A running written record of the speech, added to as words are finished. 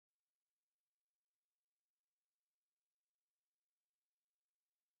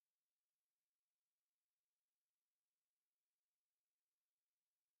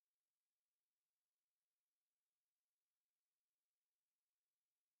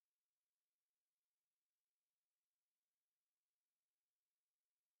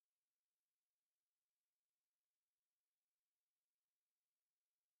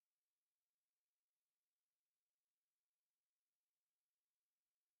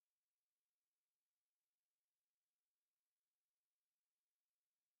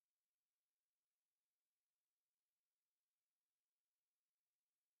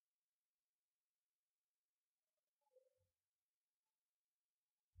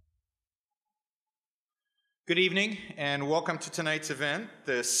Good evening, and welcome to tonight's event,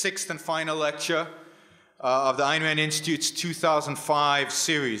 the sixth and final lecture of the Ayn Rand Institute's 2005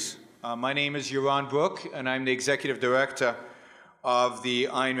 series. My name is Yaron Brook, and I'm the executive director of the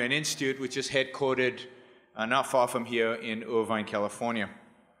Ayn Rand Institute, which is headquartered not far from here in Irvine, California.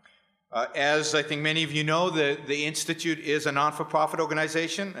 As I think many of you know, the Institute is a non-for-profit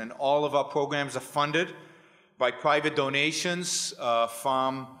organization, and all of our programs are funded by private donations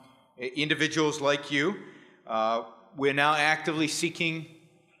from individuals like you. We're now actively seeking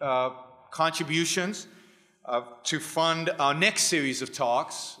contributions to fund our next series of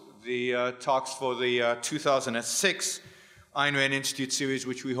talks, the talks for the 2006 Ayn Rand Institute series,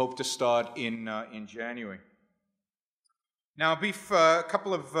 which we hope to start in January. Now, a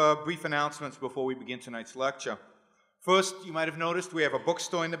couple of brief announcements before we begin tonight's lecture. First, you might have noticed we have a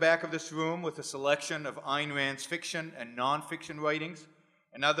bookstore in the back of this room with a selection of Ayn Rand's fiction and non-fiction writings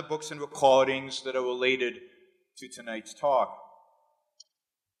and other books and recordings that are related to tonight's talk.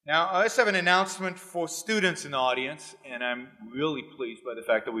 Now, I also have an announcement for students in the audience, and I'm really pleased by the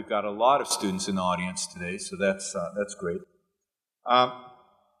fact that we've got a lot of students in the audience today, so that's great. The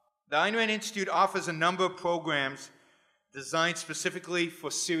Ayn Rand Institute offers a number of programs designed specifically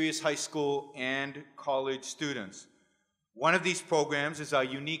for serious high school and college students. One of these programs is our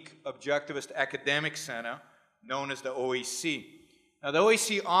unique Objectivist Academic Center, known as the OAC. Now, the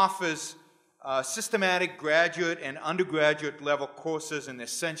OAC offers systematic graduate and undergraduate level courses in the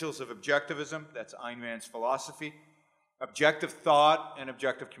essentials of objectivism, that's Ayn Rand's philosophy, objective thought, and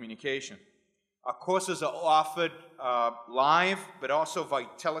objective communication. Our courses are offered live, but also via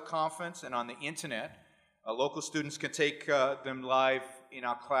teleconference and on the internet. Local students can take them live in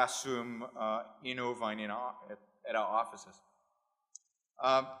our classroom in Irvine at our offices.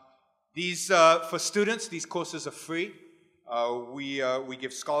 For students, these courses are free. We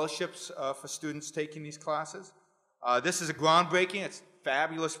give scholarships for students taking these classes. This is a groundbreaking, it's a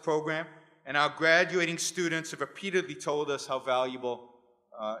fabulous program, and our graduating students have repeatedly told us how valuable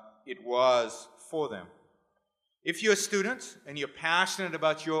it was for them. If you're a student and you're passionate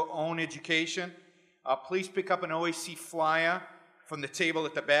about your own education, please pick up an OAC flyer from the table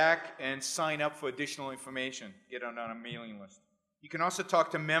at the back and sign up for additional information. Get on a mailing list. You can also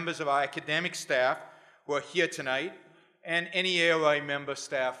talk to members of our academic staff who are here tonight, and any ARI member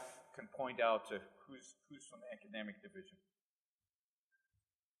staff can point out to who's from the academic division.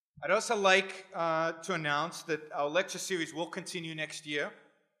 I'd also like to announce that our lecture series will continue next year.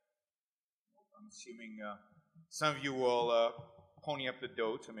 I'm assuming some of you will pony up the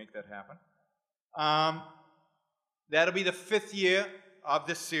dough to make that happen. That'll be the 5th year of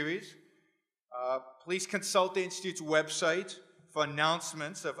this series. Please consult the Institute's website for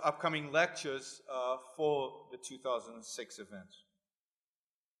announcements of upcoming lectures for the 2006 event.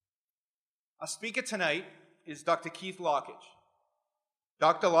 Our speaker tonight is Dr. Keith Lockitch.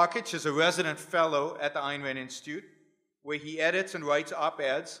 Dr. Lockitch is a resident fellow at the Ayn Rand Institute, where he edits and writes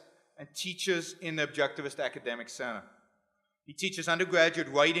op-eds and teaches in the Objectivist Academic Center. He teaches undergraduate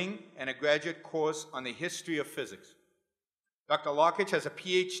writing and a graduate course on the history of physics. Dr. Lockitch has a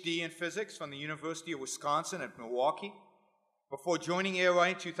PhD in physics from the University of Wisconsin at Milwaukee. Before joining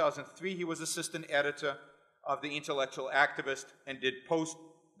ARI in 2003, he was assistant editor of The Intellectual Activist and did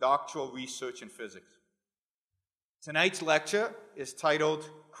postdoctoral research in physics. Tonight's lecture is titled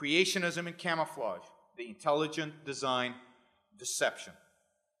Creationism and Camouflage, the Intelligent Design Deception.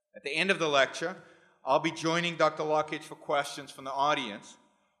 At the end of the lecture, I'll be joining Dr. Lockitch for questions from the audience.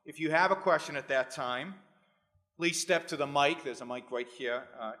 If you have a question at that time, please step to the mic. There's a mic right here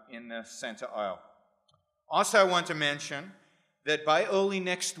in the center aisle. Also, I want to mention that by early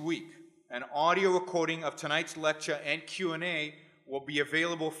next week, an audio recording of tonight's lecture and Q&A will be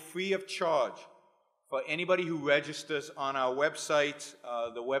available free of charge for anybody who registers on our website.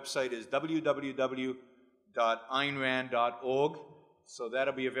 The website is www.aynrand.org. So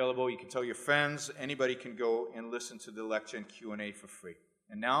that'll be available. You can tell your friends. Anybody can go and listen to the lecture and Q&A for free.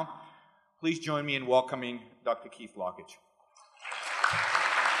 And now, please join me in welcoming Dr. Keith Lockitch.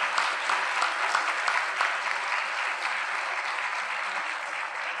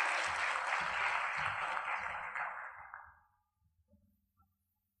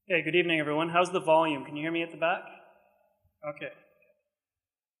 Okay, good evening, everyone. How's the volume? Can you hear me at the back? Okay.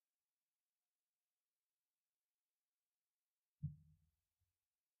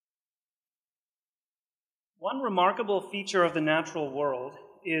 One remarkable feature of the natural world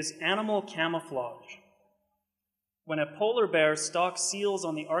is animal camouflage. When a polar bear stalks seals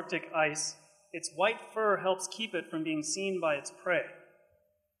on the Arctic ice, its white fur helps keep it from being seen by its prey.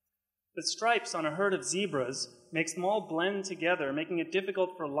 The stripes on a herd of zebras makes them all blend together, making it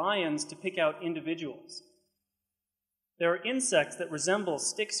difficult for lions to pick out individuals. There are insects that resemble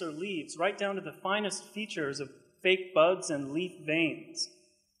sticks or leaves, right down to the finest features of fake buds and leaf veins.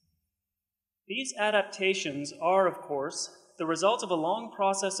 These adaptations are, of course, the result of a long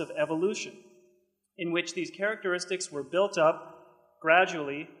process of evolution, in which these characteristics were built up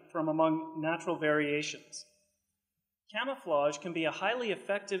gradually from among natural variations. Camouflage can be a highly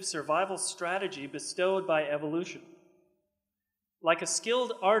effective survival strategy bestowed by evolution. Like a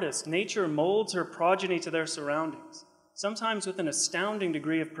skilled artist, nature molds her progeny to their surroundings, sometimes with an astounding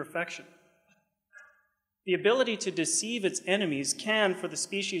degree of perfection. The ability to deceive its enemies can, for the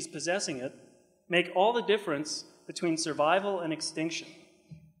species possessing it, make all the difference between survival and extinction.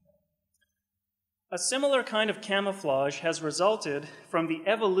 A similar kind of camouflage has resulted from the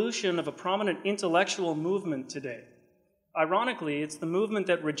evolution of a prominent intellectual movement today. Ironically, it's the movement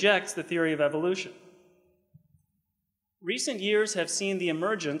that rejects the theory of evolution. Recent years have seen the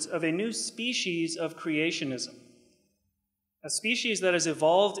emergence of a new species of creationism, a species that has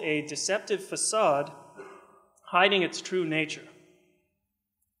evolved a deceptive facade hiding its true nature.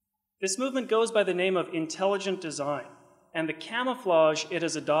 This movement goes by the name of intelligent design, and the camouflage it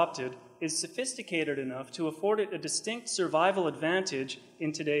has adopted is sophisticated enough to afford it a distinct survival advantage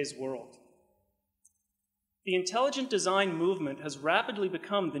in today's world. The intelligent design movement has rapidly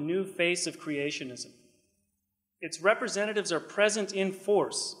become the new face of creationism. Its representatives are present in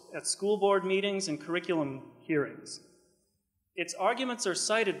force at school board meetings and curriculum hearings. Its arguments are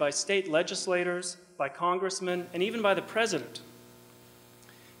cited by state legislators, by congressmen, and even by the president.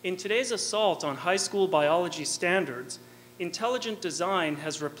 In today's assault on high school biology standards, intelligent design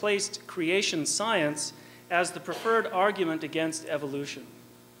has replaced creation science as the preferred argument against evolution.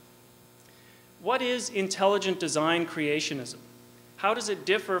 What is intelligent design creationism? How does it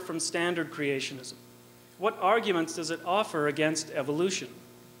differ from standard creationism? What arguments does it offer against evolution?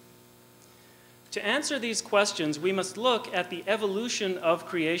 To answer these questions, we must look at the evolution of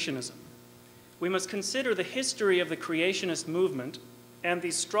creationism. We must consider the history of the creationist movement and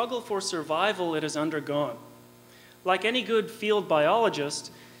the struggle for survival it has undergone. Like any good field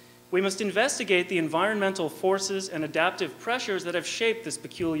biologist, we must investigate the environmental forces and adaptive pressures that have shaped this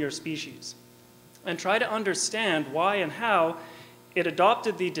peculiar species, and try to understand why and how it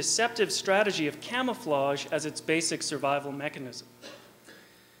adopted the deceptive strategy of camouflage as its basic survival mechanism.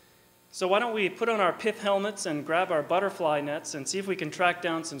 So why don't we put on our pith helmets and grab our butterfly nets and see if we can track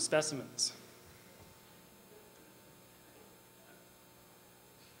down some specimens.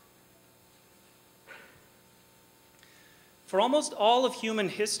 For almost all of human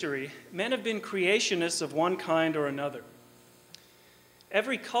history, men have been creationists of one kind or another.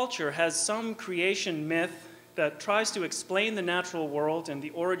 Every culture has some creation myth that tries to explain the natural world and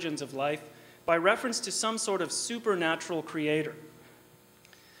the origins of life by reference to some sort of supernatural creator.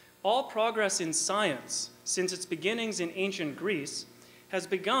 All progress in science, since its beginnings in ancient Greece, has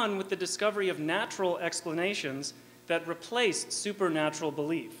begun with the discovery of natural explanations that replaced supernatural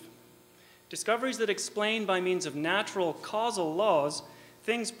belief. Discoveries that explain by means of natural causal laws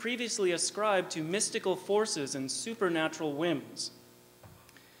things previously ascribed to mystical forces and supernatural whims.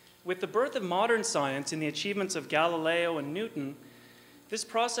 With the birth of modern science and the achievements of Galileo and Newton, this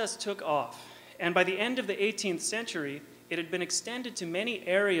process took off, and by the end of the 18th century, it had been extended to many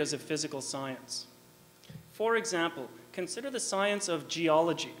areas of physical science. For example, consider the science of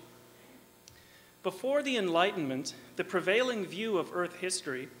geology. Before the Enlightenment, the prevailing view of Earth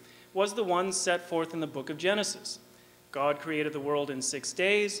history was the one set forth in the book of Genesis. God created the world in 6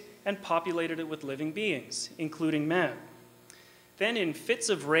 days and populated it with living beings, including man. Then, in fits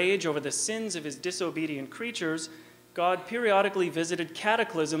of rage over the sins of his disobedient creatures, God periodically visited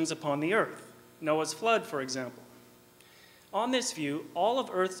cataclysms upon the earth, Noah's flood, for example. On this view, all of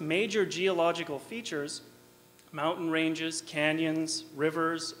Earth's major geological features, mountain ranges, canyons,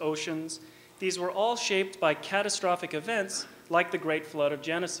 rivers, oceans, these were all shaped by catastrophic events like the Great Flood of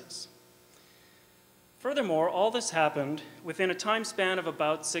Genesis. Furthermore, all this happened within a time span of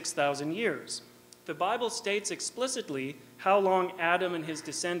about 6,000 years. The Bible states explicitly how long Adam and his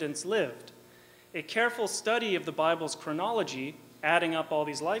descendants lived. A careful study of the Bible's chronology, adding up all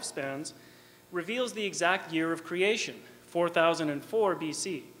these lifespans, reveals the exact year of creation, 4004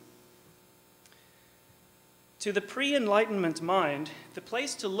 BC. To the pre-Enlightenment mind, the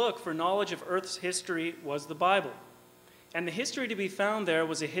place to look for knowledge of Earth's history was the Bible. And the history to be found there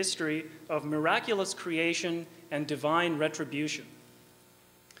was a history of miraculous creation and divine retribution.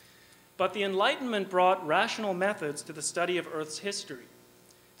 But the Enlightenment brought rational methods to the study of Earth's history.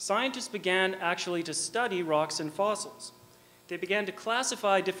 Scientists began actually to study rocks and fossils. They began to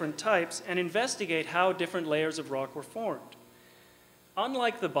classify different types and investigate how different layers of rock were formed.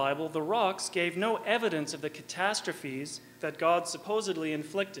 Unlike the Bible, the rocks gave no evidence of the catastrophes that God supposedly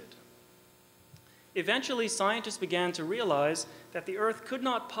inflicted. Eventually, scientists began to realize that the Earth could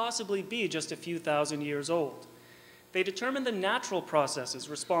not possibly be just a few thousand years old. They determined the natural processes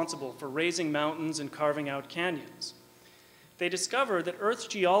responsible for raising mountains and carving out canyons. They discovered that Earth's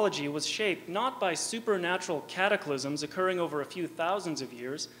geology was shaped not by supernatural cataclysms occurring over a few thousands of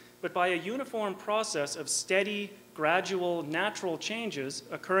years, but by a uniform process of steady, gradual, natural changes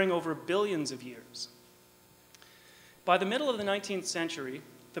occurring over billions of years. By the middle of the 19th century,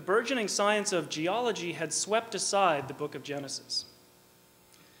 the burgeoning science of geology had swept aside the book of Genesis.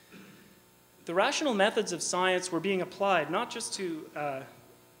 The rational methods of science were being applied not just to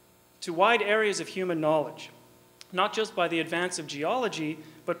wide areas of human knowledge, not just by the advance of geology,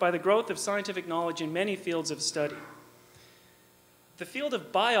 but by the growth of scientific knowledge in many fields of study. The field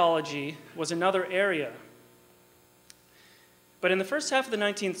of biology was another area. But in the first half of the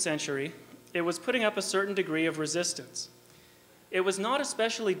 19th century, it was putting up a certain degree of resistance. It was not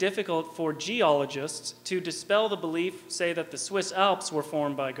especially difficult for geologists to dispel the belief, say, that the Swiss Alps were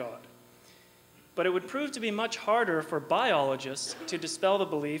formed by God. But it would prove to be much harder for biologists to dispel the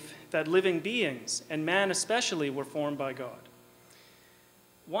belief that living beings, and man especially, were formed by God.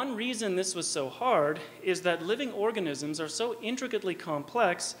 One reason this was so hard is that living organisms are so intricately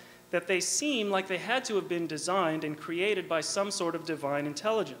complex that they seem like they had to have been designed and created by some sort of divine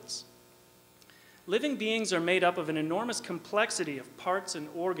intelligence. Living beings are made up of an enormous complexity of parts and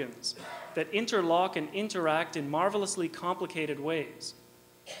organs that interlock and interact in marvelously complicated ways.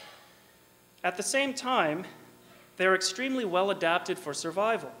 At the same time, they're extremely well adapted for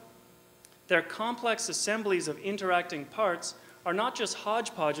survival. Their complex assemblies of interacting parts are not just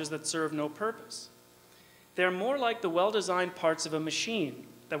hodgepodges that serve no purpose. They're more like the well-designed parts of a machine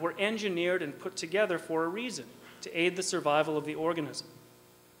that were engineered and put together for a reason, to aid the survival of the organism.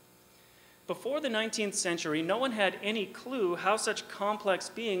 Before the 19th century, no one had any clue how such complex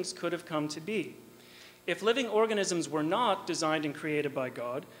beings could have come to be. If living organisms were not designed and created by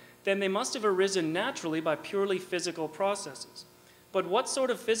God, then they must have arisen naturally by purely physical processes. But what sort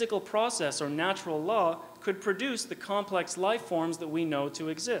of physical process or natural law could produce the complex life forms that we know to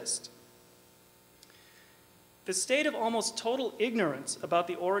exist? The state of almost total ignorance about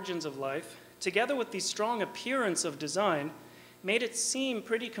the origins of life, together with the strong appearance of design, made it seem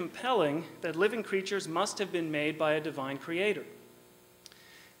pretty compelling that living creatures must have been made by a divine creator.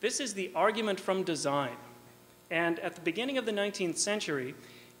 This is the argument from design, and at the beginning of the 19th century,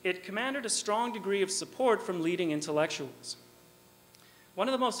 it commanded a strong degree of support from leading intellectuals. One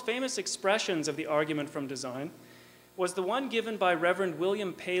of the most famous expressions of the argument from design was the one given by Reverend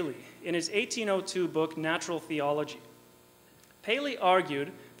William Paley in his 1802 book, Natural Theology. Paley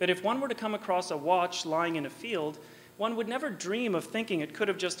argued that if one were to come across a watch lying in a field, one would never dream of thinking it could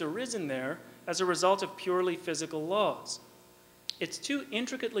have just arisen there as a result of purely physical laws. It's too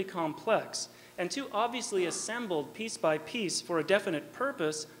intricately complex and too obviously assembled piece by piece for a definite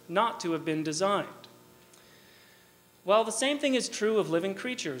purpose not to have been designed. While the same thing is true of living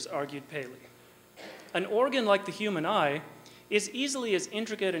creatures, argued Paley. An organ like the human eye is easily as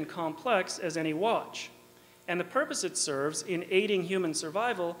intricate and complex as any watch, and the purpose it serves in aiding human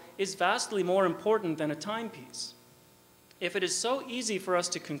survival is vastly more important than a timepiece. If it is so easy for us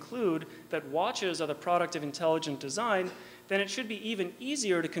to conclude that watches are the product of intelligent design, then it should be even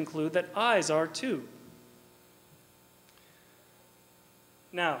easier to conclude that eyes are too.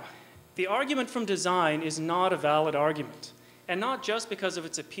 Now, the argument from design is not a valid argument, and not just because of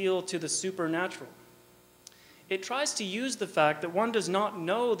its appeal to the supernatural. It tries to use the fact that one does not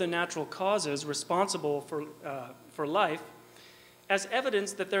know the natural causes responsible for life as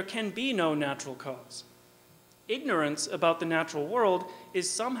evidence that there can be no natural cause. Ignorance about the natural world is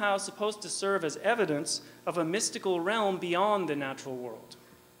somehow supposed to serve as evidence of a mystical realm beyond the natural world.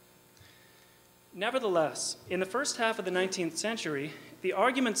 Nevertheless, in the first half of the 19th century, the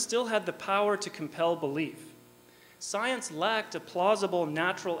argument still had the power to compel belief. Science lacked a plausible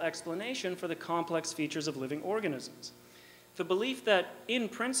natural explanation for the complex features of living organisms. The belief that, in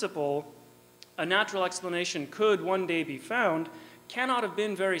principle, a natural explanation could one day be found cannot have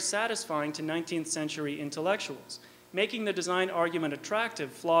been very satisfying to 19th century intellectuals, making the design argument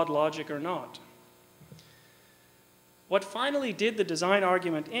attractive, flawed logic or not. What finally did the design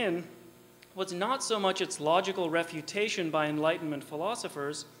argument in was not so much its logical refutation by Enlightenment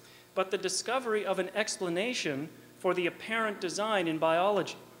philosophers, but the discovery of an explanation for the apparent design in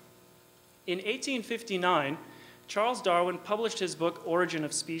biology. In 1859, Charles Darwin published his book, Origin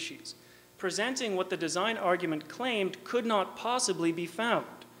of Species, presenting what the design argument claimed could not possibly be found,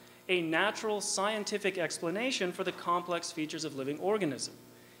 a natural scientific explanation for the complex features of living organism,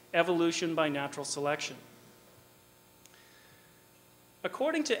 evolution by natural selection.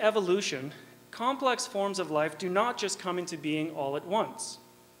 According to evolution, complex forms of life do not just come into being all at once.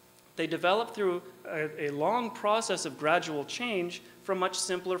 They develop through a long process of gradual change from much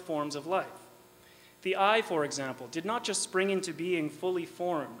simpler forms of life. The eye, for example, did not just spring into being fully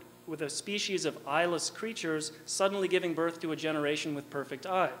formed, with a species of eyeless creatures suddenly giving birth to a generation with perfect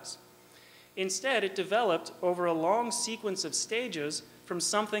eyes. Instead, it developed over a long sequence of stages from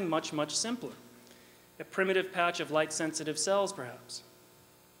something much, much simpler. A primitive patch of light-sensitive cells, perhaps.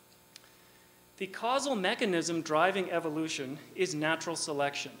 The causal mechanism driving evolution is natural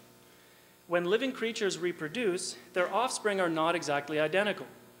selection. When living creatures reproduce, their offspring are not exactly identical.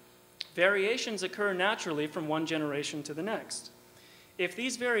 Variations occur naturally from one generation to the next. If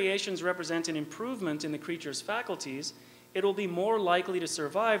these variations represent an improvement in the creature's faculties, it will be more likely to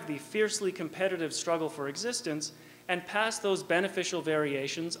survive the fiercely competitive struggle for existence and pass those beneficial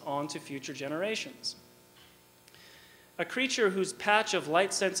variations on to future generations. A creature whose patch of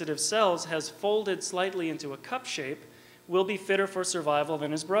light-sensitive cells has folded slightly into a cup shape will be fitter for survival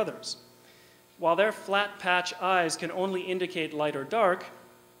than his brothers. While their flat patch eyes can only indicate light or dark,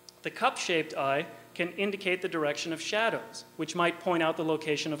 the cup-shaped eye can indicate the direction of shadows, which might point out the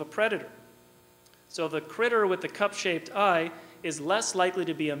location of a predator. So the critter with the cup-shaped eye is less likely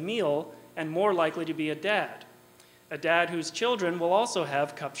to be a meal and more likely to be a dad whose children will also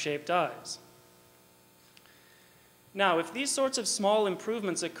have cup-shaped eyes. Now, if these sorts of small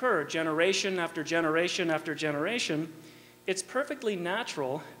improvements occur generation after generation after generation, it's perfectly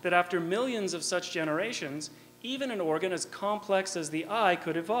natural that after millions of such generations, even an organ as complex as the eye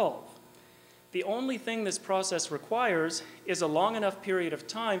could evolve. The only thing this process requires is a long enough period of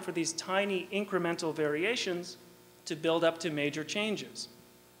time for these tiny incremental variations to build up to major changes.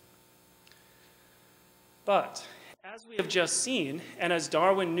 But, as we have just seen, and as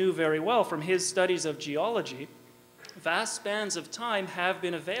Darwin knew very well from his studies of geology, vast spans of time have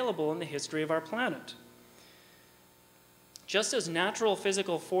been available in the history of our planet. Just as natural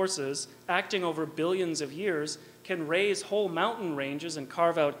physical forces acting over billions of years can raise whole mountain ranges and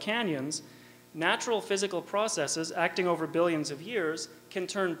carve out canyons, natural physical processes acting over billions of years can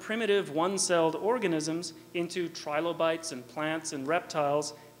turn primitive one-celled organisms into trilobites and plants and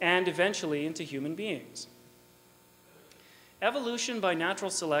reptiles and eventually into human beings. Evolution by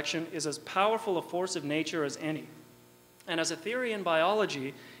natural selection is as powerful a force of nature as any. And as a theory in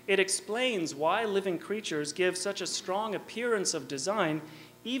biology, it explains why living creatures give such a strong appearance of design,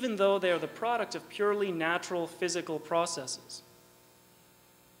 even though they are the product of purely natural physical processes.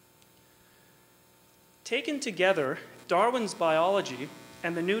 Taken together, Darwin's biology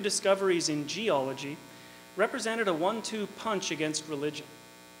and the new discoveries in geology represented a one-two punch against religion.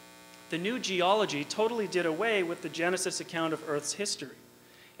 The new geology totally did away with the Genesis account of Earth's history,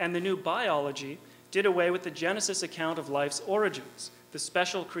 and the new biology did away with the Genesis account of life's origins, the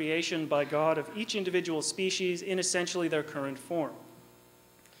special creation by God of each individual species in essentially their current form.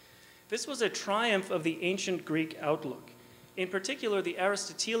 This was a triumph of the ancient Greek outlook, in particular the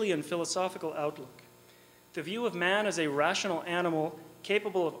Aristotelian philosophical outlook, the view of man as a rational animal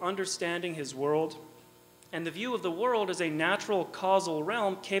capable of understanding his world, and the view of the world as a natural causal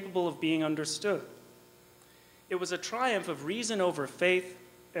realm capable of being understood. It was a triumph of reason over faith,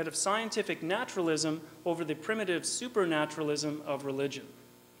 and of scientific naturalism over the primitive supernaturalism of religion.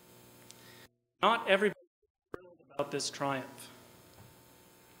 Not everybody is thrilled about this triumph.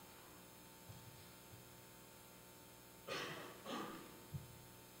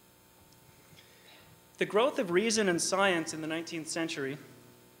 The growth of reason and science in the 19th century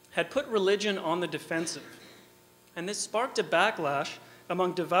had put religion on the defensive, and this sparked a backlash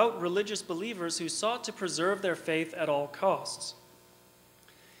among devout religious believers who sought to preserve their faith at all costs.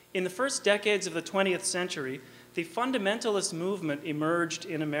 In the first decades of the 20th century, the fundamentalist movement emerged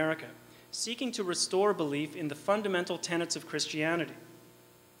in America, seeking to restore belief in the fundamental tenets of Christianity.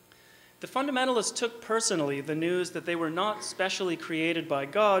 The fundamentalists took personally the news that they were not specially created by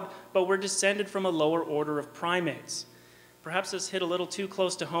God, but were descended from a lower order of primates. Perhaps this hit a little too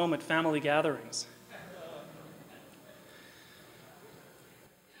close to home at family gatherings.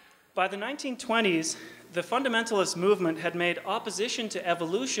 By the 1920s, the fundamentalist movement had made opposition to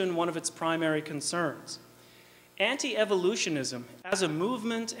evolution one of its primary concerns. Anti-evolutionism, as a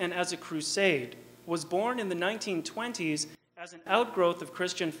movement and as a crusade, was born in the 1920s as an outgrowth of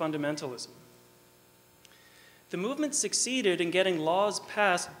Christian fundamentalism. The movement succeeded in getting laws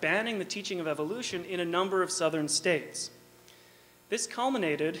passed banning the teaching of evolution in a number of southern states. This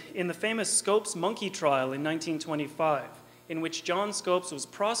culminated in the famous Scopes monkey trial in 1925, in which John Scopes was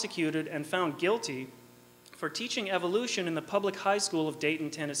prosecuted and found guilty for teaching evolution in the public high school of Dayton,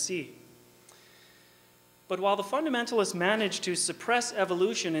 Tennessee. But while the fundamentalists managed to suppress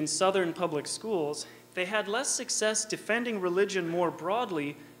evolution in Southern public schools, they had less success defending religion more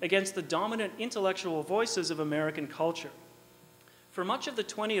broadly against the dominant intellectual voices of American culture. For much of the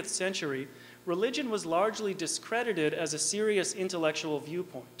 20th century, religion was largely discredited as a serious intellectual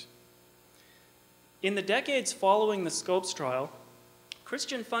viewpoint. In the decades following the Scopes trial,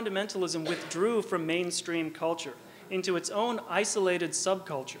 Christian fundamentalism withdrew from mainstream culture into its own isolated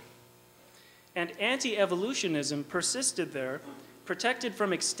subculture. And anti-evolutionism persisted there, protected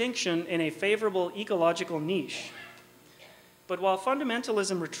from extinction in a favorable ecological niche. But while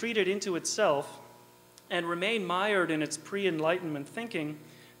fundamentalism retreated into itself and remained mired in its pre-Enlightenment thinking,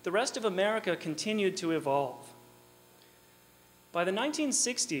 the rest of America continued to evolve. By the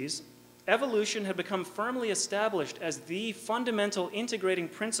 1960s, evolution had become firmly established as the fundamental integrating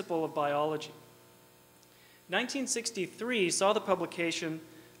principle of biology. 1963 saw the publication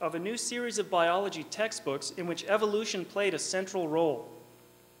of a new series of biology textbooks in which evolution played a central role.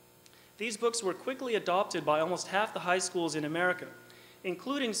 These books were quickly adopted by almost half the high schools in America,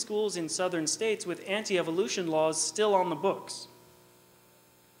 including schools in southern states with anti-evolution laws still on the books.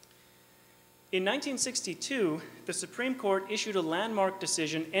 In 1962, the Supreme Court issued a landmark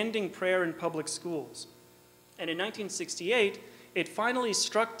decision ending prayer in public schools. And in 1968, it finally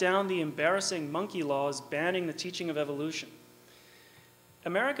struck down the embarrassing monkey laws banning the teaching of evolution.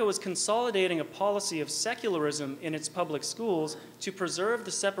 America was consolidating a policy of secularism in its public schools to preserve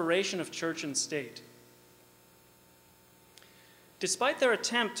the separation of church and state. Despite their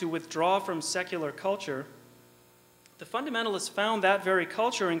attempt to withdraw from secular culture, the fundamentalists found that very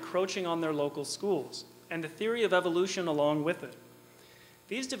culture encroaching on their local schools, and the theory of evolution along with it.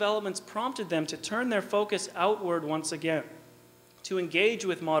 These developments prompted them to turn their focus outward once again, to engage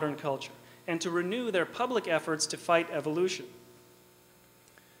with modern culture, and to renew their public efforts to fight evolution.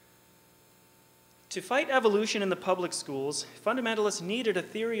 To fight evolution in the public schools, fundamentalists needed a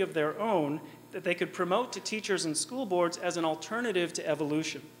theory of their own that they could promote to teachers and school boards as an alternative to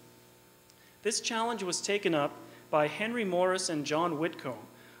evolution. This challenge was taken up by Henry Morris and John Whitcomb,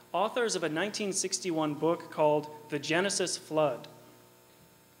 authors of a 1961 book called The Genesis Flood.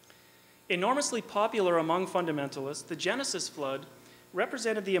 Enormously popular among fundamentalists, the Genesis Flood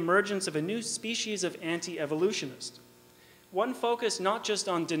represented the emergence of a new species of anti-evolutionist, one focused not just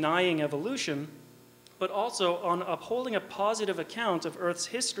on denying evolution, but also on upholding a positive account of Earth's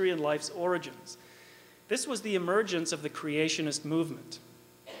history and life's origins. This was the emergence of the creationist movement.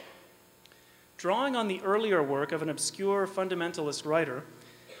 Drawing on the earlier work of an obscure fundamentalist writer,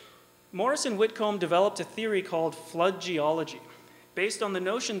 Morris and Whitcomb developed a theory called flood geology, based on the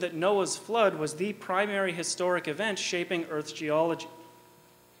notion that Noah's flood was the primary historic event shaping Earth's geology.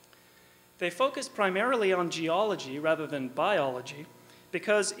 They focused primarily on geology rather than biology,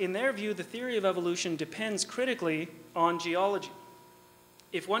 because in their view, the theory of evolution depends critically on geology.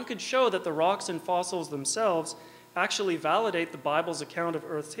 If one could show that the rocks and fossils themselves actually validate the Bible's account of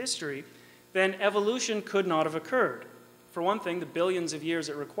Earth's history, then evolution could not have occurred. For one thing, the billions of years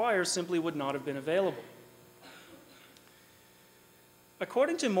it requires simply would not have been available.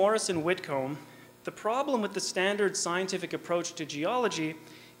 According to Morris and Whitcomb, the problem with the standard scientific approach to geology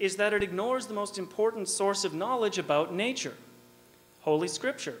is that it ignores the most important source of knowledge about nature, Holy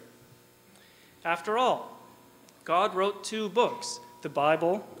Scripture. After all, God wrote two books, the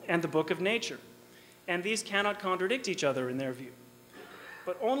Bible and the Book of Nature, and these cannot contradict each other in their view.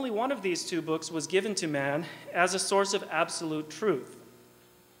 But only one of these two books was given to man as a source of absolute truth.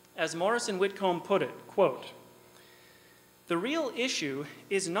 As Morris and Whitcomb put it, quote, "The real issue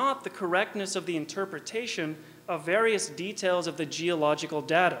is not the correctness of the interpretation of various details of the geological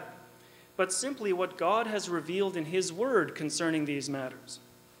data, but simply what God has revealed in His Word concerning these matters.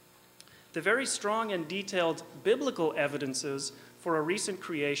 The very strong and detailed biblical evidences for a recent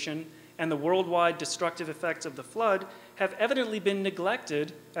creation and the worldwide destructive effects of the flood have evidently been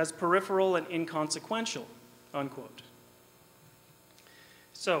neglected as peripheral and inconsequential," unquote.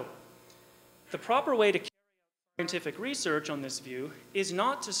 So, the proper way to carry out scientific research on this view is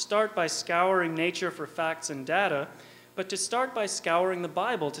not to start by scouring nature for facts and data, but to start by scouring the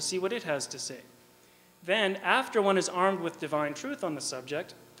Bible to see what it has to say. Then, after one is armed with divine truth on the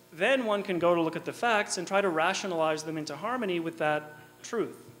subject, then one can go to look at the facts and try to rationalize them into harmony with that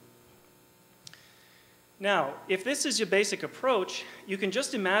truth. Now, if this is your basic approach, you can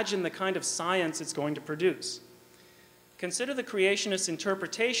just imagine the kind of science it's going to produce. Consider the creationist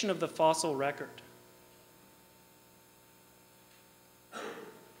interpretation of the fossil record.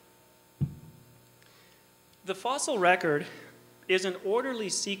 The fossil record is an orderly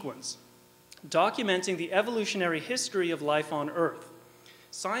sequence documenting the evolutionary history of life on Earth.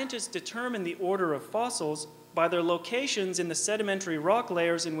 Scientists determine the order of fossils by their locations in the sedimentary rock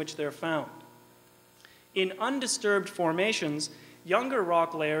layers in which they're found. In undisturbed formations, younger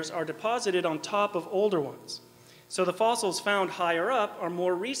rock layers are deposited on top of older ones. So the fossils found higher up are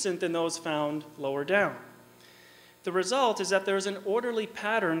more recent than those found lower down. The result is that there is an orderly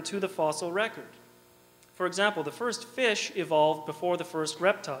pattern to the fossil record. For example, the first fish evolved before the first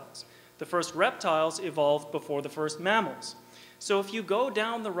reptiles. The first reptiles evolved before the first mammals. So if you go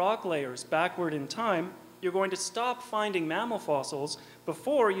down the rock layers backward in time, you're going to stop finding mammal fossils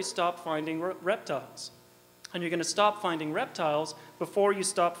before you stop finding reptiles. And you're going to stop finding reptiles before you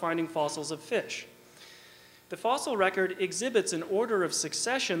stop finding fossils of fish. The fossil record exhibits an order of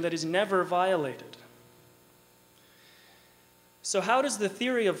succession that is never violated. So how does the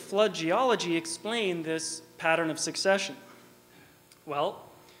theory of flood geology explain this pattern of succession? Well,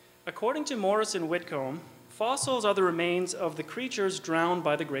 according to Morris and Whitcomb, fossils are the remains of the creatures drowned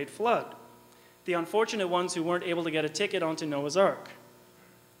by the Great Flood, the unfortunate ones who weren't able to get a ticket onto Noah's Ark.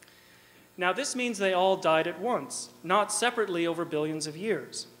 Now, this means they all died at once, not separately over billions of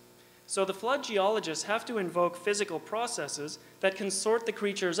years. So the flood geologists have to invoke physical processes that can sort the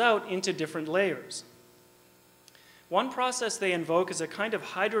creatures out into different layers. One process they invoke is a kind of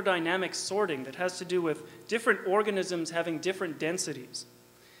hydrodynamic sorting that has to do with different organisms having different densities.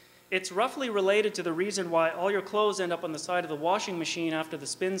 It's roughly related to the reason why all your clothes end up on the side of the washing machine after the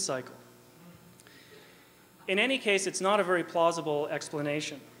spin cycle. In any case, it's not a very plausible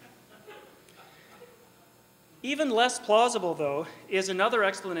explanation. Even less plausible, though, is another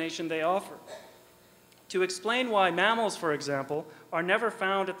explanation they offer. To explain why mammals, for example, are never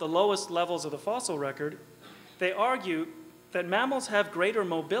found at the lowest levels of the fossil record, they argue that mammals have greater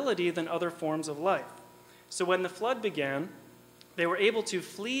mobility than other forms of life. So when the flood began, they were able to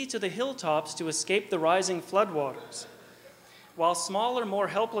flee to the hilltops to escape the rising floodwaters. While smaller, more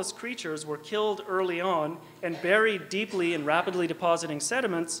helpless creatures were killed early on and buried deeply in rapidly depositing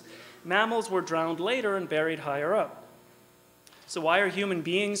sediments, mammals were drowned later and buried higher up. So why are human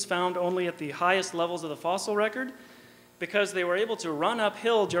beings found only at the highest levels of the fossil record? Because they were able to run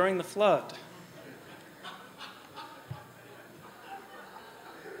uphill during the flood.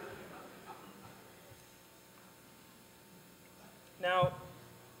 Now,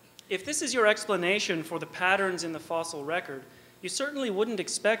 if this is your explanation for the patterns in the fossil record, you certainly wouldn't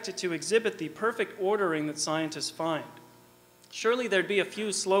expect it to exhibit the perfect ordering that scientists find. Surely there'd be a few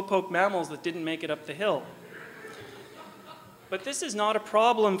slowpoke mammals that didn't make it up the hill. But this is not a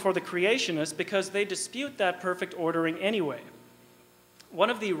problem for the creationists because they dispute that perfect ordering anyway. One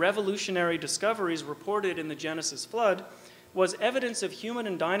of the revolutionary discoveries reported in the Genesis flood was evidence of human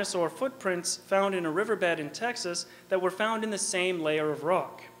and dinosaur footprints found in a riverbed in Texas that were found in the same layer of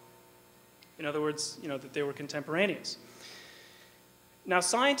rock. In other words, that they were contemporaneous. Now,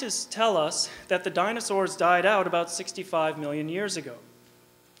 scientists tell us that the dinosaurs died out about 65 million years ago,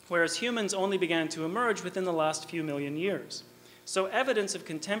 whereas humans only began to emerge within the last few million years. So evidence of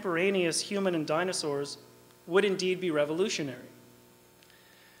contemporaneous human and dinosaurs would indeed be revolutionary.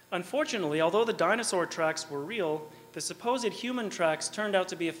 Unfortunately, although the dinosaur tracks were real, the supposed human tracks turned out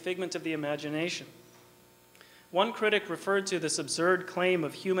to be a figment of the imagination. One critic referred to this absurd claim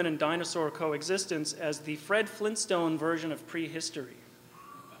of human and dinosaur coexistence as the Fred Flintstone version of prehistory.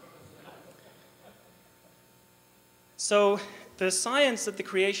 So the science that the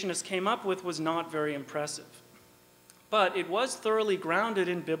creationists came up with was not very impressive, but it was thoroughly grounded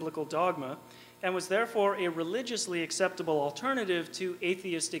in biblical dogma and was therefore a religiously acceptable alternative to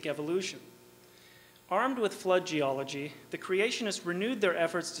atheistic evolution. Armed with flood geology, the creationists renewed their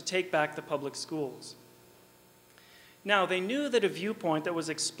efforts to take back the public schools. Now, they knew that a viewpoint that was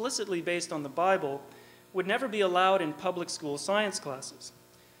explicitly based on the Bible would never be allowed in public school science classes.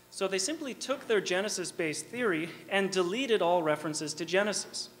 So they simply took their Genesis-based theory and deleted all references to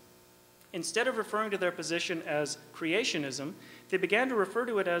Genesis. Instead of referring to their position as creationism, they began to refer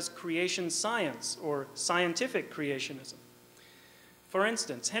to it as creation science or scientific creationism. For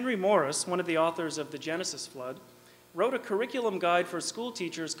instance, Henry Morris, one of the authors of the Genesis flood, wrote a curriculum guide for school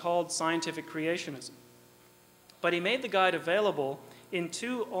teachers called Scientific Creationism. But he made the guide available in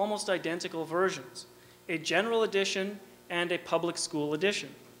two almost identical versions, a general edition and a public school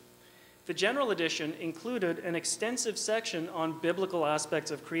edition. The general edition included an extensive section on biblical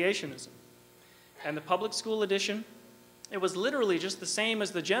aspects of creationism. And the public school edition, it was literally just the same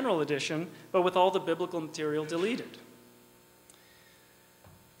as the general edition, but with all the biblical material deleted.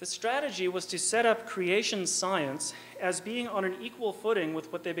 The strategy was to set up creation science as being on an equal footing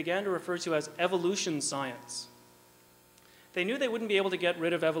with what they began to refer to as evolution science. They knew they wouldn't be able to get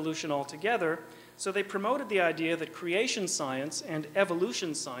rid of evolution altogether, so they promoted the idea that creation science and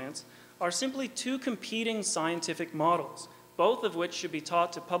evolution science are simply two competing scientific models, both of which should be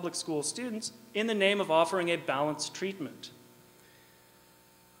taught to public school students in the name of offering a balanced treatment.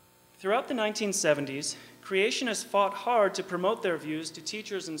 Throughout the 1970s, creationists fought hard to promote their views to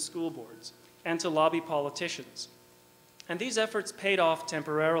teachers and school boards and to lobby politicians. And these efforts paid off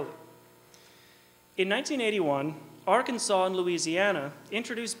temporarily. In 1981, Arkansas and Louisiana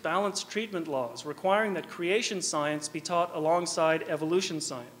introduced balanced treatment laws requiring that creation science be taught alongside evolution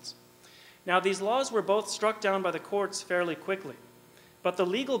science. Now, these laws were both struck down by the courts fairly quickly, but the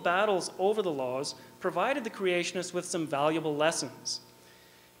legal battles over the laws provided the creationists with some valuable lessons.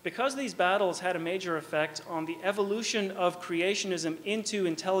 Because these battles had a major effect on the evolution of creationism into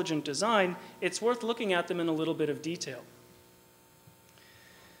intelligent design, it's worth looking at them in a little bit of detail.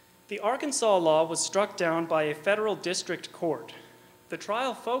 The Arkansas law was struck down by a federal district court. The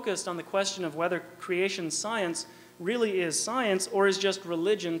trial focused on the question of whether creation science really is science or is just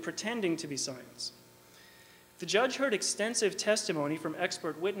religion pretending to be science. The judge heard extensive testimony from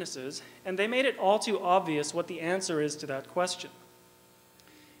expert witnesses, and they made it all too obvious what the answer is to that question.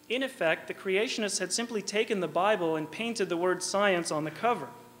 In effect, the creationists had simply taken the Bible and painted the word science on the cover.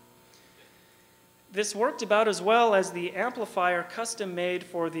 This worked about as well as the amplifier custom made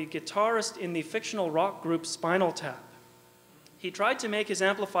for the guitarist in the fictional rock group Spinal Tap. He tried to make his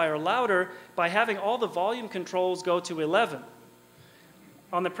amplifier louder by having all the volume controls go to 11,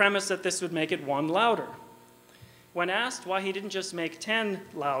 on the premise that this would make it 1 louder. When asked why he didn't just make 10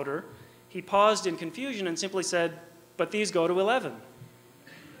 louder, he paused in confusion and simply said, "But these go to 11.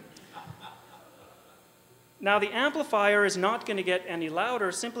 Now, the amplifier is not going to get any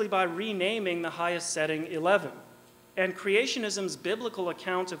louder simply by renaming the highest setting 11. And creationism's biblical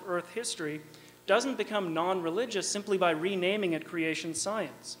account of Earth history doesn't become non-religious simply by renaming it creation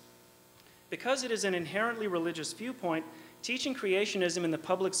science. Because it is an inherently religious viewpoint, teaching creationism in the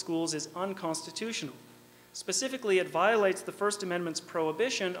public schools is unconstitutional. Specifically, it violates the First Amendment's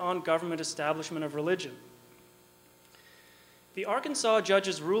prohibition on government establishment of religion. The Arkansas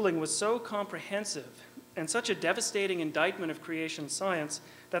judge's ruling was so comprehensive and such a devastating indictment of creation science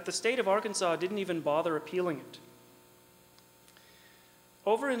that the state of Arkansas didn't even bother appealing it.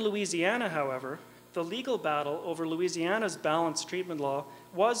 Over in Louisiana, however, the legal battle over Louisiana's balanced treatment law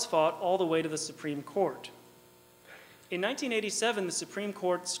was fought all the way to the Supreme Court. In 1987, the Supreme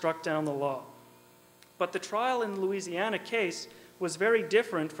Court struck down the law. But the trial in the Louisiana case was very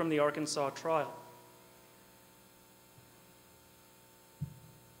different from the Arkansas trial.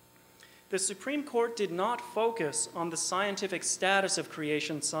 The Supreme Court did not focus on the scientific status of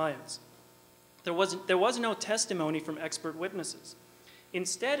creation science. There was no testimony from expert witnesses.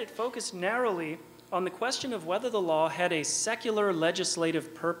 Instead, it focused narrowly on the question of whether the law had a secular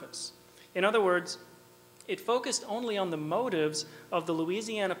legislative purpose. In other words, it focused only on the motives of the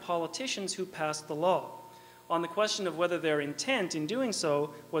Louisiana politicians who passed the law, on the question of whether their intent in doing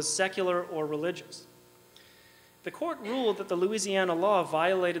so was secular or religious. The court ruled that the Louisiana law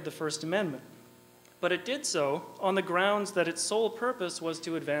violated the First Amendment, but it did so on the grounds that its sole purpose was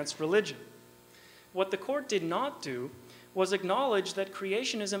to advance religion. What the court did not do was acknowledge that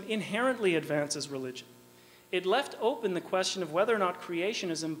creationism inherently advances religion. It left open the question of whether or not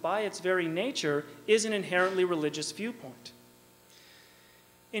creationism, by its very nature, is an inherently religious viewpoint.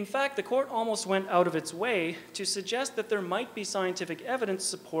 In fact, the court almost went out of its way to suggest that there might be scientific evidence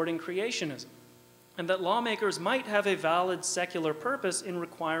supporting creationism, and that lawmakers might have a valid secular purpose in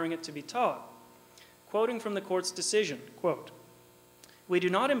requiring it to be taught. Quoting from the court's decision, quote, "We do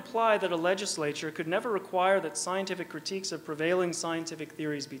not imply that a legislature could never require that scientific critiques of prevailing scientific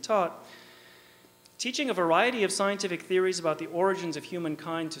theories be taught. Teaching a variety of scientific theories about the origins of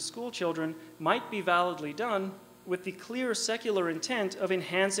humankind to school children might be validly done with the clear secular intent of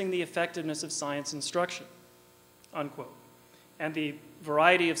enhancing the effectiveness of science instruction," unquote. And the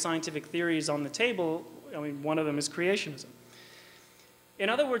variety of scientific theories on the table, one of them is creationism. In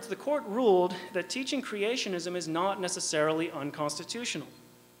other words, the court ruled that teaching creationism is not necessarily unconstitutional.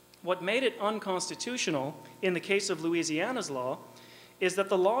 What made it unconstitutional in the case of Louisiana's law is that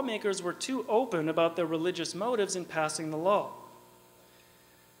the lawmakers were too open about their religious motives in passing the law.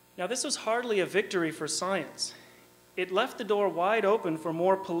 Now, this was hardly a victory for science. It left the door wide open for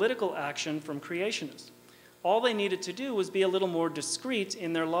more political action from creationists. All they needed to do was be a little more discreet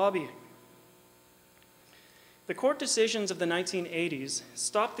in their lobbying. The court decisions of the 1980s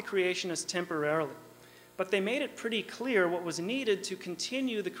stopped the creationists temporarily, but they made it pretty clear what was needed to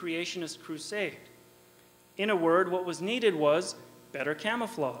continue the creationist crusade. In a word, what was needed was better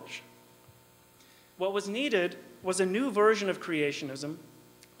camouflage. What was needed was a new version of creationism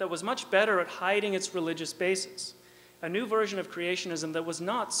that was much better at hiding its religious basis, a new version of creationism that was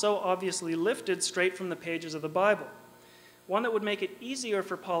not so obviously lifted straight from the pages of the Bible, one that would make it easier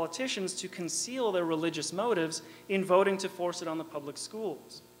for politicians to conceal their religious motives in voting to force it on the public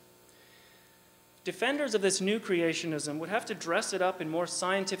schools. Defenders of this new creationism would have to dress it up in more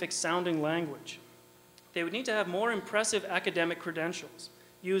scientific-sounding language. They would need to have more impressive academic credentials,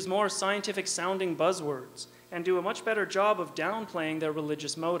 use more scientific-sounding buzzwords, and do a much better job of downplaying their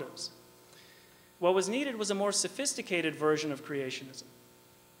religious motives. What was needed was a more sophisticated version of creationism,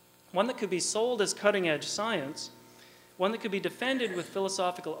 one that could be sold as cutting-edge science, one that could be defended with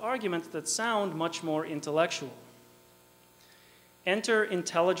philosophical arguments that sound much more intellectual. Enter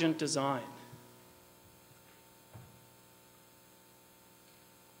intelligent design.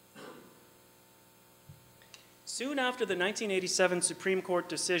 Soon after the 1987 Supreme Court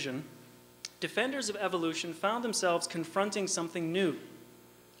decision, defenders of evolution found themselves confronting something new.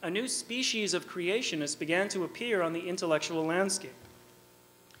 A new species of creationists began to appear on the intellectual landscape.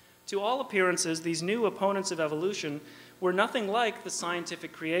 To all appearances, these new opponents of evolution were nothing like the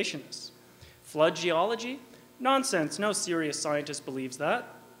scientific creationists. Flood geology? Nonsense, no serious scientist believes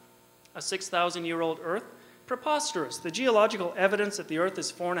that. A 6,000-year-old Earth? Preposterous. The geological evidence that the Earth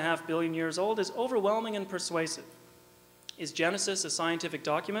is 4.5 billion years old is overwhelming and persuasive. Is Genesis a scientific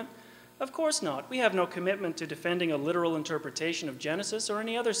document? Of course not. We have no commitment to defending a literal interpretation of Genesis or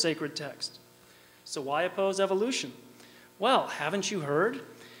any other sacred text. So why oppose evolution? Well, haven't you heard?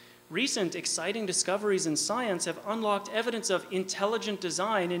 Recent exciting discoveries in science have unlocked evidence of intelligent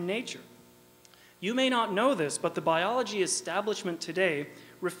design in nature. You may not know this, but the biology establishment today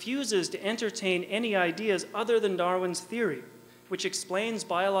refuses to entertain any ideas other than Darwin's theory, which explains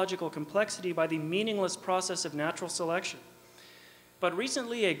biological complexity by the meaningless process of natural selection. But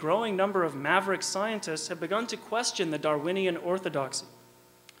recently, a growing number of maverick scientists have begun to question the Darwinian orthodoxy.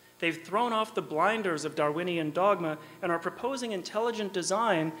 They've thrown off the blinders of Darwinian dogma and are proposing intelligent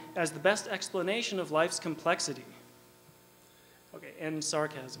design as the best explanation of life's complexity. Okay, end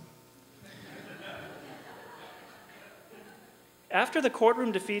sarcasm. After the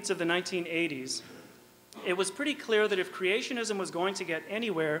courtroom defeats of the 1980s, it was pretty clear that if creationism was going to get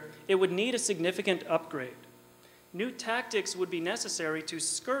anywhere, it would need a significant upgrade. New tactics would be necessary to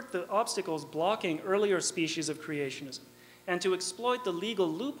skirt the obstacles blocking earlier species of creationism and to exploit the legal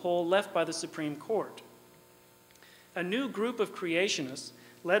loophole left by the Supreme Court. A new group of creationists,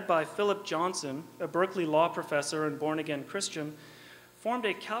 led by Philip Johnson, a Berkeley law professor and born-again Christian, formed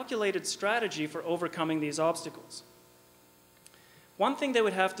a calculated strategy for overcoming these obstacles. One thing they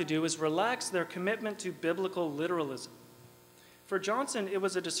would have to do is relax their commitment to biblical literalism. For Johnson, it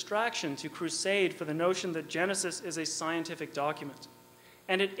was a distraction to crusade for the notion that Genesis is a scientific document,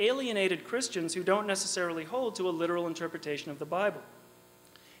 and it alienated Christians who don't necessarily hold to a literal interpretation of the Bible.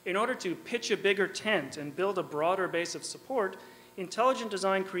 In order to pitch a bigger tent and build a broader base of support, intelligent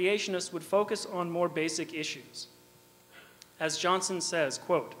design creationists would focus on more basic issues. As Johnson says,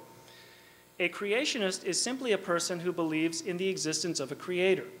 quote, "A creationist is simply a person who believes in the existence of a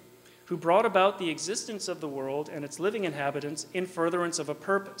creator, who brought about the existence of the world and its living inhabitants in furtherance of a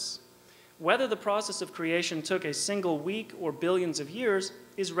purpose. Whether the process of creation took a single week or billions of years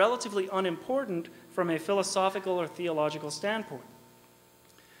is relatively unimportant from a philosophical or theological standpoint.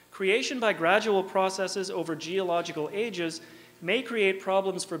 Creation by gradual processes over geological ages may create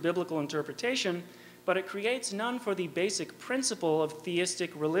problems for biblical interpretation, but it creates none for the basic principle of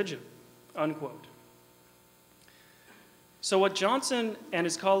theistic religion," unquote. So what Johnson and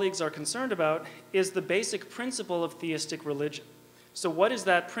his colleagues are concerned about is the basic principle of theistic religion. So what is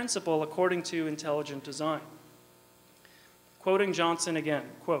that principle according to intelligent design? Quoting Johnson again,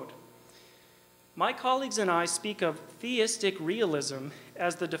 quote, "My colleagues and I speak of theistic realism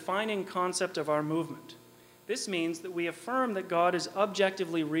as the defining concept of our movement. This means that we affirm that God is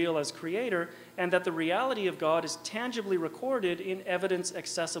objectively real as creator and that the reality of God is tangibly recorded in evidence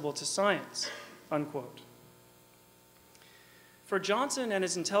accessible to science," unquote. For Johnson and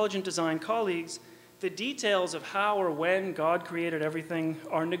his intelligent design colleagues, the details of how or when God created everything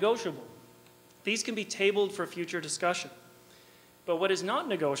are negotiable. These can be tabled for future discussion. But what is not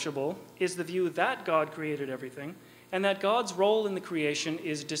negotiable is the view that God created everything and that God's role in the creation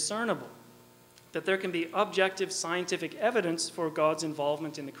is discernible, that there can be objective scientific evidence for God's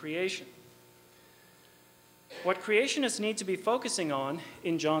involvement in the creation. What creationists need to be focusing on,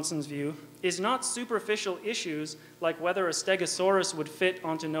 in Johnson's view, is not superficial issues like whether a stegosaurus would fit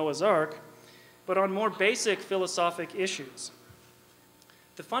onto Noah's Ark, but on more basic philosophic issues.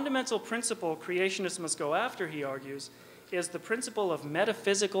 The fundamental principle creationists must go after, he argues, is the principle of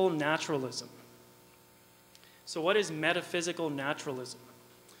metaphysical naturalism. So what is metaphysical naturalism?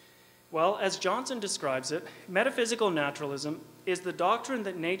 Well, as Johnson describes it, metaphysical naturalism is the doctrine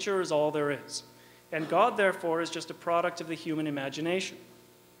that nature is all there is, and God, therefore, is just a product of the human imagination.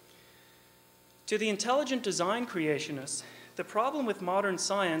 To the intelligent design creationists, the problem with modern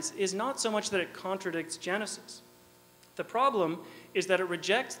science is not so much that it contradicts Genesis. The problem is that it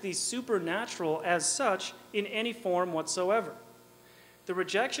rejects the supernatural as such in any form whatsoever. The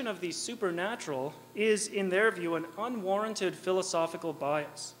rejection of the supernatural is, in their view, an unwarranted philosophical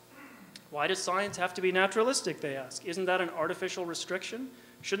bias. Why does science have to be naturalistic, they ask? Isn't that an artificial restriction?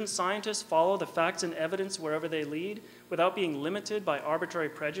 Shouldn't scientists follow the facts and evidence wherever they lead without being limited by arbitrary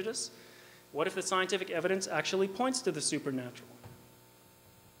prejudice? What if the scientific evidence actually points to the supernatural?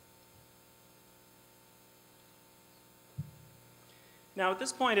 Now, at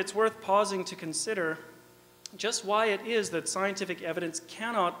this point, it's worth pausing to consider just why it is that scientific evidence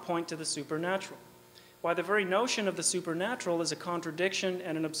cannot point to the supernatural, why the very notion of the supernatural is a contradiction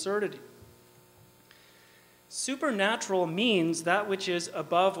and an absurdity. Supernatural means that which is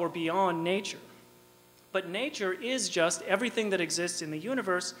above or beyond nature. But nature is just everything that exists in the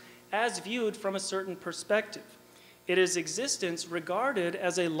universe as viewed from a certain perspective. It is existence regarded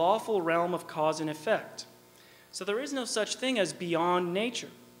as a lawful realm of cause and effect. So there is no such thing as beyond nature.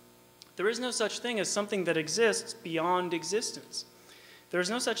 There is no such thing as something that exists beyond existence. There is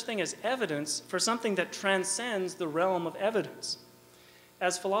no such thing as evidence for something that transcends the realm of evidence.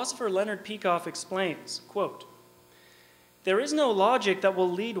 As philosopher Leonard Peikoff explains, quote, "There is no logic that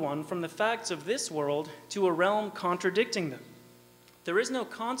will lead one from the facts of this world to a realm contradicting them. There is no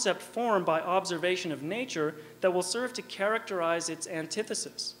concept formed by observation of nature that will serve to characterize its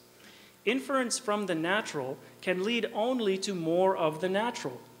antithesis. Inference from the natural can lead only to more of the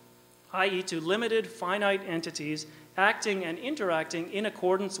natural, i.e. to limited, finite entities acting and interacting in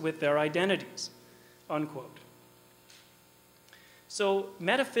accordance with their identities," unquote. So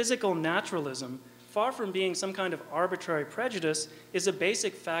metaphysical naturalism, far from being some kind of arbitrary prejudice, is a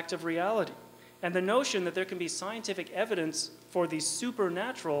basic fact of reality. And the notion that there can be scientific evidence for the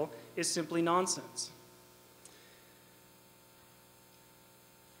supernatural is simply nonsense.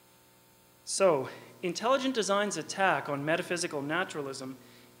 So, intelligent design's attack on metaphysical naturalism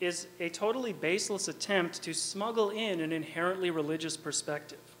is a totally baseless attempt to smuggle in an inherently religious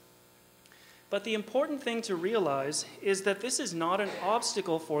perspective. But the important thing to realize is that this is not an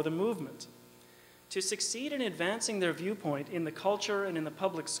obstacle for the movement. To succeed in advancing their viewpoint in the culture and in the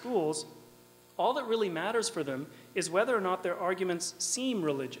public schools, all that really matters for them is whether or not their arguments seem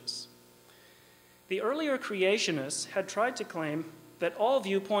religious. The earlier creationists had tried to claim that all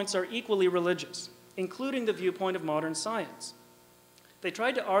viewpoints are equally religious, including the viewpoint of modern science. They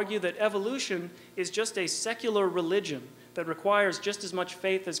tried to argue that evolution is just a secular religion that requires just as much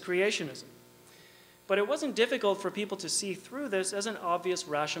faith as creationism. But it wasn't difficult for people to see through this as an obvious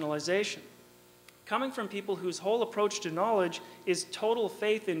rationalization. Coming from people whose whole approach to knowledge is total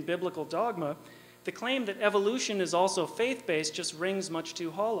faith in biblical dogma, the claim that evolution is also faith-based just rings much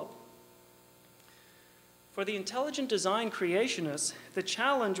too hollow. For the intelligent design creationists, the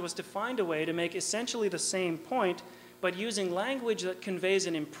challenge was to find a way to make essentially the same point, but using language that conveys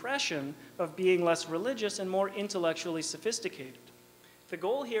an impression of being less religious and more intellectually sophisticated. The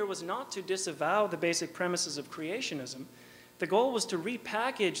goal here was not to disavow the basic premises of creationism. The goal was to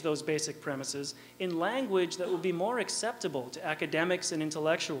repackage those basic premises in language that would be more acceptable to academics and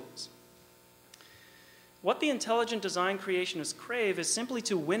intellectuals. What the intelligent design creationists crave is simply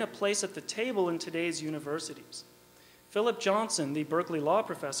to win a place at the table in today's universities. Philip Johnson, the Berkeley law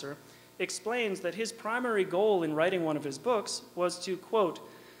professor, explains that his primary goal in writing one of his books was to, quote,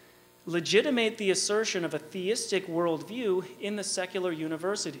 legitimate the assertion of a theistic worldview in the secular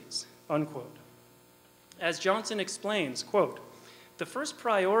universities, unquote. As Johnson explains, quote, the first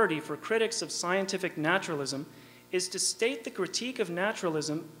priority for critics of scientific naturalism is to state the critique of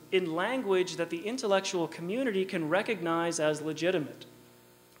naturalism in language that the intellectual community can recognize as legitimate.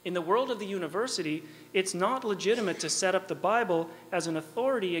 In the world of the university, it's not legitimate to set up the Bible as an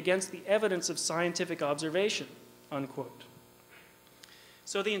authority against the evidence of scientific observation, unquote.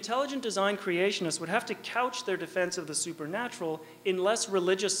 So the intelligent design creationists would have to couch their defense of the supernatural in less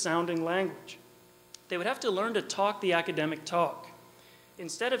religious-sounding language. They would have to learn to talk the academic talk.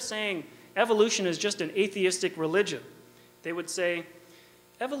 Instead of saying, evolution is just an atheistic religion, they would say,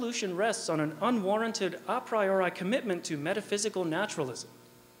 evolution rests on an unwarranted a priori commitment to metaphysical naturalism,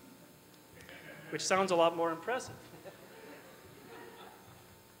 which sounds a lot more impressive.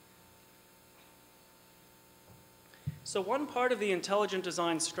 So one part of the intelligent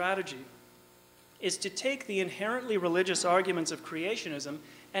design strategy is to take the inherently religious arguments of creationism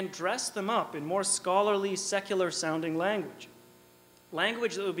and dress them up in more scholarly, secular-sounding language.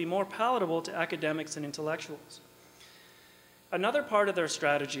 Language that would be more palatable to academics and intellectuals. Another part of their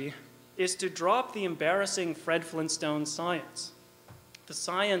strategy is to drop the embarrassing Fred Flintstone science. The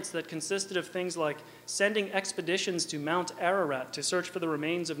science that consisted of things like sending expeditions to Mount Ararat to search for the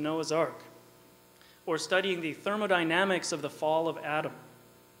remains of Noah's Ark, or studying the thermodynamics of the fall of Adam.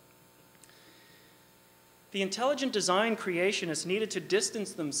 The intelligent design creationists needed to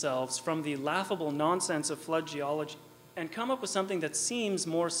distance themselves from the laughable nonsense of flood geology and come up with something that seems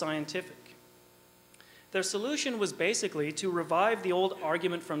more scientific. Their solution was basically to revive the old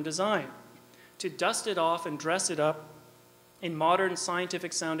argument from design, to dust it off and dress it up in modern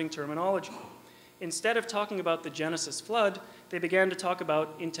scientific-sounding terminology. Instead of talking about the Genesis flood, they began to talk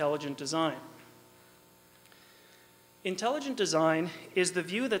about intelligent design. Intelligent design is the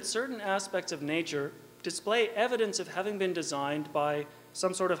view that certain aspects of nature display evidence of having been designed by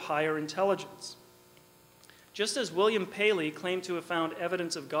some sort of higher intelligence. Just as William Paley claimed to have found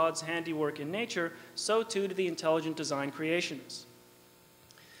evidence of God's handiwork in nature, so too do the intelligent design creationists.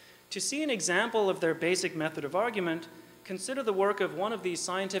 To see an example of their basic method of argument, consider the work of one of the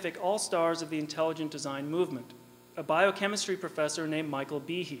scientific all-stars of the intelligent design movement, a biochemistry professor named Michael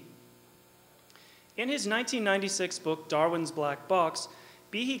Behe. In his 1996 book, Darwin's Black Box,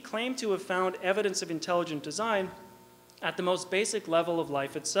 Behe claimed to have found evidence of intelligent design at the most basic level of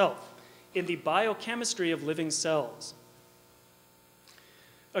life itself, in the biochemistry of living cells.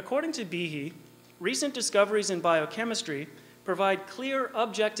 According to Behe, recent discoveries in biochemistry provide clear,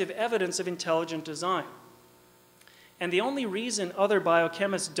 objective evidence of intelligent design. And the only reason other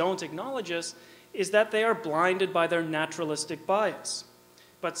biochemists don't acknowledge this is that they are blinded by their naturalistic bias.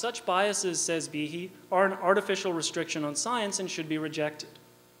 But such biases, says Behe, are an artificial restriction on science and should be rejected.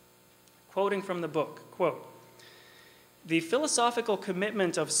 Quoting from the book, quote, "The philosophical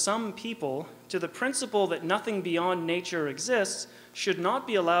commitment of some people to the principle that nothing beyond nature exists should not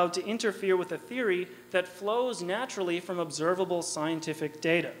be allowed to interfere with a theory that flows naturally from observable scientific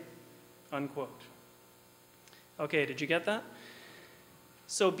data," unquote. Okay, did you get that?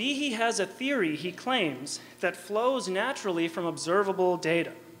 So Behe has a theory, he claims, that flows naturally from observable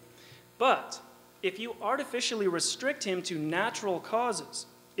data. But if you artificially restrict him to natural causes,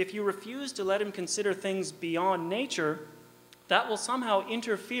 if you refuse to let him consider things beyond nature, that will somehow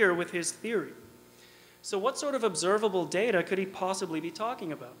interfere with his theory. So what sort of observable data could he possibly be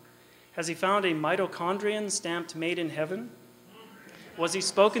talking about? Has he found a mitochondrion stamped "Made in Heaven"? Was he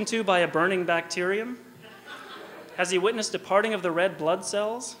spoken to by a burning bacterium? Has he witnessed a parting of the red blood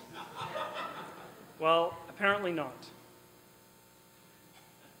cells? Well, apparently not.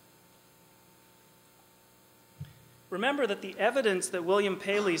 Remember that the evidence that William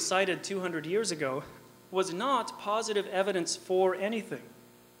Paley cited 200 years ago was not positive evidence for anything,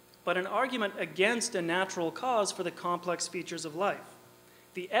 but an argument against a natural cause for the complex features of life.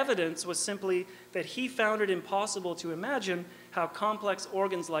 The evidence was simply that he found it impossible to imagine how complex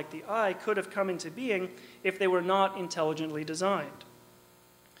organs like the eye could have come into being if they were not intelligently designed.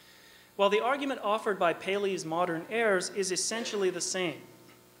 While the argument offered by Paley's modern heirs is essentially the same,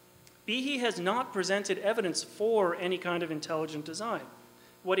 Behe has not presented evidence for any kind of intelligent design.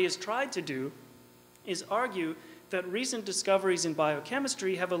 What he has tried to do is argue that recent discoveries in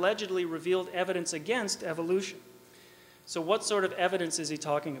biochemistry have allegedly revealed evidence against evolution. So what sort of evidence is he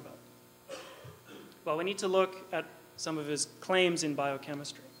talking about? Well, we need to look at some of his claims in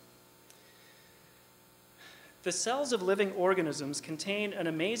biochemistry. The cells of living organisms contain an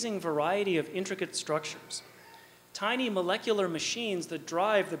amazing variety of intricate structures, tiny molecular machines that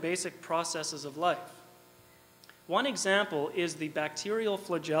drive the basic processes of life. One example is the bacterial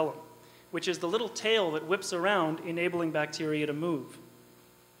flagellum, which is the little tail that whips around, enabling bacteria to move.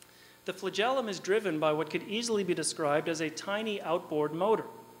 The flagellum is driven by what could easily be described as a tiny outboard motor.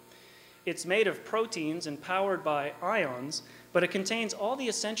 It's made of proteins and powered by ions, but it contains all the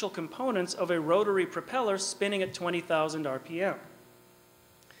essential components of a rotary propeller spinning at 20,000 RPM.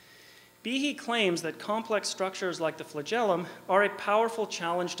 Behe claims that complex structures like the flagellum are a powerful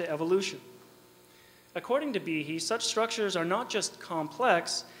challenge to evolution. According to Behe, such structures are not just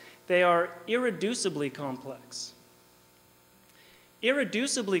complex, they are irreducibly complex.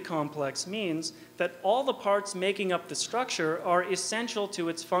 Irreducibly complex means that all the parts making up the structure are essential to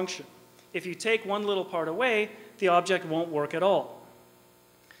its function. If you take one little part away, the object won't work at all.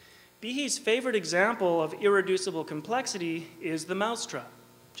 Behe's favorite example of irreducible complexity is the mousetrap,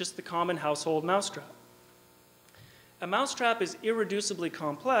 just the common household mousetrap. A mousetrap is irreducibly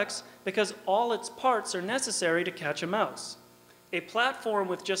complex because all its parts are necessary to catch a mouse. A platform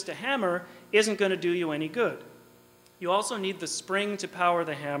with just a hammer isn't going to do you any good. You also need the spring to power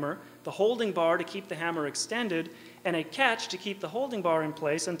the hammer, the holding bar to keep the hammer extended, and a catch to keep the holding bar in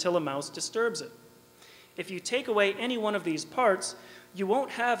place until a mouse disturbs it. If you take away any one of these parts, you won't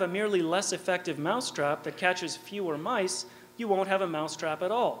have a merely less effective mousetrap that catches fewer mice. You won't have a mousetrap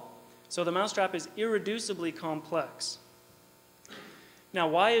at all. So the mousetrap is irreducibly complex. Now,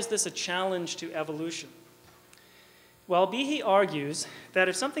 why is this a challenge to evolution? Well, Behe argues that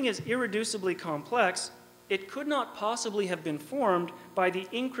if something is irreducibly complex, it could not possibly have been formed by the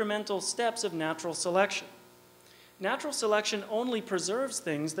incremental steps of natural selection. Natural selection only preserves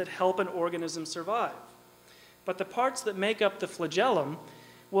things that help an organism survive. But the parts that make up the flagellum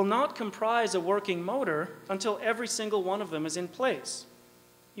will not comprise a working motor until every single one of them is in place.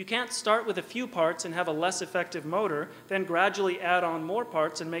 You can't start with a few parts and have a less effective motor, then gradually add on more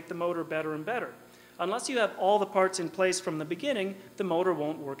parts and make the motor better and better. Unless you have all the parts in place from the beginning, the motor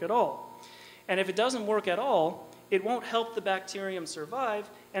won't work at all. And if it doesn't work at all, it won't help the bacterium survive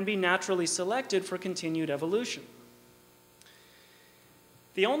and be naturally selected for continued evolution.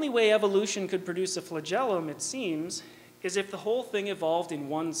 The only way evolution could produce a flagellum, it seems, is if the whole thing evolved in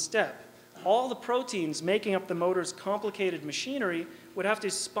one step. All the proteins making up the motor's complicated machinery would have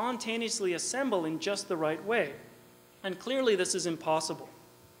to spontaneously assemble in just the right way. And clearly this is impossible.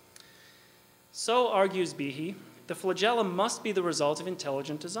 So, argues Behe, the flagellum must be the result of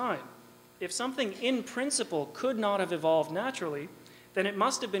intelligent design. If something in principle could not have evolved naturally, then it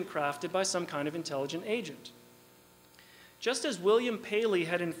must have been crafted by some kind of intelligent agent. Just as William Paley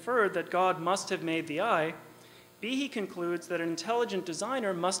had inferred that God must have made the eye, Behe concludes that an intelligent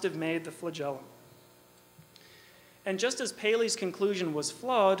designer must have made the flagellum. And just as Paley's conclusion was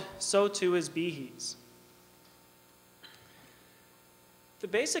flawed, so too is Behe's. The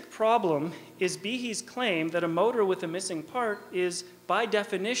basic problem is Behe's claim that a motor with a missing part is, by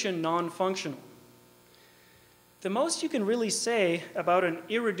definition, non-functional. The most you can really say about an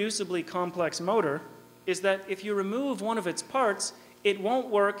irreducibly complex motor is that if you remove one of its parts, it won't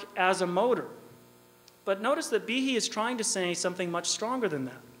work as a motor. But notice that Behe is trying to say something much stronger than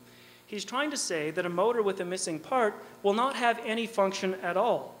that. He's trying to say that a motor with a missing part will not have any function at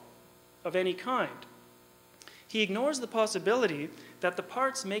all, of any kind. He ignores the possibility that the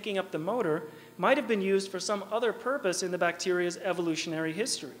parts making up the motor might have been used for some other purpose in the bacteria's evolutionary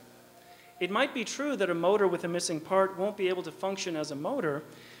history. It might be true that a motor with a missing part won't be able to function as a motor,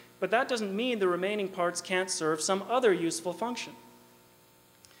 but that doesn't mean the remaining parts can't serve some other useful function.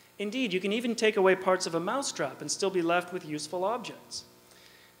 Indeed, you can even take away parts of a mousetrap and still be left with useful objects.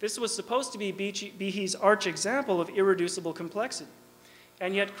 This was supposed to be Behe's arch example of irreducible complexity.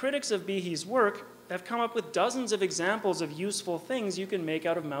 And yet critics of Behe's work have come up with dozens of examples of useful things you can make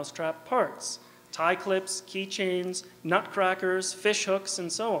out of mousetrap parts: tie clips, keychains, nutcrackers, fish hooks,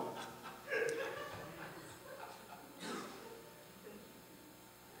 and so on.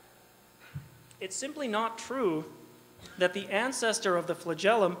 It's simply not true that the ancestor of the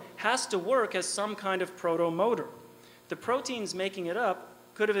flagellum has to work as some kind of proto-motor. The proteins making it up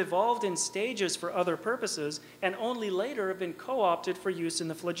could have evolved in stages for other purposes and only later have been co-opted for use in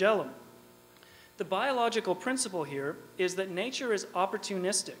the flagellum. The biological principle here is that nature is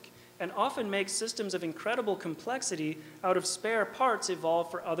opportunistic and often makes systems of incredible complexity out of spare parts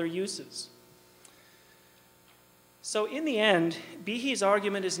evolved for other uses. So in the end, Behe's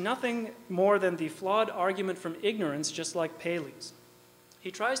argument is nothing more than the flawed argument from ignorance, just like Paley's. He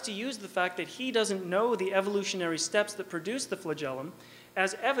tries to use the fact that he doesn't know the evolutionary steps that produce the flagellum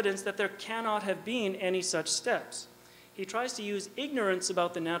as evidence that there cannot have been any such steps. He tries to use ignorance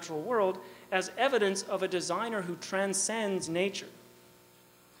about the natural world as evidence of a designer who transcends nature.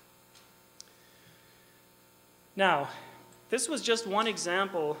 Now, this was just one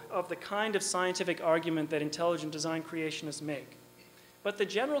example of the kind of scientific argument that intelligent design creationists make. But the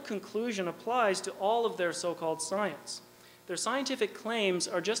general conclusion applies to all of their so-called science. Their scientific claims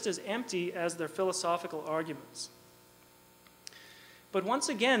are just as empty as their philosophical arguments. But once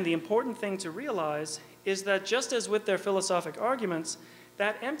again, the important thing to realize is that just as with their philosophic arguments,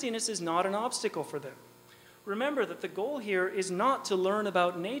 that emptiness is not an obstacle for them. Remember that the goal here is not to learn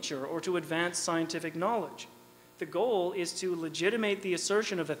about nature or to advance scientific knowledge. The goal is to legitimate the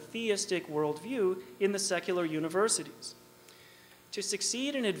assertion of a theistic worldview in the secular universities. To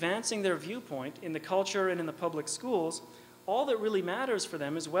succeed in advancing their viewpoint in the culture and in the public schools, all that really matters for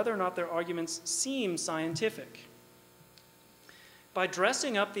them is whether or not their arguments seem scientific. By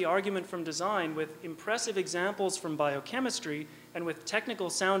dressing up the argument from design with impressive examples from biochemistry and with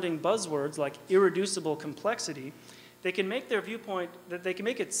technical-sounding buzzwords like irreducible complexity, they can make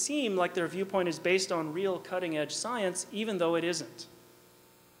it seem like their viewpoint is based on real cutting-edge science, even though it isn't.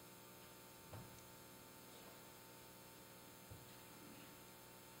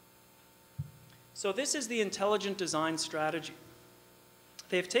 So this is the intelligent design strategy.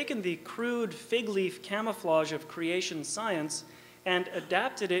 They've taken the crude fig leaf camouflage of creation science and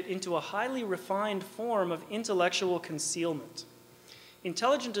adapted it into a highly refined form of intellectual concealment.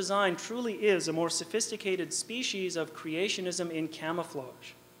 Intelligent design truly is a more sophisticated species of creationism in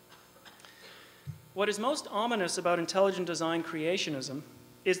camouflage. What is most ominous about intelligent design creationism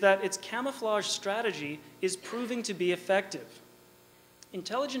is that its camouflage strategy is proving to be effective.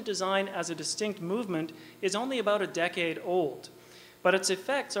 Intelligent design as a distinct movement is only about a decade old, but its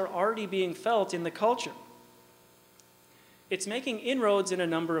effects are already being felt in the culture. It's making inroads in a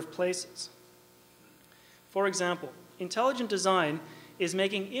number of places. For example, intelligent design is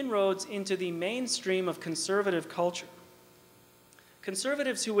making inroads into the mainstream of conservative culture.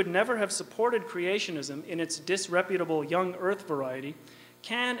 Conservatives who would never have supported creationism in its disreputable young earth variety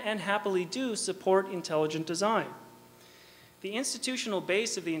can and happily do support intelligent design. The institutional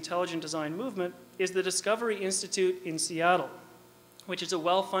base of the intelligent design movement is the Discovery Institute in Seattle, which is a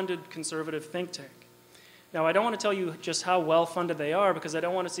well-funded conservative think tank. Now, I don't want to tell you just how well-funded they are because I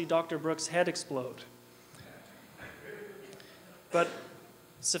don't want to see Dr. Brooks' head explode. But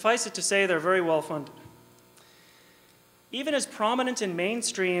suffice it to say, they're very well-funded. Even as prominent in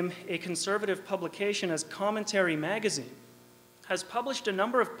mainstream, a conservative publication as Commentary Magazine has published a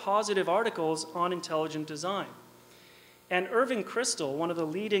number of positive articles on intelligent design. And Irving Kristol, one of the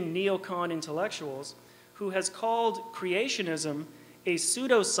leading neocon intellectuals, who has called creationism a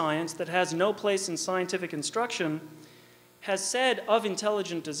pseudoscience that has no place in scientific instruction, has said of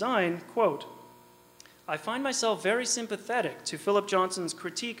intelligent design, quote, "I find myself very sympathetic to Philip Johnson's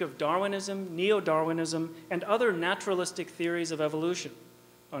critique of Darwinism, neo-Darwinism, and other naturalistic theories of evolution,"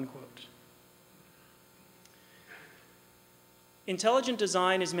 unquote. Intelligent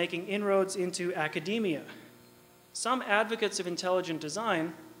design is making inroads into academia. Some advocates of intelligent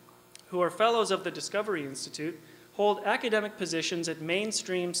design, who are fellows of the Discovery Institute, hold academic positions at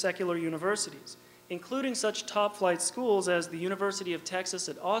mainstream secular universities, including such top-flight schools as the University of Texas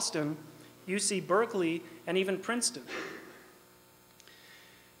at Austin, UC Berkeley, and even Princeton.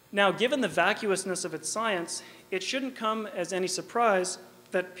 Now, given the vacuousness of its science, it shouldn't come as any surprise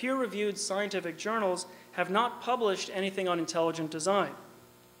that peer-reviewed scientific journals have not published anything on intelligent design.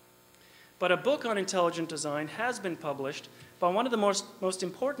 But a book on intelligent design has been published by one of the most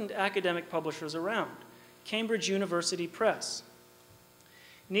important academic publishers around, Cambridge University Press.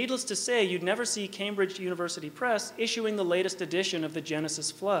 Needless to say, you'd never see Cambridge University Press issuing the latest edition of the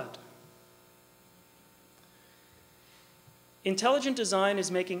Genesis Flood. Intelligent design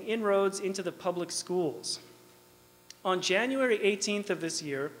is making inroads into the public schools. On January 18th of this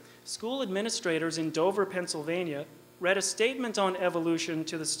year, school administrators in Dover, Pennsylvania, read a statement on evolution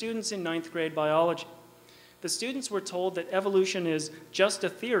to the students in 9th grade biology. The students were told that evolution is just a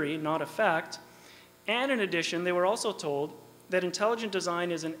theory, not a fact, and in addition, they were also told that intelligent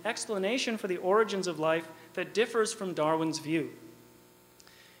design is an explanation for the origins of life that differs from Darwin's view.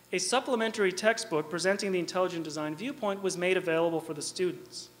 A supplementary textbook presenting the intelligent design viewpoint was made available for the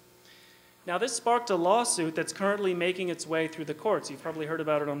students. Now, this sparked a lawsuit that's currently making its way through the courts. You've probably heard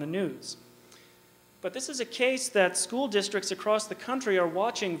about it on the news. But this is a case that school districts across the country are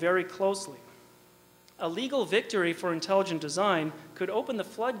watching very closely. A legal victory for intelligent design could open the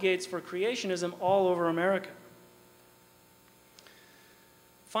floodgates for creationism all over America.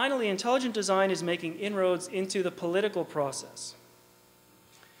 Finally, intelligent design is making inroads into the political process.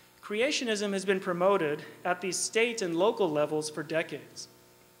 Creationism has been promoted at the state and local levels for decades.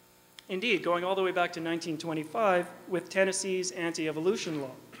 Indeed, going all the way back to 1925 with Tennessee's anti-evolution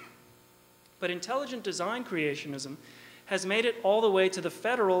law. But intelligent design creationism has made it all the way to the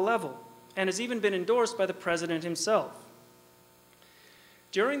federal level and has even been endorsed by the president himself.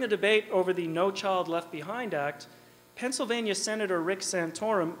 During the debate over the No Child Left Behind Act, Pennsylvania Senator Rick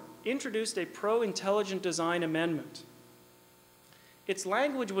Santorum introduced a pro-intelligent design amendment. Its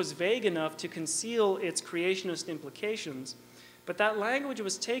language was vague enough to conceal its creationist implications, but that language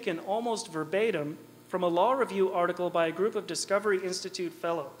was taken almost verbatim from a law review article by a group of Discovery Institute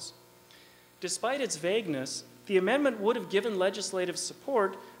fellows. Despite its vagueness, the amendment would have given legislative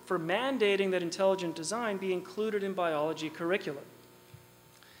support for mandating that intelligent design be included in biology curricula.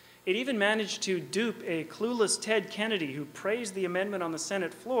 It even managed to dupe a clueless Ted Kennedy who praised the amendment on the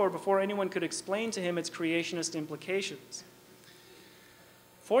Senate floor before anyone could explain to him its creationist implications.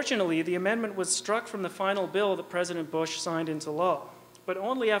 Fortunately, the amendment was struck from the final bill that President Bush signed into law, but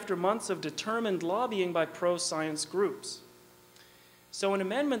only after months of determined lobbying by pro-science groups. So an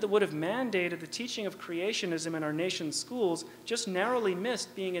amendment that would have mandated the teaching of creationism in our nation's schools just narrowly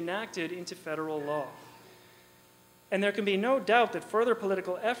missed being enacted into federal law. And there can be no doubt that further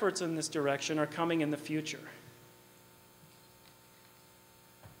political efforts in this direction are coming in the future.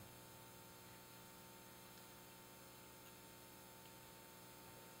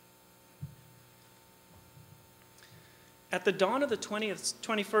 At the dawn of the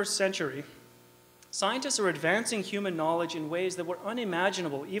 21st century, scientists are advancing human knowledge in ways that were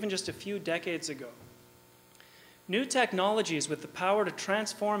unimaginable even just a few decades ago. New technologies with the power to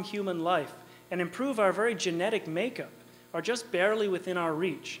transform human life and improve our very genetic makeup are just barely within our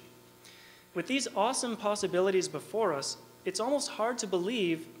reach. With these awesome possibilities before us, it's almost hard to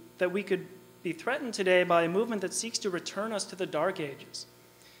believe that we could be threatened today by a movement that seeks to return us to the Dark Ages.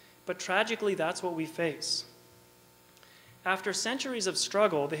 But tragically, that's what we face. After centuries of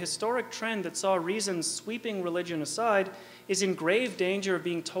struggle, the historic trend that saw reason sweeping religion aside is in grave danger of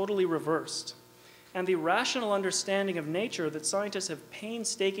being totally reversed. And the rational understanding of nature that scientists have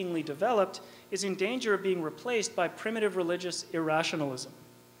painstakingly developed is in danger of being replaced by primitive religious irrationalism.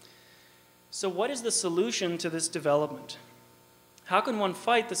 So what is the solution to this development? How can one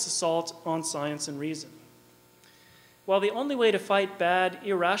fight this assault on science and reason? Well, the only way to fight bad,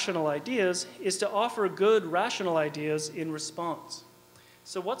 irrational ideas is to offer good, rational ideas in response.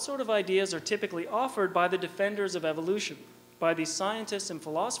 So what sort of ideas are typically offered by the defenders of evolution, by the scientists and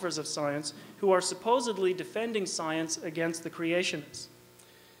philosophers of science who are supposedly defending science against the creationists?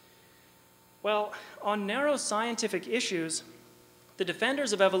 Well, on narrow scientific issues, the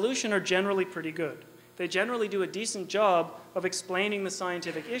defenders of evolution are generally pretty good. They generally do a decent job of explaining the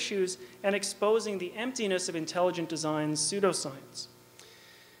scientific issues and exposing the emptiness of intelligent design's pseudoscience.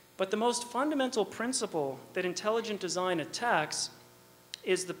 But the most fundamental principle that intelligent design attacks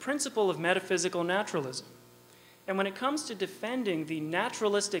is the principle of metaphysical naturalism. And when it comes to defending the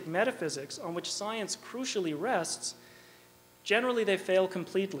naturalistic metaphysics on which science crucially rests, generally they fail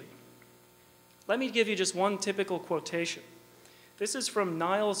completely. Let me give you just one typical quotation. This is from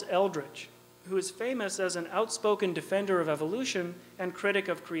Niles Eldredge, who is famous as an outspoken defender of evolution and critic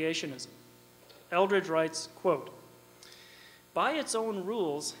of creationism. Eldredge writes, quote, "By its own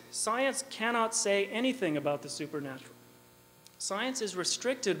rules, science cannot say anything about the supernatural. Science is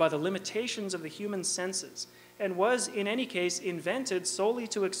restricted by the limitations of the human senses and was, in any case, invented solely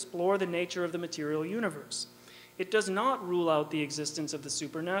to explore the nature of the material universe. It does not rule out the existence of the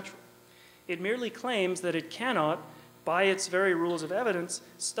supernatural. It merely claims that it cannot, by its very rules of evidence,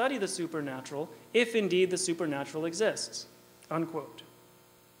 study the supernatural, if indeed the supernatural exists," unquote.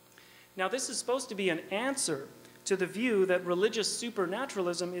 Now, this is supposed to be an answer to the view that religious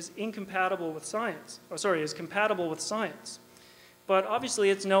supernaturalism is incompatible with science, is compatible with science. But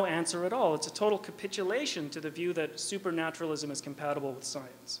obviously, it's no answer at all. It's a total capitulation to the view that supernaturalism is compatible with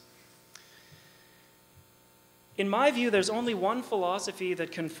science. In my view, there's only one philosophy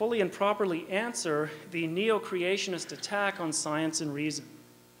that can fully and properly answer the neo-creationist attack on science and reason,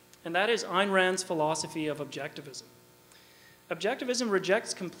 and that is Ayn Rand's philosophy of objectivism. Objectivism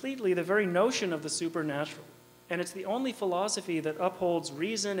rejects completely the very notion of the supernatural, and it's the only philosophy that upholds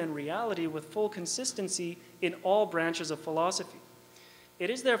reason and reality with full consistency in all branches of philosophy. It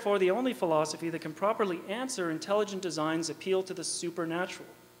is therefore the only philosophy that can properly answer intelligent design's appeal to the supernatural.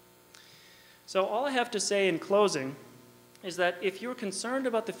 So all I have to say in closing is that if you're concerned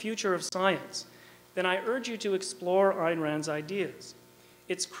about the future of science, then I urge you to explore Ayn Rand's ideas.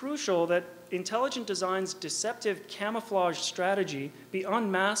 It's crucial that intelligent design's deceptive camouflage strategy be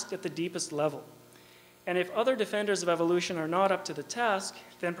unmasked at the deepest level. And if other defenders of evolution are not up to the task,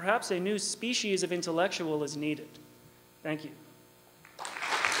 then perhaps a new species of intellectual is needed. Thank you.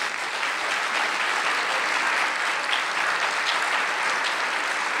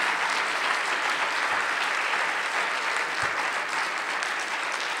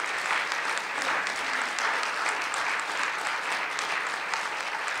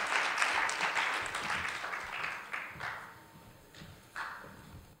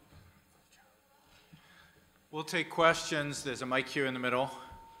 We'll take questions. There's a mic here in the middle.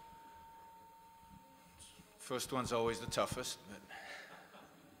 First one's always the toughest. But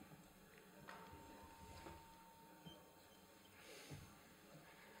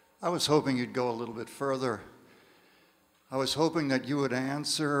I was hoping you'd go a little bit further. I was hoping that you would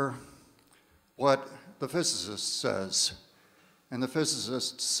answer what the physicist says. And the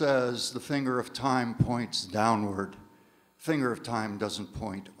physicist says the finger of time points downward. Finger of time doesn't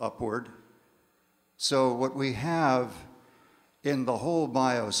point upward. So what we have in the whole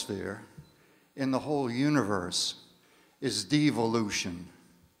biosphere, in the whole universe, is devolution.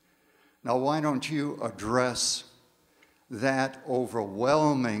 Now, why don't you address that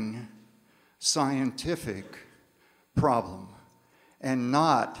overwhelming scientific problem and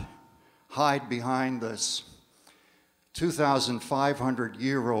not hide behind this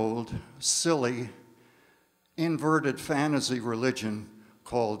 2,500-year-old silly inverted fantasy religion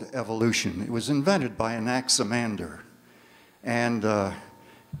called evolution. It was invented by Anaximander. And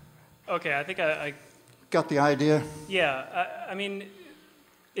okay, I think I got the idea? Yeah, I mean,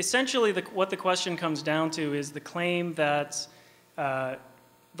 essentially what the question comes down to is the claim that the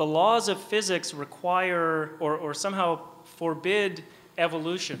laws of physics require or somehow forbid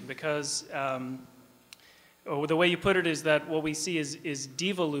evolution because or the way you put it is that what we see is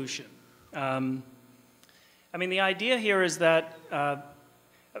devolution. I mean, the idea here is that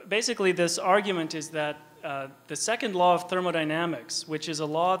basically this argument is that the second law of thermodynamics, which is a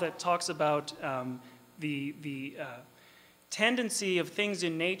law that talks about the tendency of things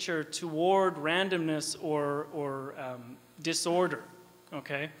in nature toward randomness or disorder,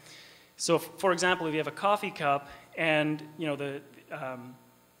 okay? So, for example, if you have a coffee cup and, you know,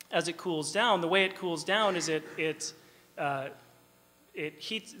 as it cools down, the way it cools down is it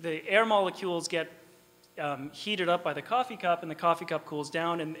heats, the air molecules get heated up by the coffee cup, and the coffee cup cools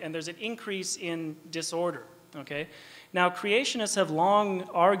down, and there's an increase in disorder, okay? Now, creationists have long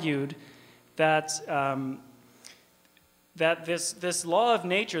argued that that this law of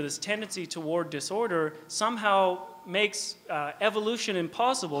nature, this tendency toward disorder, somehow makes evolution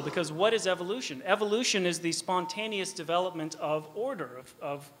impossible, because what is evolution? Evolution is the spontaneous development of order,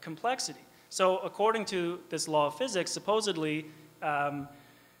 of complexity. So according to this law of physics, supposedly,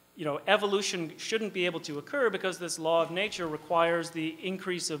 you know, evolution shouldn't be able to occur because this law of nature requires the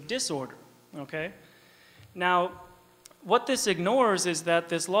increase of disorder, okay? Now, what this ignores is that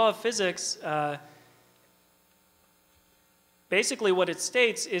this law of physics, basically what it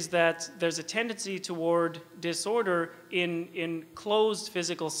states is that there's a tendency toward disorder in closed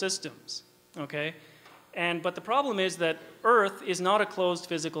physical systems, okay? But the problem is that Earth is not a closed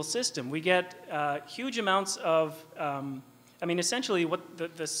physical system. We get huge amounts of, I mean, essentially what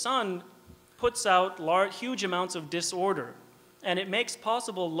the sun puts out huge amounts of disorder, and it makes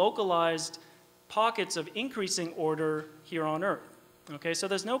possible localized pockets of increasing order here on Earth, okay? So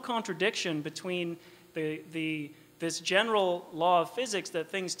there's no contradiction between this general law of physics that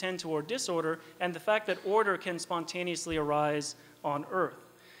things tend toward disorder and the fact that order can spontaneously arise on Earth.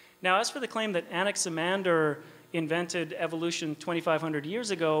 Now, as for the claim that Anaximander invented evolution 2,500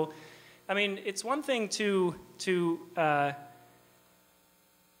 years ago, I mean, it's one thing to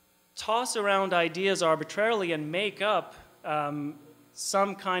toss around ideas arbitrarily and make up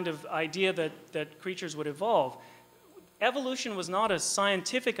some kind of idea that creatures would evolve. Evolution was not a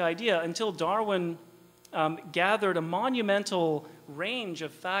scientific idea until Darwin gathered a monumental range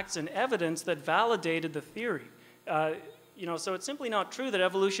of facts and evidence that validated the theory. You know, so it's simply not true that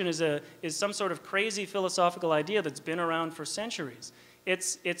evolution is some sort of crazy philosophical idea that's been around for centuries.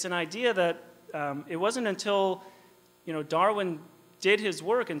 It's an idea that it wasn't until, you know, Darwin did his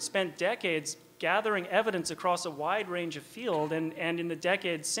work and spent decades gathering evidence across a wide range of field, and in the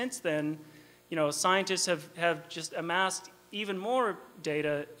decades since then, you know, scientists have just amassed even more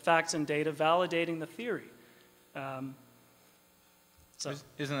data, facts and data, validating the theory. So.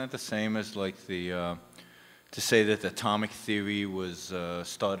 Isn't that the same as like to say that the atomic theory was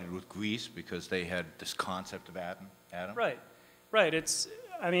started with Greece because they had this concept of atom? Right, right.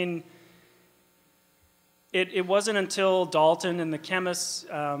 I mean, it wasn't until Dalton and the chemists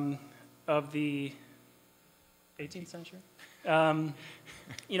of the 18th century,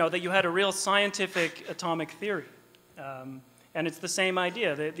 you know, that you had a real scientific atomic theory. And it's the same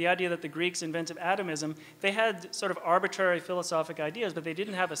idea, the idea that the Greeks invented atomism. They had sort of arbitrary philosophic ideas, but they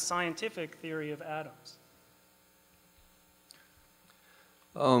didn't have a scientific theory of atoms.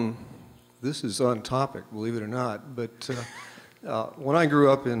 This is on topic, believe it or not, but when I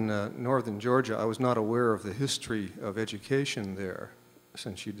grew up in northern Georgia, I was not aware of the history of education there,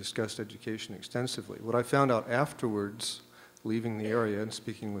 since you discussed education extensively. What I found out afterwards, leaving the area and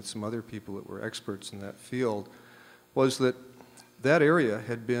speaking with some other people that were experts in that field, was that that area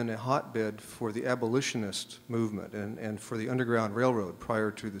had been a hotbed for the abolitionist movement and for the Underground Railroad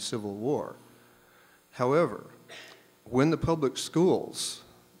prior to the Civil War. However, when the public schools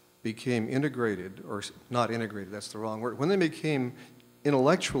became integrated, or not integrated, that's the wrong word, when they became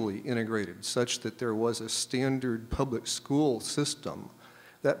intellectually integrated such that there was a standard public school system,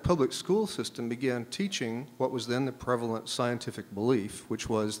 that public school system began teaching what was then the prevalent scientific belief, which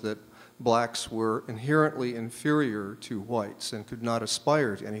was that blacks were inherently inferior to whites and could not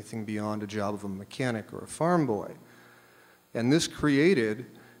aspire to anything beyond a job of a mechanic or a farm boy. And this created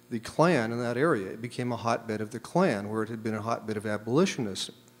the Klan in that area. It became a hotbed of the Klan, where it had been a hotbed of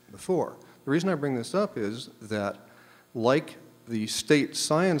abolitionists before. The reason I bring this up is that, like the State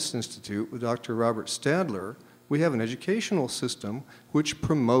Science Institute with Dr. Robert Stadler, we have an educational system which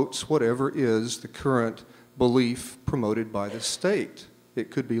promotes whatever is the current belief promoted by the state.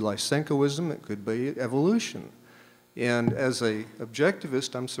 It could be Lysenkoism, it could be evolution. And as an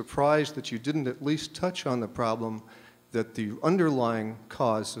objectivist, I'm surprised that you didn't at least touch on the problem that the underlying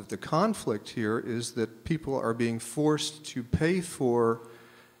cause of the conflict here is that people are being forced to pay for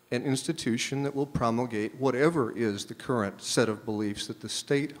an institution that will promulgate whatever is the current set of beliefs that the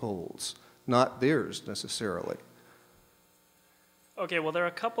state holds, not theirs necessarily. Okay, well, there are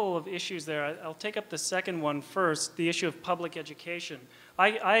a couple of issues there. I'll take up the second one first, the issue of public education.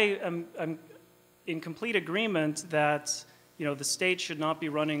 I am in complete agreement that, you know, the state should not be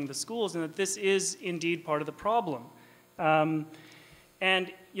running the schools and that this is indeed part of the problem.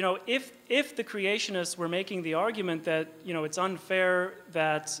 And, you know, if the creationists were making the argument that, you know, it's unfair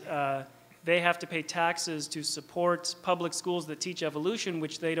that they have to pay taxes to support public schools that teach evolution,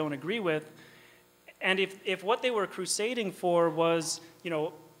 which they don't agree with, and if what they were crusading for was, you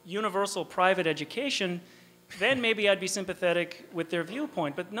know, universal private education, then maybe I'd be sympathetic with their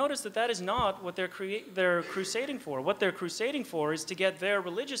viewpoint. But notice that that is not what they're crusading for. What they're crusading for is to get their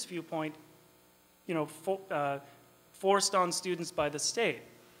religious viewpoint, you know, forced on students by the state.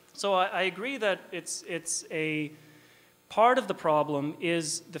 So I agree that it's a part of the problem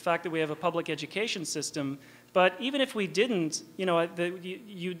is the fact that we have a public education system. But even if we didn't, you know,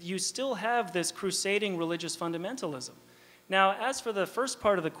 you still have this crusading religious fundamentalism. Now, as for the first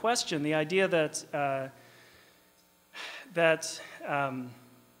part of the question, the idea that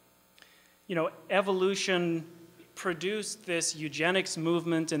you know, evolution produced this eugenics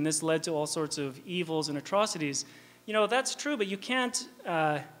movement and this led to all sorts of evils and atrocities, you know, that's true, but you can't,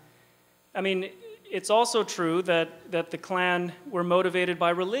 I mean, it's also true that the Klan were motivated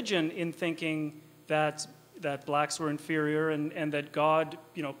by religion in thinking that blacks were inferior and that God,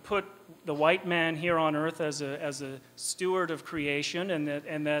 you know, put the white man here on earth as a steward of creation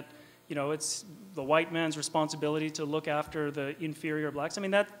and that you know, it's the white man's responsibility to look after the inferior blacks. I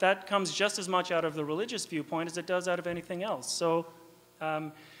mean, that comes just as much out of the religious viewpoint as it does out of anything else. So,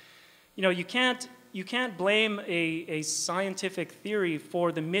 you know, you can't blame a scientific theory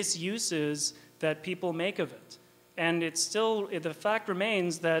for the misuses that people make of it. And it's still, the fact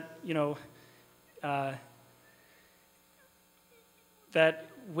remains that, you know, that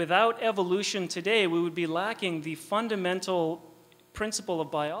without evolution today, we would be lacking the fundamental principle of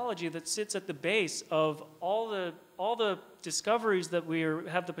biology that sits at the base of all the discoveries that we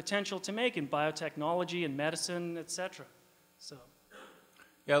have the potential to make in biotechnology and medicine, etc. So,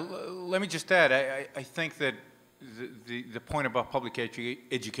 yeah, let me just add. I think that the point about public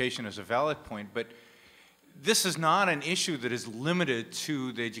education is a valid point, but this is not an issue that is limited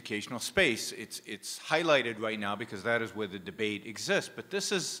to the educational space. It's highlighted right now because that is where the debate exists. But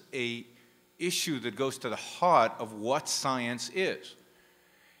this is an issue that goes to the heart of what science is.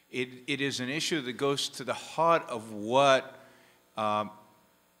 It is an issue that goes to the heart of what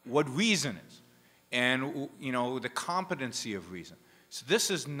reason is, and you know, the competency of reason. So this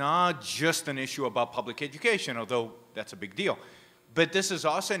is not just an issue about public education, although that's a big deal. But this is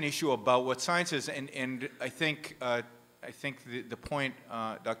also an issue about what science is, and I think the point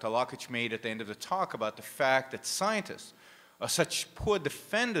Dr. Lockitch made at the end of the talk about the fact that scientists are such poor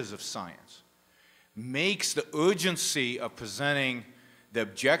defenders of science makes the urgency of presenting the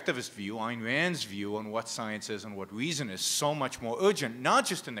objectivist view, Ayn Rand's view on what science is and what reason is, so much more urgent, not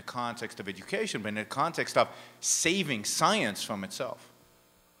just in the context of education, but in the context of saving science from itself.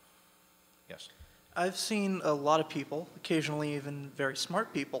 Yes? I've seen a lot of people, occasionally even very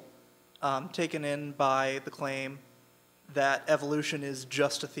smart people, taken in by the claim that evolution is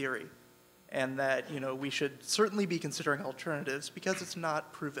just a theory and that, you know, we should certainly be considering alternatives because it's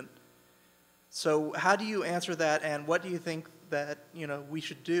not proven. So how do you answer that, and what do you think that, you know, we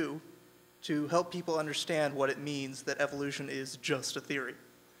should do to help people understand what it means that evolution is just a theory?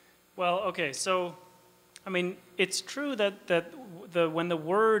 well, okay, so I mean, it's true that when the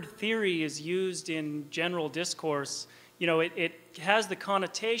word theory is used in general discourse, you know, it has the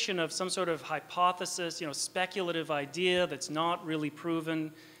connotation of some sort of hypothesis, you know, speculative idea that's not really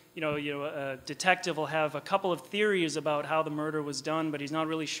proven. You know, a detective will have a couple of theories about how the murder was done, but he's not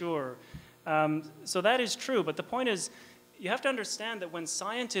really sure. So that is true, but the point is, you have to understand that when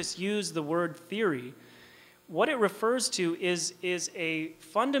scientists use the word theory, what it refers to is a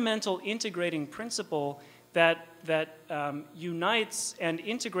fundamental integrating principle that unites and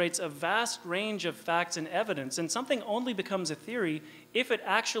integrates a vast range of facts and evidence. And something only becomes a theory if it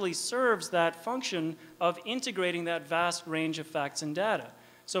actually serves that function of integrating that vast range of facts and data.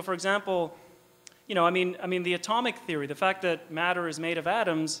 So, for example, you know, I mean, the atomic theory, the fact that matter is made of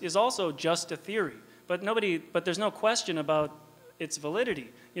atoms, is also just a theory. But there's no question about its validity.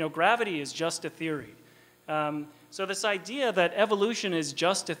 You know, gravity is just a theory. So this idea that evolution is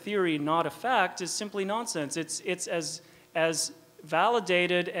just a theory, not a fact, is simply nonsense. It's as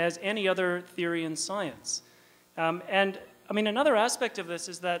validated as any other theory in science. And I mean, another aspect of this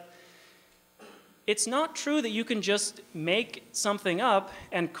is that it's not true that you can just make something up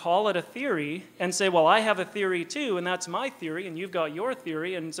and call it a theory and say, well, I have a theory too, and that's my theory, and you've got your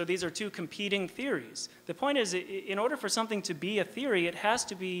theory, and so these are two competing theories. The point is, in order for something to be a theory, it has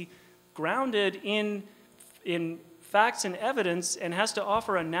to be grounded in facts and evidence and has to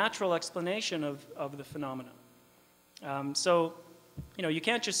offer a natural explanation of the phenomenon. So, you know, you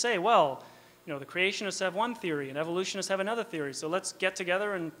can't just say, well, you know, the creationists have one theory and evolutionists have another theory, so let's get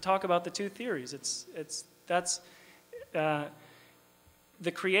together and talk about the two theories. The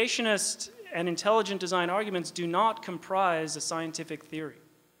creationist and intelligent design arguments do not comprise a scientific theory.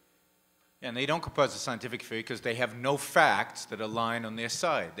 And they don't comprise a scientific theory because they have no facts that align on their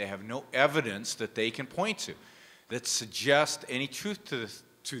side. They have no evidence that they can point to that suggest any truth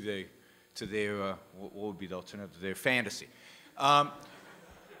to their what would be the alternative, their fantasy. On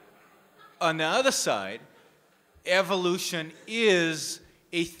the other side, evolution is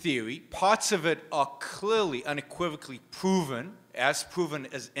a theory. Parts of it are clearly, unequivocally proven as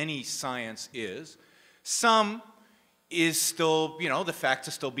any science is. Some is still, you know, the facts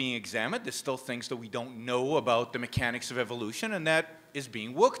are still being examined. There's still things that we don't know about the mechanics of evolution, and that is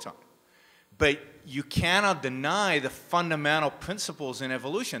being worked on. But you cannot deny the fundamental principles in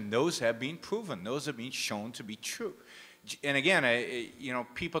evolution. Those have been proven. Those have been shown to be true. And again, you know,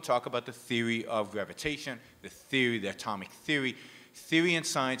 people talk about the theory of gravitation, the atomic theory. Theory in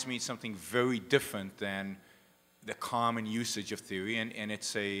science means something very different than the common usage of theory, and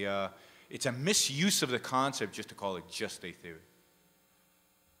it's a misuse of the concept just to call it just a theory.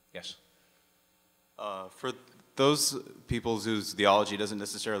 Yes? For those people whose theology doesn't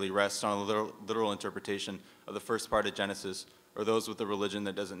necessarily rest on a literal interpretation of the first part of Genesis, or those with a religion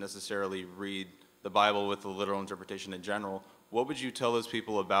that doesn't necessarily read the Bible with a literal interpretation in general, what would you tell those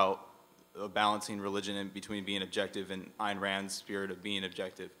people about balancing religion in between being objective and Ayn Rand's spirit of being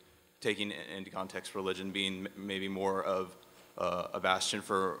objective, taking into context religion being maybe more of a bastion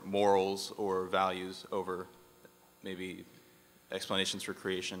for morals or values over maybe explanations for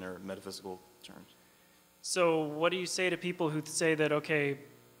creation or metaphysical terms? So what do you say to people who say that, okay,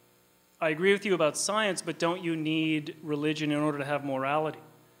 I agree with you about science, but don't you need religion in order to have morality,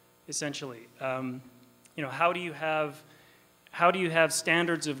 essentially? You know, how do you have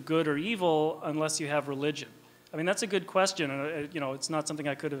standards of good or evil unless you have religion? I mean, that's a good question. You know, it's not something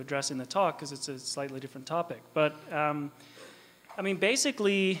I could have addressed in the talk because it's a slightly different topic. But I mean,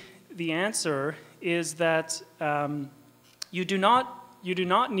 basically, the answer is that you do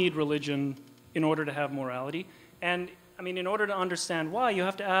not need religion in order to have morality. And I mean, in order to understand why, you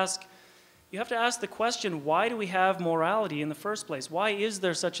have to ask the question, why do we have morality in the first place? Why is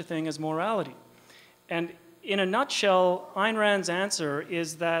there such a thing as morality? And in a nutshell, Ayn Rand's answer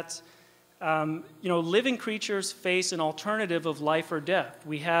is that you know, living creatures face an alternative of life or death.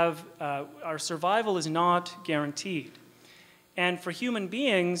 We have our survival is not guaranteed. And for human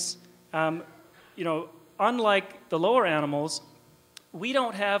beings, you know, unlike the lower animals, we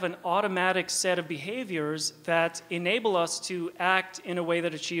don't have an automatic set of behaviors that enable us to act in a way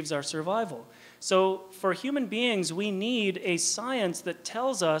that achieves our survival. So for human beings, we need a science that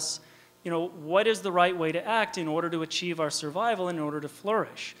tells us, you know, what is the right way to act in order to achieve our survival, in order to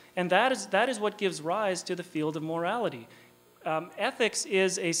flourish. And that is what gives rise to the field of morality. Ethics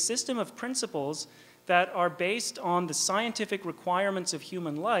is a system of principles that are based on the scientific requirements of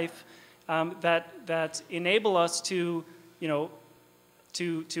human life that enable us to, you know,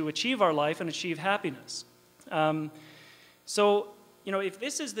 to achieve our life and achieve happiness. So, you know, if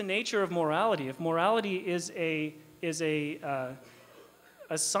this is the nature of morality, if morality is a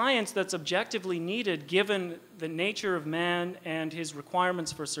science that's objectively needed given the nature of man and his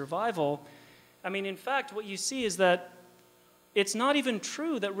requirements for survival, I mean, in fact, what you see is that it's not even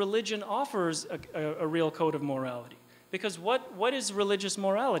true that religion offers a real code of morality. Because what is religious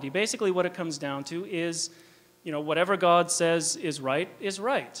morality? Basically, what it comes down to is, you know, whatever God says is right is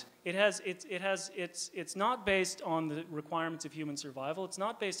right. It's not based on the requirements of human survival. It's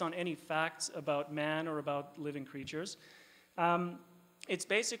not based on any facts about man or about living creatures. it's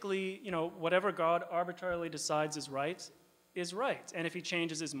basically, you know, whatever God arbitrarily decides is right. And if he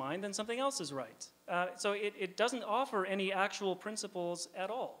changes his mind, then something else is right. So it doesn't offer any actual principles at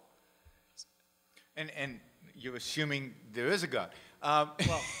all. And you're assuming there is a God. Well,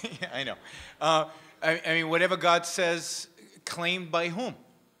 yeah, I know. I mean, whatever God says, claimed by whom?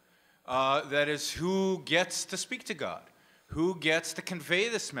 That is, who gets to speak to God? Who gets to convey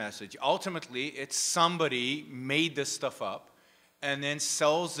this message? Ultimately, it's somebody made this stuff up and then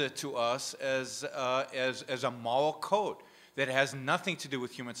sells it to us as a moral code that has nothing to do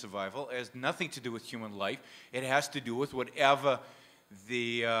with human survival, it has nothing to do with human life. It has to do with whatever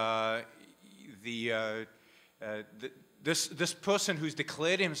this person who's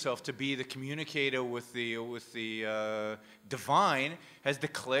declared himself to be the communicator with the divine has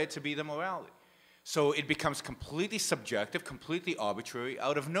declared to be the morality. So it becomes completely subjective, completely arbitrary,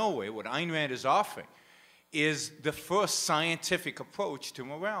 out of nowhere. What Ayn Rand is offering is the first scientific approach to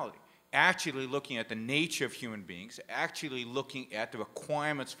morality, actually looking at the nature of human beings, actually looking at the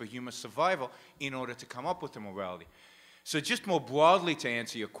requirements for human survival in order to come up with the morality. So just more broadly to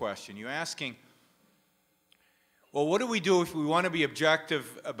answer your question, you're asking, well, what do we do if we want to be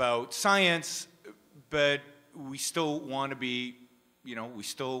objective about science, but we still want to be, you know, we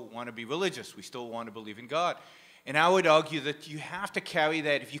still want to be religious, we still want to believe in God? And I would argue that you have to carry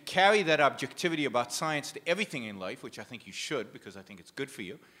that, if you carry that objectivity about science to everything in life, which I think you should, because I think it's good for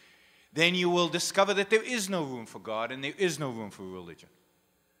you, then you will discover that there is no room for God and there is no room for religion.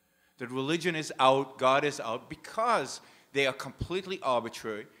 That religion is out, God is out, because they are completely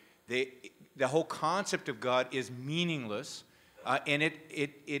arbitrary. The whole concept of God is meaningless, and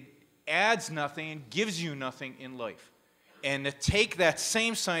it adds nothing and gives you nothing in life. And to take that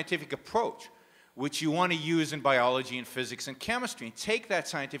same scientific approach, which you want to use in biology and physics and chemistry, and take that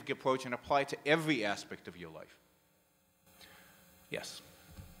scientific approach and apply it to every aspect of your life. Yes?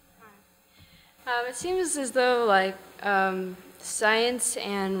 It seems as though, like, science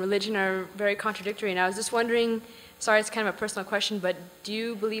and religion are very contradictory, and I was just wondering, sorry, it's kind of a personal question, but do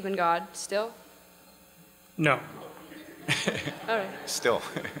you believe in God still? No. All right. Still.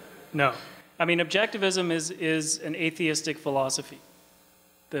 No. I mean, objectivism is an atheistic philosophy.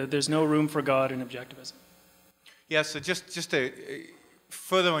 There's no room for God in objectivism. Yeah, so just to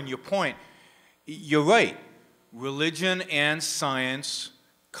further on your point, you're right. Religion and science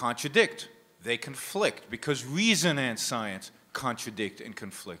contradict. They conflict because reason and science contradict and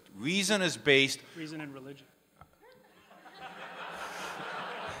conflict. Reason is based... Reason and religion.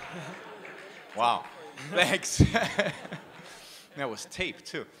 Wow. Thanks. That was tape,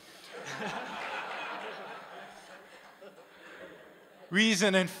 too.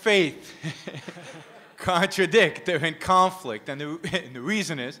 Reason and faith contradict. They're in conflict. And the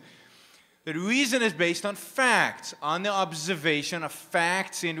reason is that reason is based on facts, on the observation of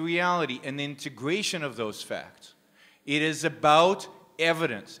facts in reality and the integration of those facts. It is about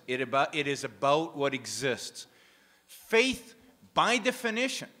evidence. It is about what exists. Faith, by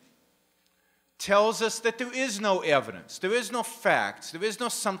definition, tells us that there is no evidence, there is no facts, there is no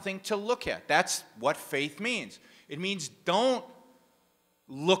something to look at. That's what faith means. It means don't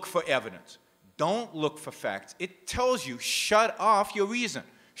look for evidence. Don't look for facts. It tells you, shut off your reason.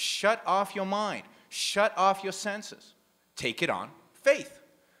 Shut off your mind. Shut off your senses. Take it on faith.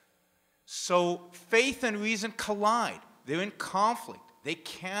 So faith and reason collide. They're in conflict. They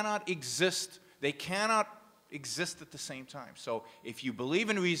cannot exist. They cannot exist at the same time. So if you believe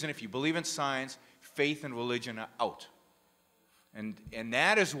in reason, if you believe in science, faith and religion are out. And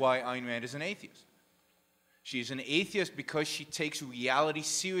that is why Ayn Rand is an atheist. She's an atheist because she takes reality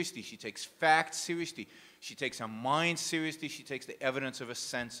seriously. She takes facts seriously. She takes her mind seriously. She takes the evidence of her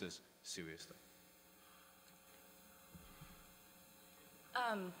senses seriously.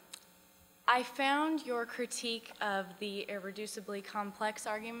 I found your critique of the irreducibly complex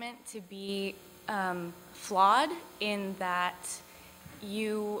argument to be flawed in that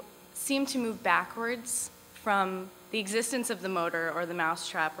you seem to move backwards from the existence of the motor or the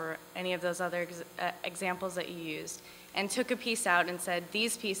mousetrap or any of those other examples that you used, and took a piece out and said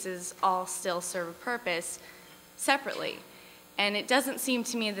these pieces all still serve a purpose separately. And it doesn't seem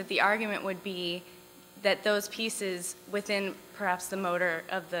to me that the argument would be that those pieces within perhaps the motor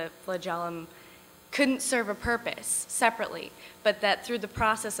of the flagellum couldn't serve a purpose separately, but that through the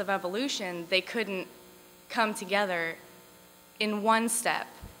process of evolution they couldn't come together in one step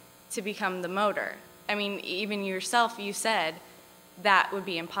to become the motor. I mean, even yourself, you said that would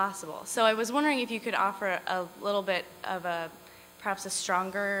be impossible. So I was wondering if you could offer a little bit of perhaps a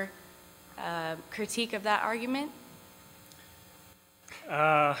stronger critique of that argument.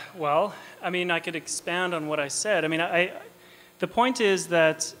 Well, I mean, I could expand on what I said. I mean, The point is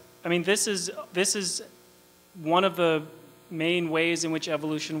that, I mean, this is one of the main ways in which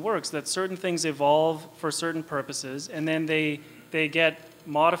evolution works, that certain things evolve for certain purposes, and then they get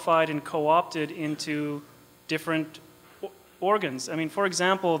modified and co-opted into different organs. I mean, for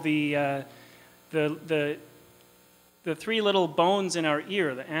example, the three little bones in our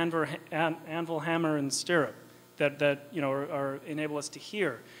ear, the anvil, hammer, and stirrup, that you know enable us to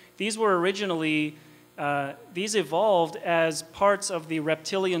hear. These were originally these evolved as parts of the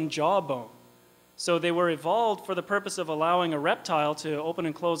reptilian jawbone. So they were evolved for the purpose of allowing a reptile to open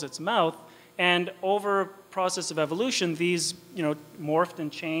and close its mouth, and over a process of evolution, these morphed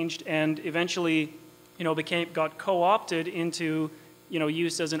and changed, and eventually got co-opted into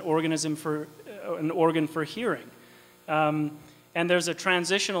use as an organ for hearing. And there's a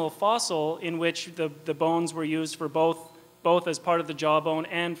transitional fossil in which the bones were used for both as part of the jawbone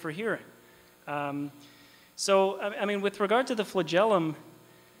and for hearing. So I mean, with regard to the flagellum,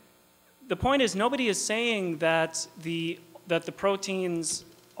 the point is nobody is saying that the proteins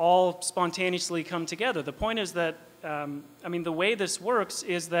all spontaneously come together. The point is that I mean, the way this works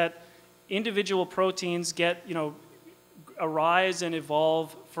is that individual proteins get arise and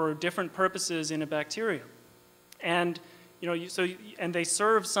evolve for different purposes in a bacterium, and and they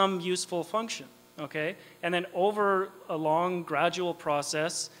serve some useful function. Okay, and then over a long gradual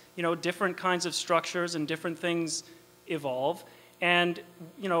process, different kinds of structures and different things evolve, and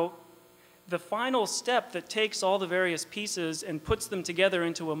the final step that takes all the various pieces and puts them together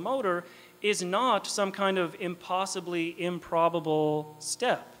into a motor is not some kind of impossibly improbable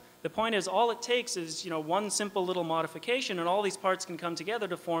step. The point is, all it takes is one simple little modification, and all these parts can come together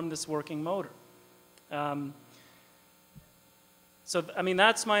to form this working motor. So I mean,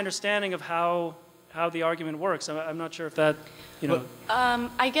 that's my understanding of how the argument works. I'm not sure if that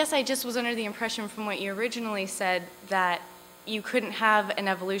I guess I just was under the impression from what you originally said that you couldn't have an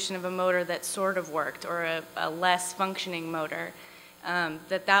evolution of a motor that sort of worked, or a less functioning motor,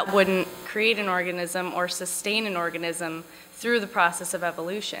 that wouldn't create an organism or sustain an organism through the process of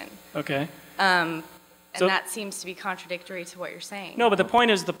evolution. Okay. And that seems to be contradictory to what you're saying. No, but the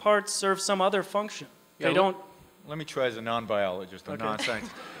point is the parts serve some other function. Yeah, they don't. Let me try as a non-biologist or Okay.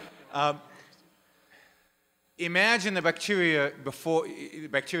 non-scientist. Imagine the bacteria before.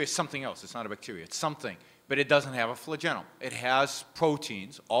 Bacteria is something else. It's not a bacteria. It's something. But it doesn't have a flagellum. It has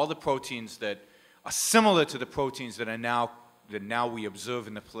proteins, all the proteins that are similar to the proteins that now we observe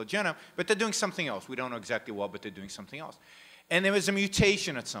in the flagellum, but they're doing something else. We don't know exactly what, but they're doing something else. And there is a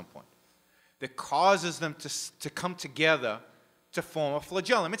mutation at some point that causes them to come together to form a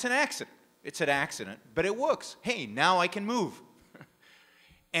flagellum. It's an accident. It's an accident, but it works. Hey, now I can move.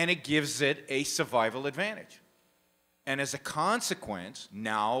 And it gives it a survival advantage. And as a consequence,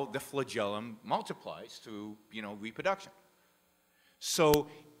 now the flagellum multiplies through, reproduction. So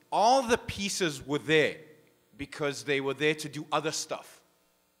all the pieces were there because they were there to do other stuff.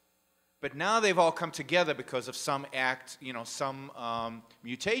 But now they've all come together because of some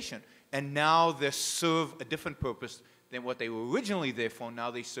mutation, and now they serve a different purpose than what they were originally there for.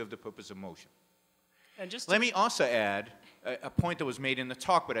 Now they serve the purpose of motion. And just let me also add a point that was made in the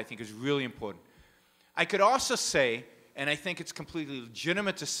talk, but I think is really important. I could also say, and I think it's completely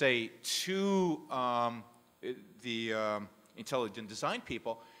legitimate to say to the intelligent design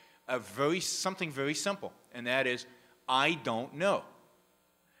people, something very simple, and that is, I don't know.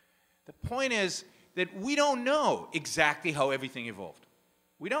 The point is that we don't know exactly how everything evolved.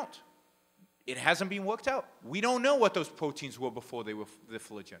 We don't. It hasn't been worked out. We don't know what those proteins were before they were the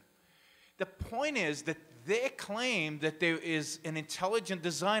flagellum. The point is that their claim that there is an intelligent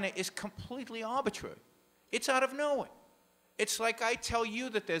designer is completely arbitrary. It's out of nowhere. It's like I tell you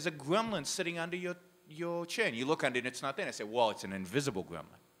that there's a gremlin sitting under your chair, and you look under it and it's not there. And I say, well, it's an invisible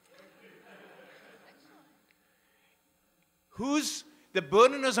gremlin. The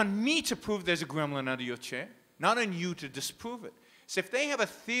burden is on me to prove there's a gremlin under your chair, not on you to disprove it. So if they have a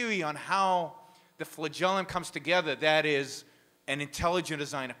theory on how the flagellum comes together, that is, an intelligent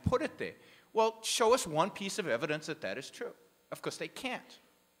designer put it there, well, show us one piece of evidence that that is true. Of course, they can't.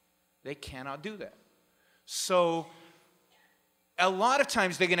 They cannot do that. So a lot of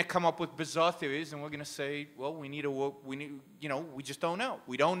times they're going to come up with bizarre theories, and we're going to say, well, we just don't know.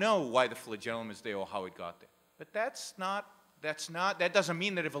 We don't know why the flagellum is there or how it got there. But that doesn't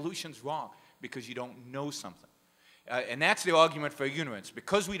mean that evolution's wrong, because you don't know something. And that's the argument for ignorance,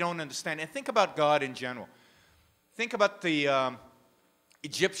 because we don't understand. And think about God in general. Think about the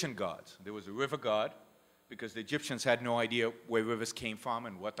Egyptian gods. There was a river god, because the Egyptians had no idea where rivers came from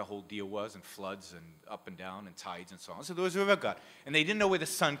and what the whole deal was, and floods and up and down and tides and so on. So there was a river god. And they didn't know where the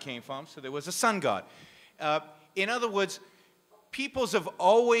sun came from, so there was a sun god. In other words, peoples have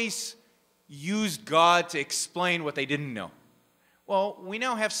always used God to explain what they didn't know. Well, we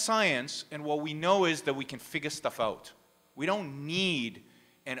now have science, and what we know is that we can figure stuff out. We don't need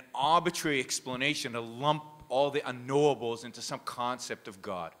an arbitrary explanation to lump all the unknowables into some concept of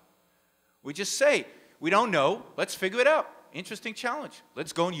God. We just say, we don't know, let's figure it out. Interesting challenge.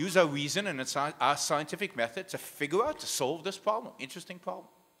 Let's go and use our reason and our scientific method to figure out, to solve this problem. Interesting problem.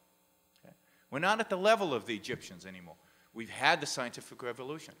 Okay? We're not at the level of the Egyptians anymore. We've had the scientific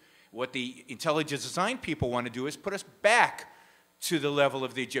revolution. What the intelligent design people want to do is put us back to the level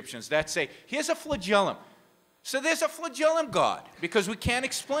of the Egyptians. That say, here's a flagellum. So there's a flagellum God, because we can't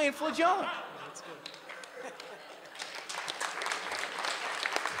explain flagellum. That's good.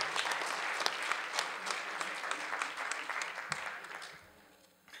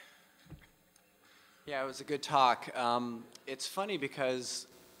 Yeah, it was a good talk. It's funny because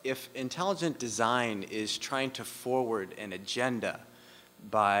if intelligent design is trying to forward an agenda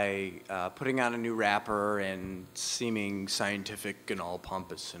by putting on a new wrapper and seeming scientific and all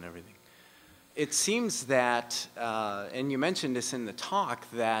pompous and everything, it seems that, and you mentioned this in the talk,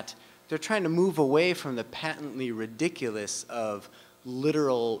 that they're trying to move away from the patently ridiculous of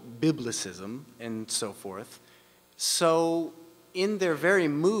literal biblicism and so forth. So in their very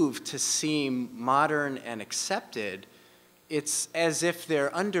move to seem modern and accepted, it's as if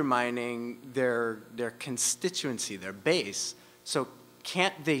they're undermining their constituency, their base. So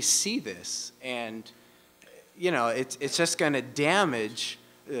can't they see this? And, you know, it's just going to damage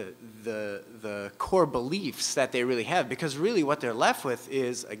the core beliefs that they really have, because really what they're left with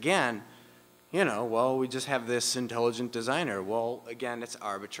is, again, you know, well, we just have this intelligent designer. Well, again, it's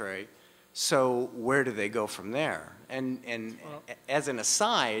arbitrary. So where do they go from there? And as an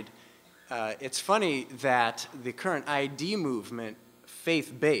aside, it's funny that the current ID movement,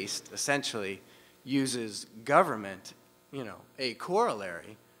 faith-based, essentially, uses government, you know, a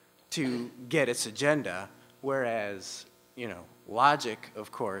corollary to get its agenda, whereas, you know, logic,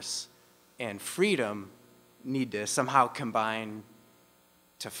 of course, and freedom need to somehow combine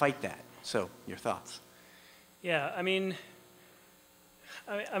to fight that. So, your thoughts? Yeah, I mean,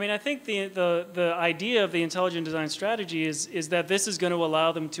 I think the idea of the intelligent design strategy is that this is going to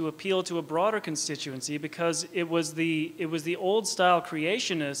allow them to appeal to a broader constituency, because it was the old style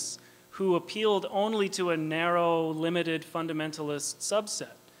creationists who appealed only to a narrow, limited fundamentalist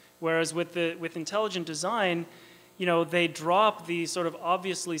subset, whereas with intelligent design, you know, they drop the sort of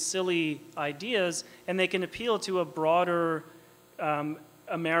obviously silly ideas and they can appeal to a broader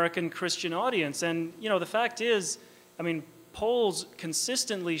American Christian audience. And you know, the fact is, I mean, polls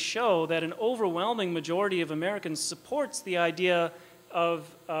consistently show that an overwhelming majority of Americans supports the idea of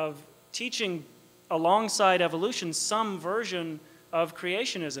teaching alongside evolution some version of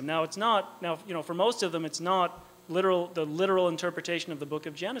creationism. Now, it's not, you know, for most of them, it's not the literal interpretation of the book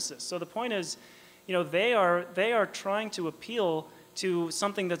of Genesis. So the point is, you know, they are trying to appeal to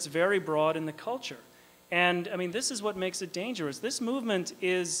something that's very broad in the culture. And I mean, this is what makes it dangerous. This movement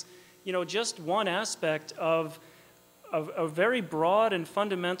is, you know, just one aspect of a very broad and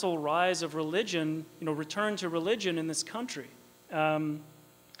fundamental rise of religion, you know, return to religion in this country.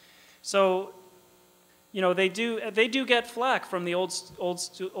 So, you know, they do get flack from the old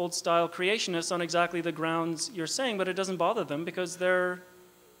style creationists on exactly the grounds you're saying, but it doesn't bother them because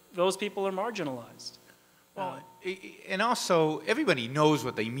those people are marginalized. Well, and also everybody knows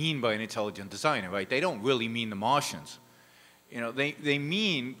what they mean by an intelligent designer, right? They don't really mean the Martians. You know, they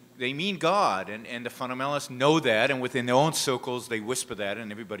mean God, and the fundamentalists know that, and within their own circles they whisper that,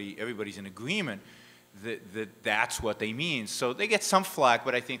 and everybody's in agreement that that's what they mean. So they get some flack,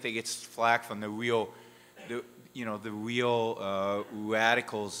 but I think they get flack from the real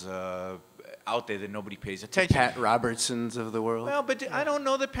radicals out there that nobody pays attention. Pat Robertsons of the world. Well, but I don't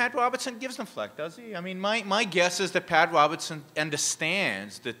know that Pat Robertson gives them flack, does he? I mean, my guess is that Pat Robertson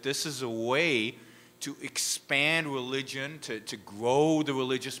understands that this is a way to expand religion, to grow the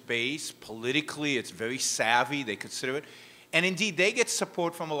religious base. Politically, it's very savvy. They consider it. And indeed, they get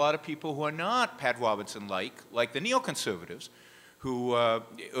support from a lot of people who are not Pat Robertson-like the neoconservatives, who,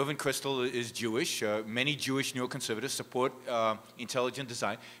 Irvine Kristol is Jewish. Many Jewish neoconservatives support intelligent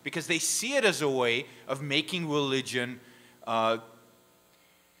design because they see it as a way of making religion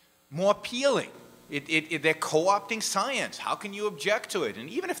more appealing. They're co-opting science. How can you object to it? And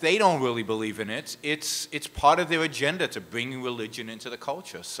even if they don't really believe in it, it's part of their agenda to bring religion into the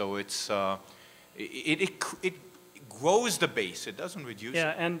culture. So it grows the base. It doesn't reduce it.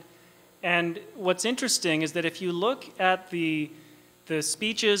 Yeah, and what's interesting is that if you look at the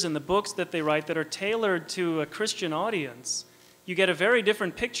speeches and the books that they write that are tailored to a Christian audience, you get a very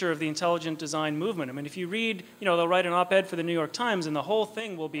different picture of the intelligent design movement. I mean, if you read, they'll write an op-ed for the New York Times, and the whole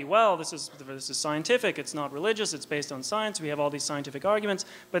thing will be, well, this is scientific, it's not religious, it's based on science, we have all these scientific arguments.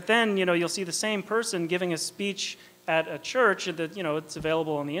 But then, you'll see the same person giving a speech at a church that, it's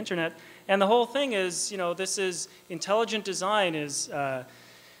available on the internet, and the whole thing is, this is intelligent design is,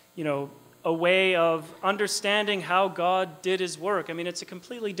 a way of understanding how God did his work. I mean, it's a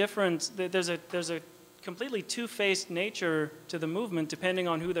completely different, there's a completely two-faced nature to the movement depending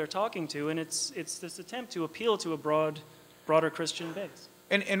on who they're talking to, and it's this attempt to appeal to a broader Christian base.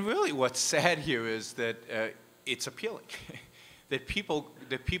 And really what's sad here is that it's appealing. that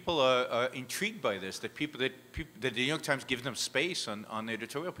people are intrigued by this, that the New York Times gives them space on the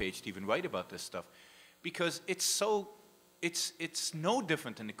editorial page to even write about this stuff, because it's no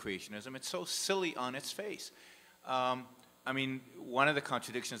different than the creationism. It's so silly on its face. I mean, one of the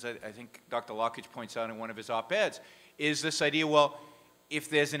contradictions that I think Dr. Lockitch points out in one of his op-eds is this idea, well, if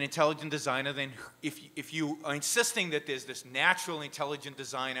there's an intelligent designer, then if you are insisting that there's this natural intelligent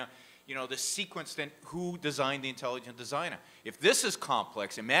designer, the sequence, then who designed the intelligent designer? If this is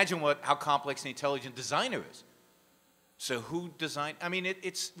complex, imagine how complex the intelligent designer is. So who designed? I mean,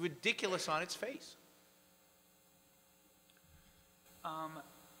 it's ridiculous on its face.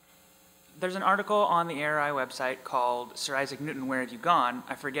 There's an article on the ARI website called Sir Isaac Newton, Where Have You Gone?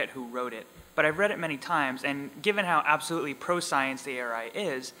 I forget who wrote it, but I've read it many times, and given how absolutely pro-science the ARI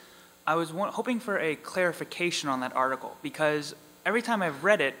is, I was hoping for a clarification on that article, because every time I've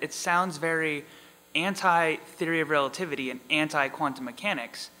read it, it sounds very anti-theory of relativity and anti-quantum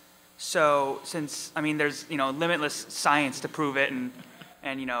mechanics. So since, I mean, there's, limitless science to prove it, and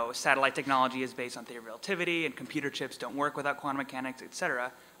satellite technology is based on theory of relativity, and computer chips don't work without quantum mechanics,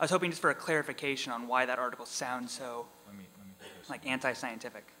 etc. I was hoping just for a clarification on why that article sounds so like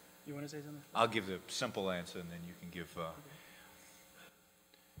anti-scientific. You want to say something? I'll give the simple answer, and then you can give.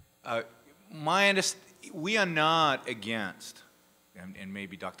 We are not against, and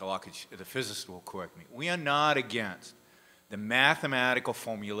maybe Dr. Lockitch, the physicist, will correct me. We are not against the mathematical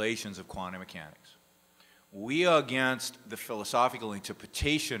formulations of quantum mechanics. We are against the philosophical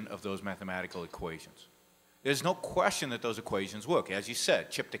interpretation of those mathematical equations. There's no question that those equations work. As you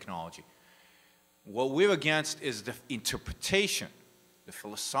said, chip technology. What we're against is the interpretation, the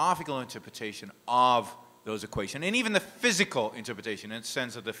philosophical interpretation of those equations, and even the physical interpretation in the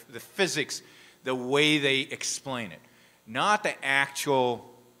sense of the physics, the way they explain it, not the actual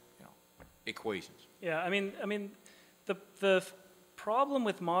equations. Yeah, I mean, the problem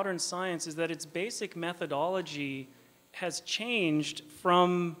with modern science is that its basic methodology has changed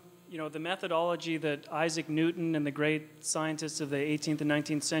from the methodology that Isaac Newton and the great scientists of the 18th and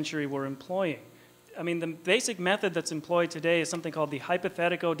 19th century were employing. I mean, the basic method that's employed today is something called the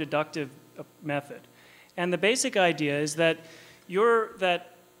hypothetico-deductive method. And the basic idea is that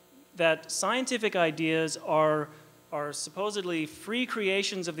that scientific ideas are supposedly free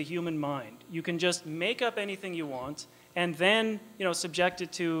creations of the human mind. You can just make up anything you want and then subject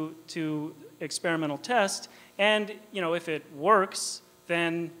it to experimental test, and if it works,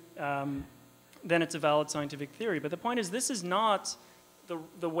 then it's a valid scientific theory. But the point is, this is not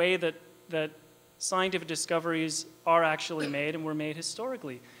the way that scientific discoveries are actually made and were made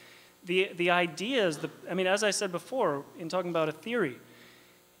historically. The ideas, as I said before, in talking about a theory,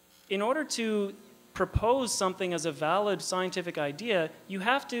 in order to propose something as a valid scientific idea, it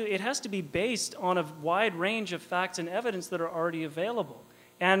has to be based on a wide range of facts and evidence that are already available.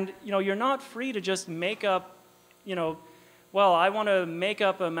 And you're not free to just make up, well, I want to make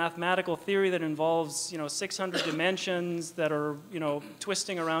up a mathematical theory that involves 600 dimensions that are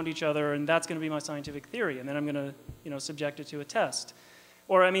twisting around each other, and that's going to be my scientific theory, and then I'm going to subject it to a test.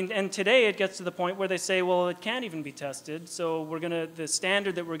 Or, and today it gets to the point where they say, well, it can't even be tested, so the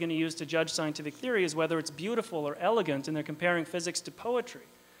standard that we're going to use to judge scientific theory is whether it's beautiful or elegant, and they're comparing physics to poetry.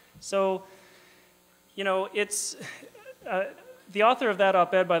 So, it's, the author of that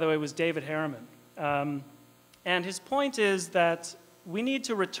op-ed, by the way, was David Harriman. And his point is that we need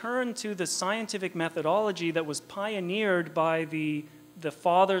to return to the scientific methodology that was pioneered by the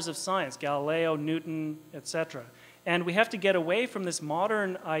fathers of science, Galileo, Newton, etc. And we have to get away from this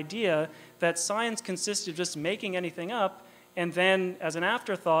modern idea that science consists of just making anything up and then, as an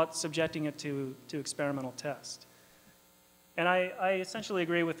afterthought, subjecting it to experimental test. And I essentially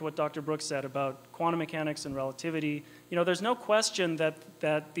agree with what Dr. Brooks said about quantum mechanics and relativity. There's no question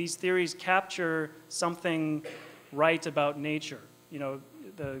that these theories capture something right about nature.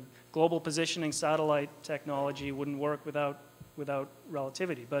 The global positioning satellite technology wouldn't work without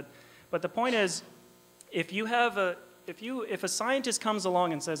relativity. But the point is, if you have if a scientist comes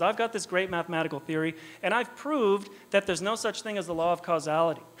along and says, I've got this great mathematical theory, and I've proved that there's no such thing as the law of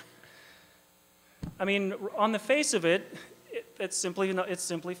causality. I mean, on the face of it, it's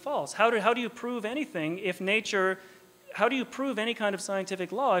simply false. How do you prove anything if nature, how do you prove any kind of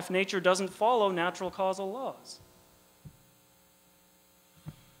scientific law if nature doesn't follow natural causal laws?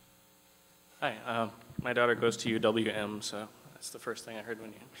 Hi, my daughter goes to UWM, so that's the first thing I heard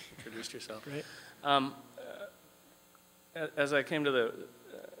when you introduced yourself. Great. As I came to the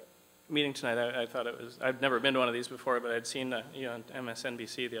meeting tonight, I thought it was, I'd never been to one of these before, but I'd seen you on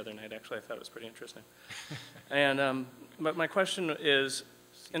MSNBC the other night. Actually, I thought it was pretty interesting. And but my question is,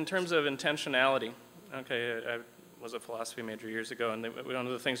 in terms of intentionality, okay, I was a philosophy major years ago, and one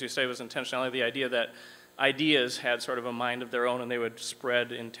of the things we say was intentionality, the idea that ideas had sort of a mind of their own and they would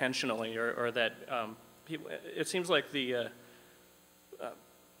spread intentionally, or that people, it seems like the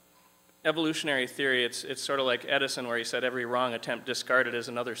evolutionary theory, it's sort of like Edison, where he said every wrong attempt discarded is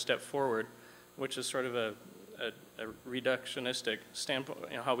another step forward, which is sort of a reductionistic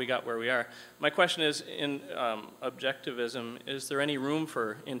standpoint, how we got where we are. My question is, in objectivism, is there any room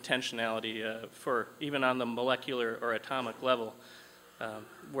for intentionality for even on the molecular or atomic level,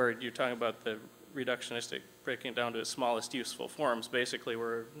 where you're talking about the reductionistic breaking it down to its smallest useful forms, basically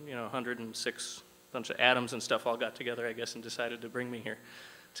where 106 bunch of atoms and stuff all got together, I guess, and decided to bring me here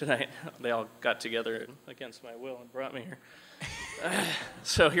tonight. They all got together against my will and brought me here.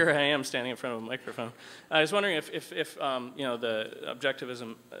 So here I am standing in front of a microphone. I was wondering if the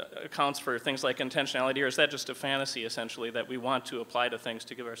objectivism accounts for things like intentionality, or is that just a fantasy, essentially, that we want to apply to things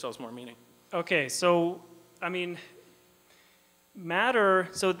to give ourselves more meaning? Okay, so, I mean, matter,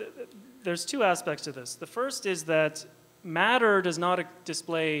 so there's two aspects to this. The first is that matter does not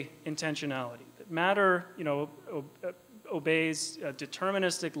display intentionality. Matter, obeys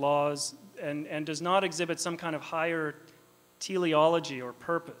deterministic laws and does not exhibit some kind of higher teleology or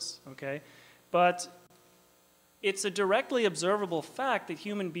purpose, okay? But it's a directly observable fact that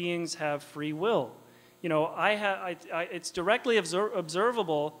human beings have free will. It's directly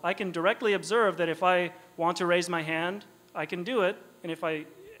observable. I can directly observe that if I want to raise my hand, I can do it, and if I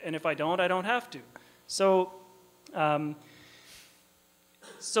don't, I don't have to. So,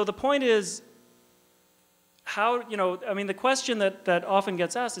 so the point is, how, the question that often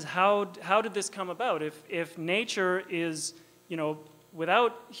gets asked is how did this come about? If nature is,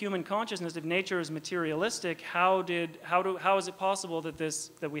 without human consciousness, if nature is materialistic, how is it possible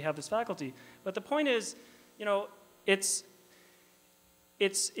that we have this faculty? But the point is, it's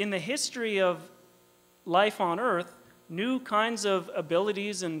in the history of life on Earth, new kinds of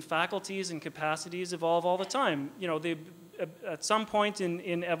abilities and faculties and capacities evolve all the time. At some point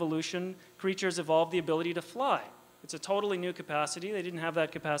in evolution, creatures evolved the ability to fly. It's a totally new capacity. They didn't have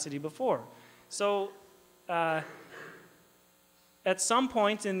that capacity before. So at some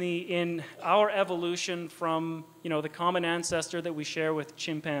point in our evolution from the common ancestor that we share with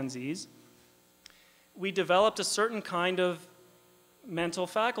chimpanzees, we developed a certain kind of mental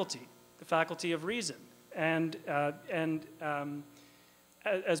faculty, the faculty of reason. And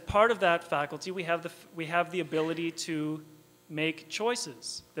as part of that faculty, we have the ability to make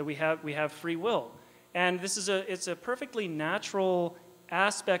choices, that we have free will. And it's a perfectly natural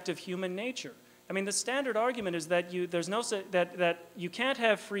aspect of human nature. I mean, the standard argument is that that you can't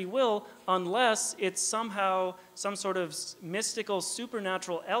have free will unless it's somehow some sort of mystical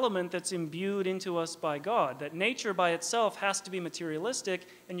supernatural element that's imbued into us by God. That nature by itself has to be materialistic,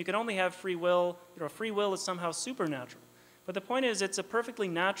 and you can only have free will. Free will is somehow supernatural. But the point is, it's a perfectly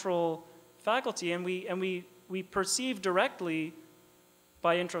natural faculty, and we perceive directly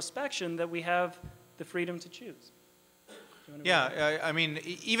by introspection that we have the freedom to choose. Yeah, I mean,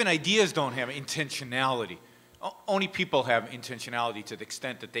 even ideas don't have intentionality. Only people have intentionality to the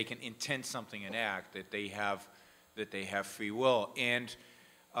extent that they can intend something and act, that they have free will. And,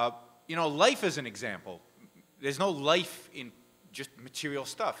 life is an example. There's no life in just material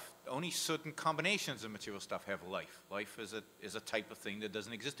stuff. Only certain combinations of material stuff have life. Life is a type of thing that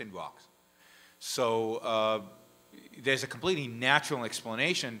doesn't exist in rocks. So there's a completely natural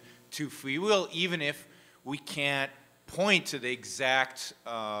explanation to free will, even if we can't point to the exact,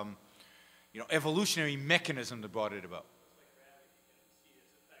 evolutionary mechanism that brought it about.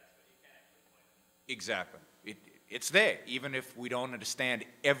 Exactly. It's there, even if we don't understand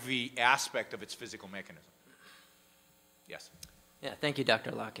every aspect of its physical mechanism. Yes. Yeah, thank you,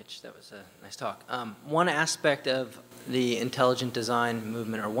 Dr. Lockitch. That was a nice talk. One aspect of the intelligent design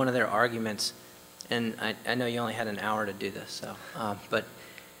movement, or one of their arguments, and I know you only had an hour to do this, so,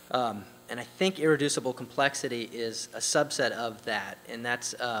 and I think irreducible complexity is a subset of that, and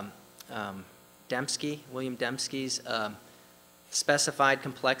that's Dembski, William Dembski's specified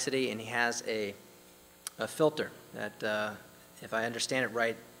complexity, and he has a filter that, if I understand it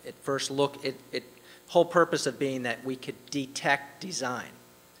right, whole purpose of being that we could detect design.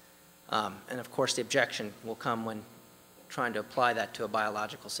 And of course the objection will come when trying to apply that to a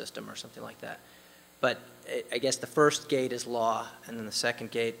biological system or something like that. But I guess the first gate is law, and then the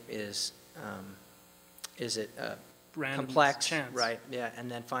second gate is it Random complex, chance. right? Yeah, and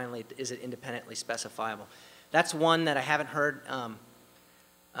then finally, is it independently specifiable? That's one that I haven't heard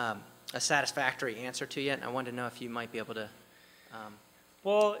a satisfactory answer to yet, and I wanted to know if you might be able to.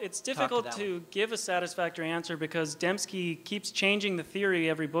 Well, it's difficult that to give a satisfactory answer because Dembski keeps changing the theory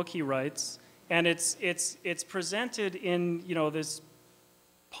every book he writes, and it's presented in this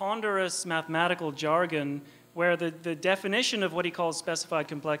ponderous mathematical jargon where the definition of what he calls specified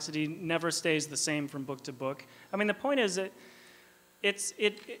complexity never stays the same from book to book. I mean, the point is that it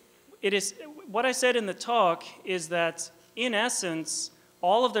is what I said in the talk is that in essence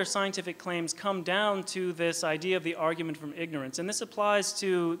all of their scientific claims come down to this idea of the argument from ignorance, and this applies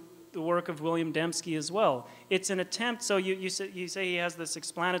to the work of William Dembski as well. It's an attempt. So you say he has this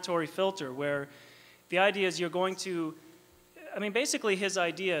explanatory filter where the idea is you're going to. I mean, basically his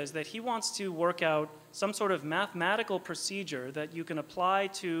idea is that he wants to work out some sort of mathematical procedure that you can apply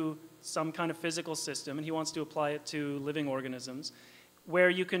to some kind of physical system, and he wants to apply it to living organisms, where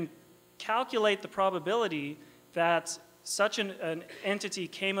you can calculate the probability that such an entity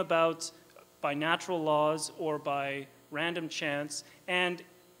came about by natural laws or by random chance, and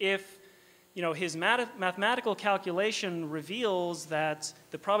if his mathematical calculation reveals that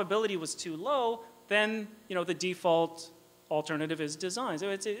the probability was too low, then the default alternative is design. So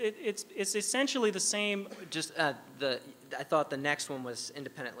it's essentially the same. Just I thought the next one was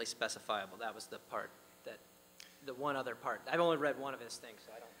independently specifiable. That was the part the one other part. I've only read one of his things,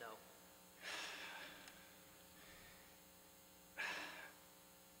 so I don't know.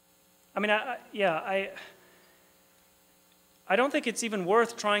 I mean, I don't think it's even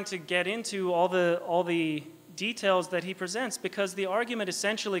worth trying to get into all the details that he presents, because the argument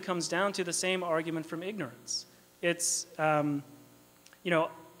essentially comes down to the same argument from ignorance. It's, I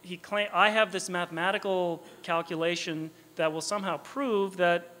have this mathematical calculation that will somehow prove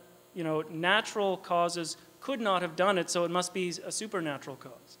that, natural causes could not have done it, so it must be a supernatural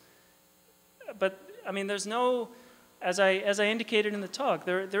cause. But, I mean, there's no, as I indicated in the talk,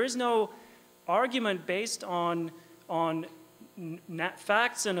 there is no argument based on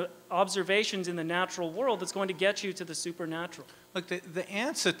facts and observations in the natural world that's going to get you to the supernatural. Look, the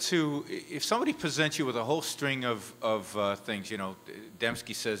answer to, if somebody presents you with a whole string of things,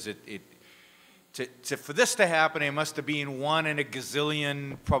 Dembski says for this to happen, it must have been 1 in a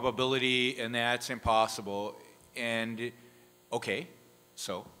gazillion probability, and that's impossible. And, okay,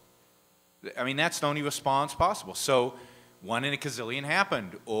 so, I mean, that's the only response possible. So, 1 in a gazillion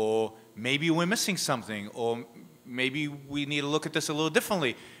happened, or maybe we're missing something, or maybe we need to look at this a little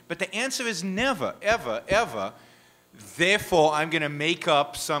differently. But the answer is never, ever, ever, therefore I'm going to make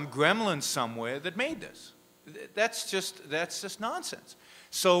up some gremlin somewhere that made this. That's just nonsense.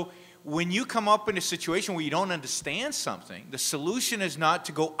 So when you come up in a situation where you don't understand something, the solution is not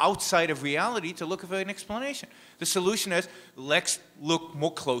to go outside of reality to look for an explanation. The solution is, let's look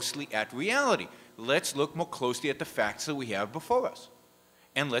more closely at reality. Let's look more closely at the facts that we have before us.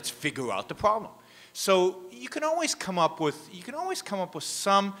 And let's figure out the problem. So you can always come up with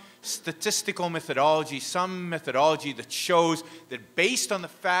some statistical methodology, some methodology that shows that based on the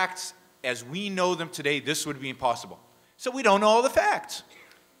facts as we know them today, this would be impossible. So we don't know all the facts.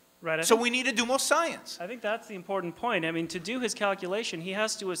 Right. So we need to do more science. I think that's the important point. I mean, to do his calculation, he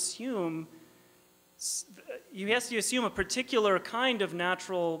has to assume a particular kind of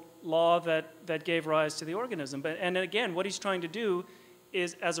natural law that gave rise to the organism. And again, what he's trying to do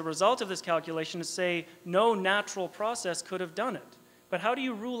is, as a result of this calculation, to say no natural process could have done it. But how do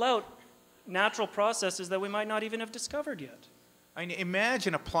you rule out natural processes that we might not even have discovered yet? I mean,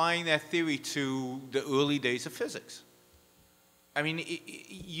 imagine applying that theory to the early days of physics. I mean,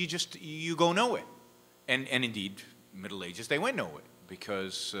 you go nowhere. And indeed, Middle Ages, they went nowhere,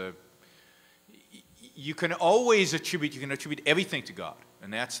 because you can always attribute everything to God.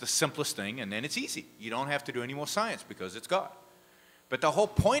 And that's the simplest thing, and then it's easy. You don't have to do any more science because it's God. But the whole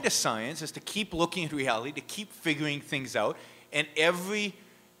point of science is to keep looking at reality, to keep figuring things out, and every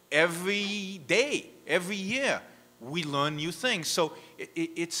day, every year, we learn new things. So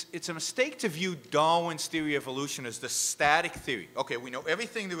it's a mistake to view Darwin's theory of evolution as the static theory. Okay, we know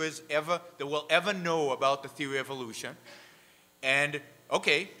everything that we'll ever know about the theory of evolution, and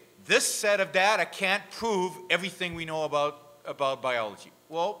okay, this set of data can't prove everything we know about biology.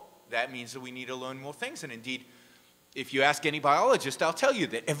 Well, that means that we need to learn more things. And indeed, if you ask any biologist, I'll tell you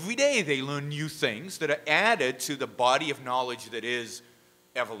that every day they learn new things that are added to the body of knowledge that is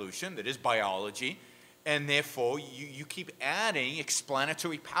evolution, that is biology, and therefore you keep adding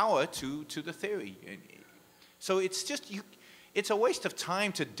explanatory power to the theory. So it's just, it's a waste of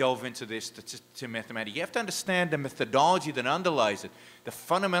time to delve into this, to mathematics. You have to understand the methodology that underlies it, the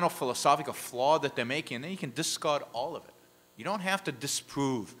fundamental philosophical flaw that they're making, and then you can discard all of it. You don't have to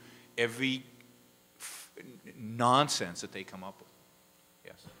disprove every nonsense that they come up with.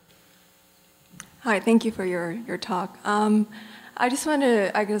 Yes. Hi, thank you for your talk. I just want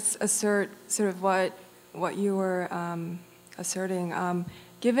to, I guess, assert sort of what you were asserting.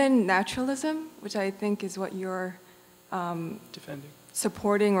 Given naturalism, which I think is what you're Defending.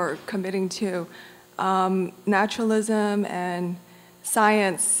 supporting or committing to, naturalism and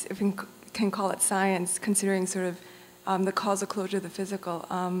science, if we can call it science, considering sort of the causal closure of the physical.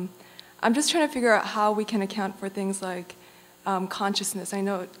 I'm just trying to figure out how we can account for things like consciousness. I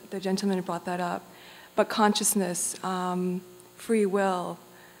know the gentleman brought that up, but consciousness, free will,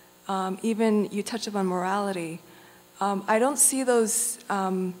 even you touched upon morality. I don't see those,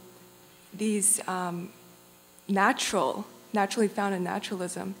 these naturally found in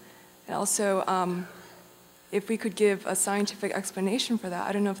naturalism. And also, if we could give a scientific explanation for that,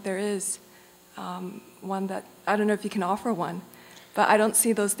 I don't know if there is one that, I don't know if you can offer one, but I don't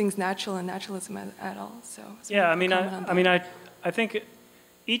see those things natural in naturalism at all. So yeah, I think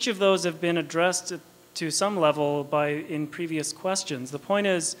each of those have been addressed to some level in previous questions. The point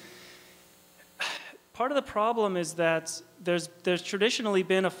is, part of the problem is that there's traditionally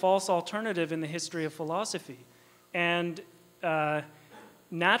been a false alternative in the history of philosophy. And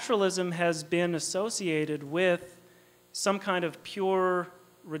naturalism has been associated with some kind of pure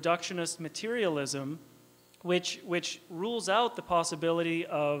reductionist materialism, which rules out the possibility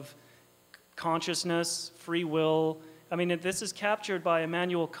of consciousness, free will. I mean, this is captured by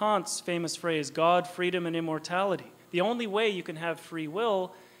Immanuel Kant's famous phrase, God, freedom, and immortality. The only way you can have free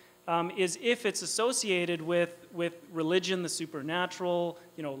will is if it's associated with religion, the supernatural,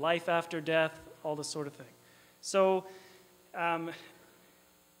 life after death, all this sort of thing. So the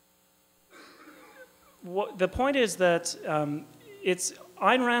point is that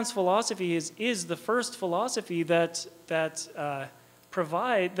Ayn Rand's philosophy is the first philosophy that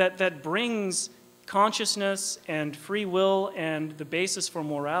brings consciousness and free will and the basis for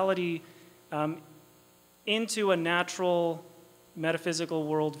morality into a natural metaphysical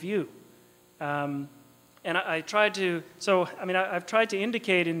worldview. And I've tried to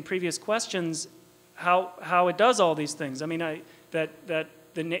indicate in previous questions how it does all these things. I mean, that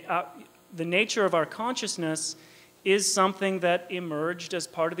the nature of our consciousness is something that emerged as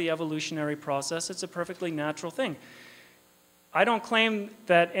part of the evolutionary process. It's a perfectly natural thing. I don't claim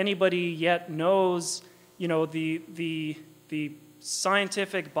that anybody yet knows, the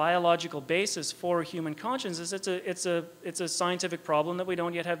scientific biological basis for human consciousness. It's a scientific problem that we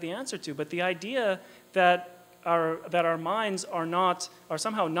don't yet have the answer to. But the idea that our minds are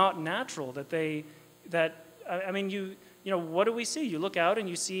somehow not natural, what do we see? You look out and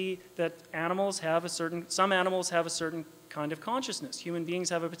you see that some animals have a certain kind of consciousness. Human beings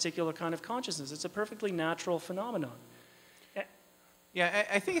have a particular kind of consciousness. It's a perfectly natural phenomenon. Yeah,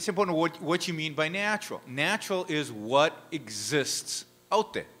 I think it's important what you mean by natural. Natural is what exists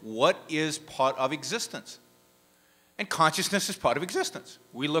out there. What is part of existence? And consciousness is part of existence.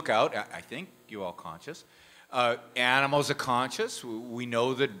 We look out, I think you're all conscious. Animals are conscious. We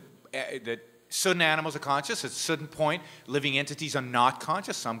know that certain animals are conscious. At a certain point, living entities are not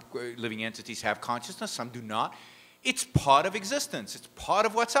conscious. Some living entities have consciousness, some do not. It's part of existence. It's part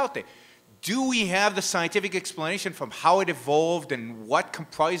of what's out there. Do we have the scientific explanation from how it evolved and what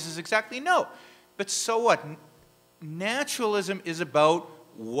comprises exactly? No. But so what? Naturalism is about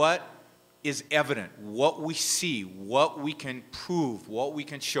what is evident, what we see, what we can prove, what we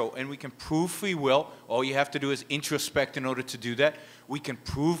can show. And we can prove free will. All you have to do is introspect in order to do that. We can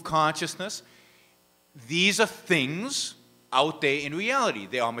prove consciousness. These are things out there in reality.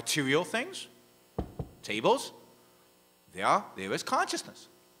 They are material things, tables. There is consciousness.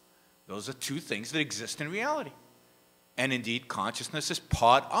 Those are two things that exist in reality. And indeed, consciousness is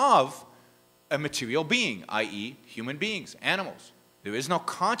part of a material being, i.e. human beings, animals. There is no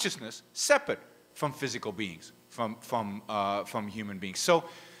consciousness separate from physical beings, from human beings. So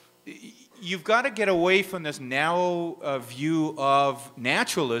you've got to get away from this narrow view of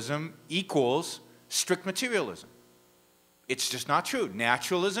naturalism equals strict materialism. It's just not true.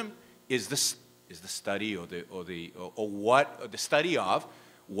 Naturalism is the study the study of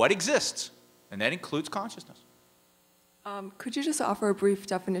what exists, and that includes consciousness. Could you just offer a brief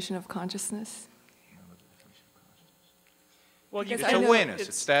definition of consciousness? Well, it's awareness.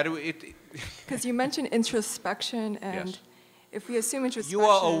 It's that because you mentioned introspection, and yes. if we assume introspection, you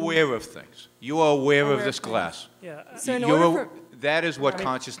are aware of things. You are aware of this glass. Yeah. So in order that is what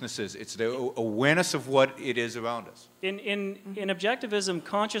consciousness is. It's the awareness of what it is around us. In objectivism,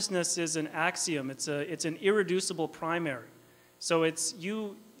 consciousness is an axiom. It's an irreducible primary. So it's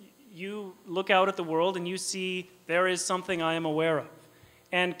you look out at the world and you see there is something I am aware of,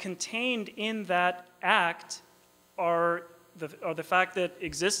 and contained in that act are the fact that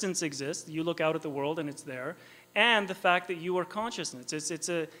existence exists. You look out at the world and it's there, and the fact that you are consciousness.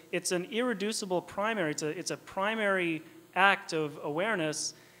 It's an irreducible primary. It's a primary act of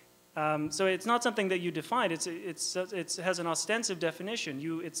awareness. So it's not something that you define. It has an ostensive definition.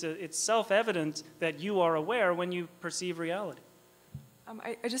 It's self-evident that you are aware when you perceive reality.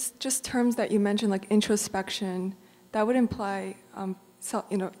 I just terms that you mentioned, like introspection, that would imply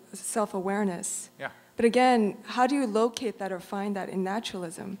self-awareness. Yeah. But again, how do you locate that or find that in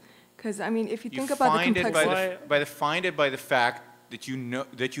naturalism? Because I mean, if you think about the complexity, find it by the fact that you know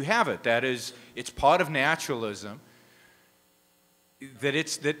that you have it. That is, it's part of naturalism.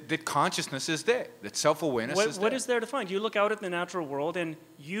 That consciousness is there. That self-awareness is there. What is there to find? You look out at the natural world, and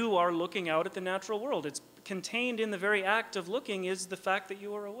you are looking out at the natural world. It's contained in the very act of looking is the fact that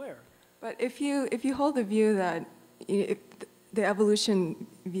you are aware. But if you hold the view that the evolution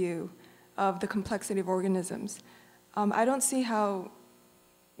view of the complexity of organisms, I don't see how.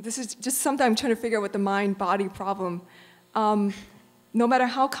 This is just something I'm trying to figure out with the mind-body problem. No matter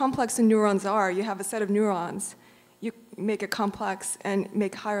how complex the neurons are, you have a set of neurons. You make it complex and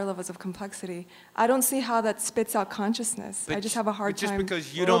make higher levels of complexity. I don't see how that spits out consciousness. I just have a hard time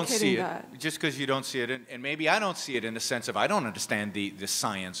because you don't see that. it, just because you don't see it, and maybe I don't see it in the sense of I don't understand the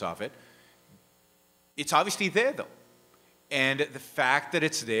science of it. It's obviously there, though. And the fact that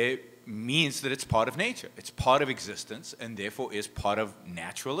it's there means that it's part of nature. It's part of existence, and therefore is part of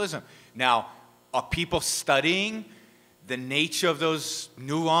naturalism. Now, are people studying the nature of those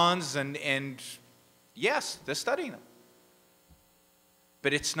neurons and yes, they're studying them.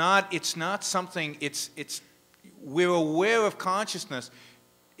 But it's not something, we're aware of consciousness.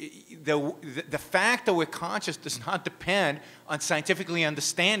 The fact that we're conscious does not depend on scientifically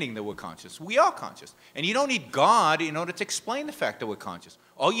understanding that we're conscious. We are conscious. And you don't need God in order to explain the fact that we're conscious.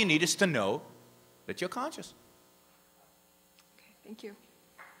 All you need is to know that you're conscious. Okay, thank you.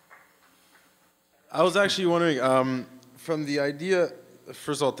 I was actually wondering, from the idea,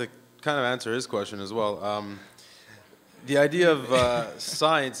 first of all, to kind of answer his question as well. The idea of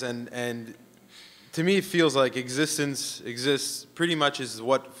science and to me it feels like existence exists pretty much is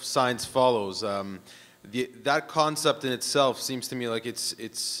what science follows. That concept in itself seems to me like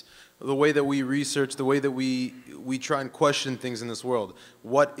it's the way that we research, the way that we try and question things in this world.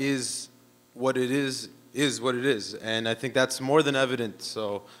 What it is what it is, and I think that's more than evident.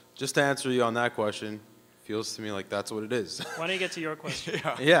 So just to answer you on that question, feels to me like that's what it is. Why don't you get to your question?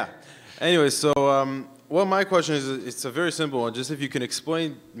 Yeah. Anyway, so well, my question is, it's a very simple one. Just if you can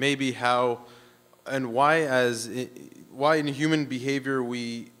explain maybe how and why in human behavior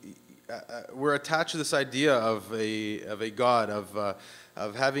we're attached to this idea of a God,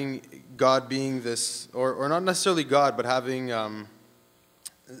 of having God being this, or not necessarily God, but having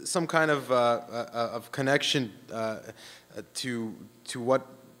some kind of connection to what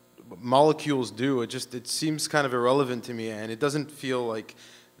molecules do. It seems kind of irrelevant to me, and it doesn't feel like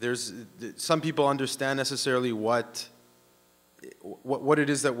some people understand necessarily what it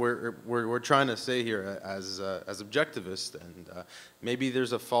is that we're trying to say here as objectivists, and maybe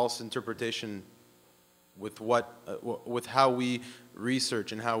there's a false interpretation with how we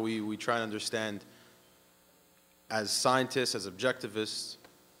research and how we try and understand as scientists, as objectivists,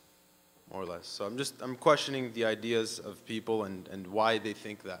 more or less. So I'm questioning the ideas of people and why they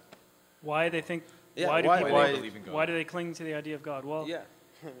think that. Why they think? Yeah, why why believe in God? Why do they cling to the idea of God? Well, yeah.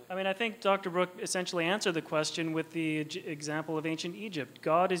 I mean, I think Dr. Brooke essentially answered the question with the example of ancient Egypt.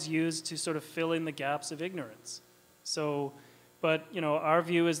 God is used to sort of fill in the gaps of ignorance. So, but our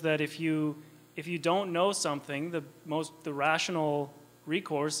view is that if you don't know something, the rational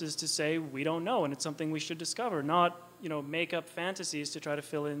recourse is to say we don't know, and it's something we should discover, not make up fantasies to try to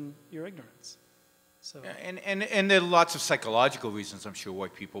fill in your ignorance. So. And there are lots of psychological reasons, I'm sure, why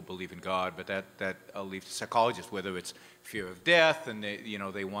people believe in God, but that I'll leave to psychologists, whether it's fear of death and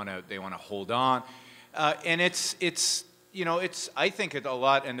they want to hold on, and it's I think a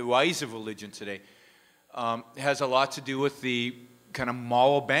lot, and the rise of religion today has a lot to do with the kind of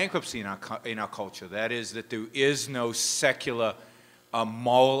moral bankruptcy in our culture. That is that there is no secular a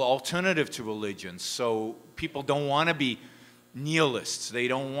moral alternative to religion. So people don't want to be nihilists. They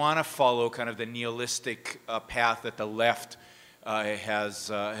don't want to follow kind of the nihilistic path that the left has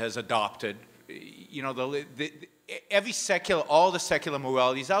adopted. You know, all the secular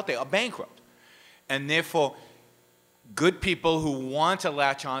moralities out there are bankrupt. And therefore, good people who want to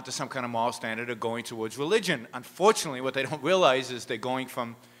latch on to some kind of moral standard are going towards religion. Unfortunately, what they don't realize is they're going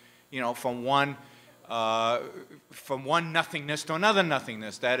from, you know, from one nothingness to another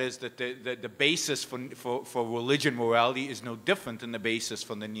nothingness. That is, that the basis for religion morality is no different than the basis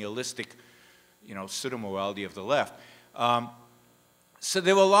for the nihilistic, you know, pseudo-morality of the left. So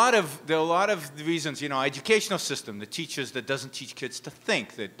there are a lot of reasons, you know, educational system, the teachers that doesn't teach kids to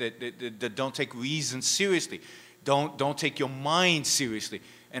think, that don't take reason seriously, don't take your mind seriously,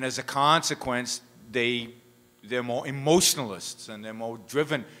 and as a consequence, they're more emotionalists and they're more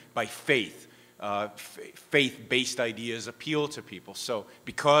driven by faith. Faith-based ideas appeal to people. So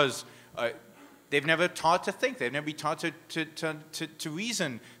because they've never taught to think, they've never been taught to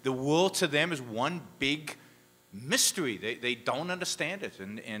reason. The world to them is one big mystery. They don't understand it,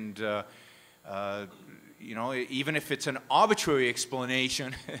 and you know, even if it's an arbitrary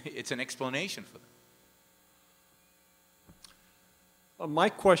explanation, it's an explanation for them. My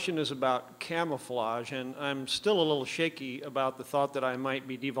question is about camouflage, and I'm still a little shaky about the thought that I might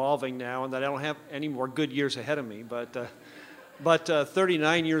be devolving now and that I don't have any more good years ahead of me. But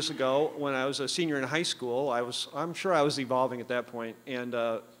 39 years ago, when I was a senior in high school, I'm sure I was evolving at that point, and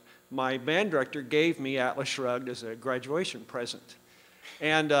my band director gave me Atlas Shrugged as a graduation present.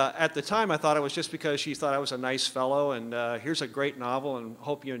 And at the time, I thought it was just because she thought I was a nice fellow, and here's a great novel, and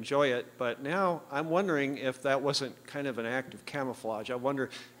hope you enjoy it. But now I'm wondering if that wasn't kind of an act of camouflage. I wonder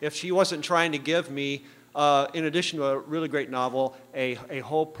if she wasn't trying to give me, in addition to a really great novel, a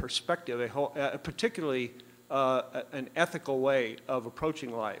whole perspective, particularly an ethical way of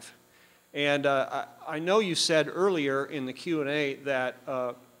approaching life. And I know you said earlier in the Q&A that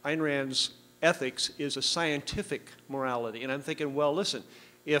Ayn Rand's ethics is a scientific morality. And I'm thinking, well, listen,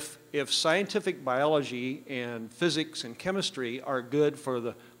 if scientific biology and physics and chemistry are good for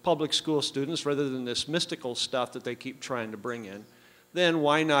the public school students rather than this mystical stuff that they keep trying to bring in, then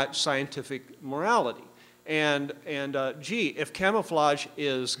why not scientific morality? And gee, if camouflage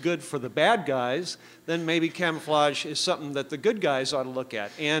is good for the bad guys, then maybe camouflage is something that the good guys ought to look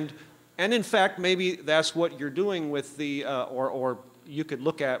at. And in fact, maybe that's what you're doing with the, or you could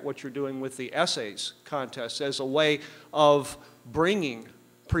look at what you're doing with the essays contest as a way of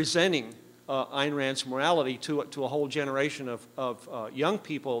presenting Ayn Rand's morality to a whole generation of young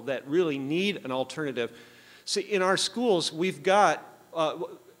people that really need an alternative. See, in our schools, we've got,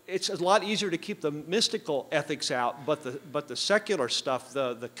 it's a lot easier to keep the mystical ethics out, but the secular stuff,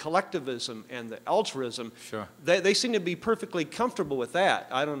 the collectivism and the altruism, sure, they seem to be perfectly comfortable with that.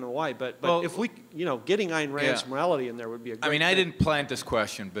 I don't know why, but well, if we, you know, getting Ayn Rand's morality in there would be a great thing. I didn't plant this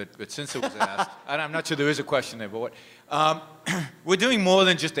question, but since it was asked, and I'm not sure there is a question there, but what, we're doing more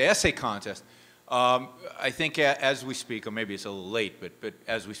than just the essay contest. I think as we speak, or maybe it's a little late, but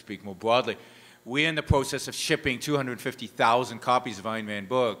as we speak more broadly, we're in the process of shipping 250,000 copies of Ayn Rand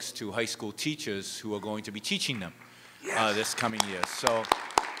books to high school teachers who are going to be teaching them this coming year. So,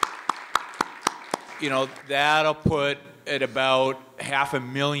 you know, that'll put at about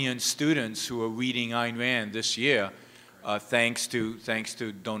 500,000 students who are reading Ayn Rand this year, thanks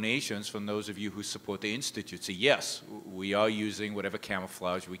to donations from those of you who support the Institute. So yes, we are using whatever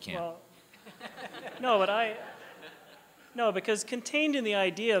camouflage we can. Well, no, because contained in the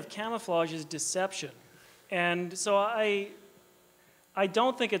idea of camouflage is deception. And so I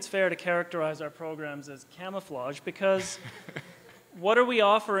don't think it's fair to characterize our programs as camouflage, because what are we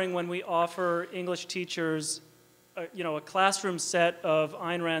offering when we offer English teachers, you know, a classroom set of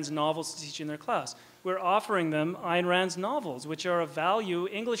Ayn Rand's novels to teach in their class? We're offering them Ayn Rand's novels, which are of value.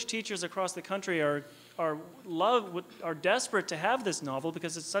 English teachers across the country are desperate to have this novel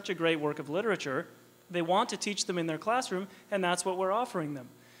because it's such a great work of literature. They want to teach them in their classroom, and that's what we're offering them.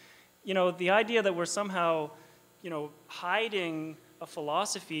 You know, the idea that we're somehow, you know, hiding a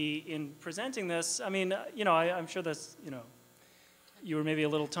philosophy in presenting this, I mean, you know, I'm sure that's, you know, you were maybe a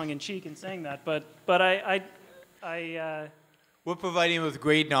little tongue-in-cheek in saying that, but we're providing them with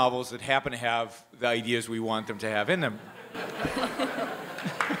great novels that happen to have the ideas we want them to have in them.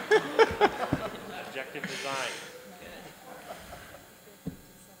 Objective design.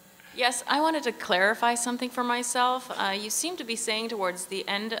 Yes, I wanted to clarify something for myself. You seem to be saying towards the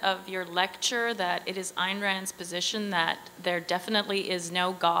end of your lecture that it is Ayn Rand's position that there definitely is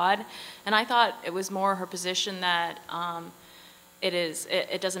no God, and I thought it was more her position that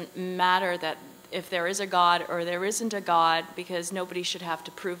it doesn't matter that if there is a God or there isn't a God, because nobody should have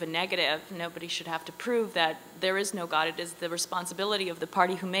to prove a negative. Nobody should have to prove that there is no God. It is the responsibility of the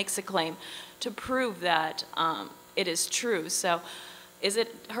party who makes a claim to prove that it is true. So is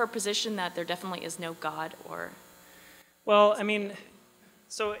it her position that there definitely is no God, or? Well, I mean,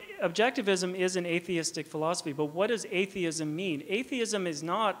 so objectivism is an atheistic philosophy, but what does atheism mean? Atheism is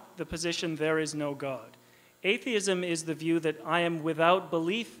not the position there is no God. Atheism is the view that I am without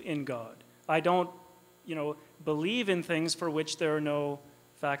belief in God. I don't, believe in things for which there are no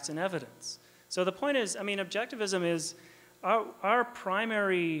facts and evidence. So the point is, I mean, objectivism is, our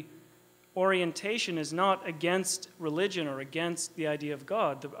primary orientation is not against religion or against the idea of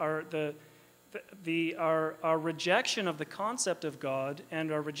God. Our rejection of the concept of God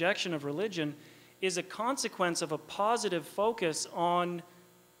and our rejection of religion is a consequence of a positive focus on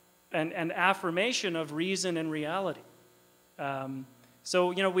an affirmation of reason and reality.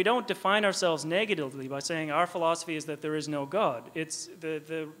 So, we don't define ourselves negatively by saying our philosophy is that there is no God. It's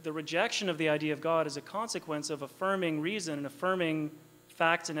the rejection of the idea of God is a consequence of affirming reason and affirming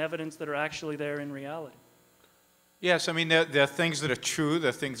facts and evidence that are actually there in reality. Yes, I mean, there are things that are true, there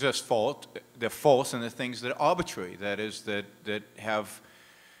are things that are false, and there are things that are arbitrary. That is, that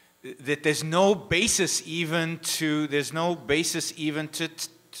there's no basis even to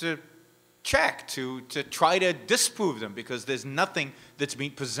check, to try to disprove them, because there's nothing that's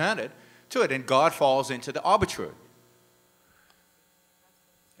being presented to it, and God falls into the arbitrary.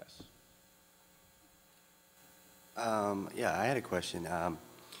 Yes. Yeah, I had a question.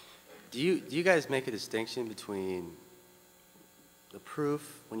 Do you guys make a distinction between the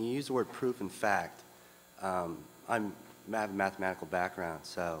proof, when you use the word proof and fact? I have a mathematical background,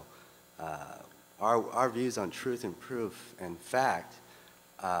 so our views on truth and proof and fact,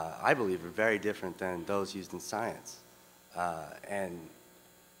 I believe, are very different than those used in science. And,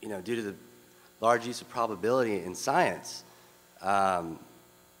 due to the large use of probability in science,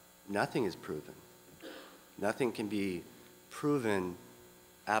 nothing is proven. Nothing can be proven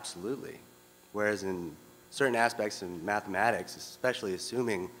absolutely. Whereas in certain aspects of mathematics, especially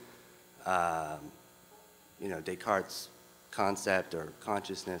assuming, Descartes' concept or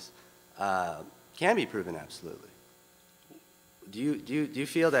consciousness, can be proven absolutely. Do you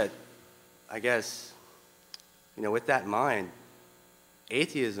feel that, I guess, with that in mind,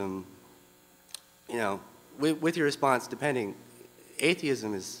 atheism, with your response depending,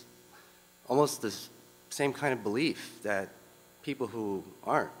 atheism is almost the same kind of belief that people who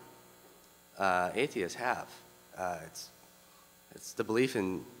aren't atheists have. It's the belief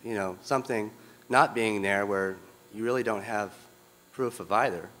in, something not being there where you really don't have proof of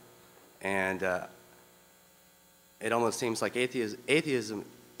either. And it almost seems like atheism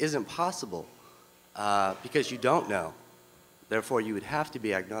isn't possible because you don't know. Therefore, you would have to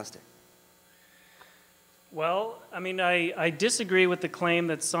be agnostic. Well, I mean, I disagree with the claim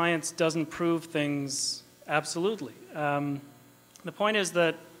that science doesn't prove things absolutely. The point is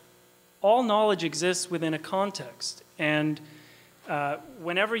that all knowledge exists within a context, and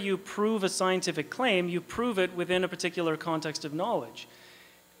whenever you prove a scientific claim, you prove it within a particular context of knowledge.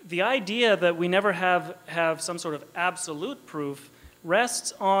 The idea that we never have some sort of absolute proof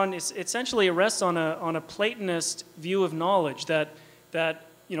essentially rests on a Platonist view of knowledge, that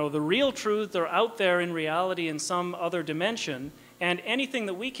the real truths are out there in reality in some other dimension, and anything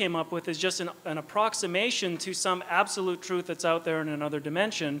that we came up with is just an approximation to some absolute truth that's out there in another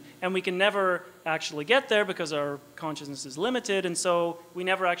dimension, and we can never actually get there because our consciousness is limited, and so we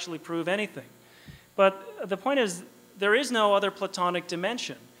never actually prove anything. But the point is, there is no other Platonic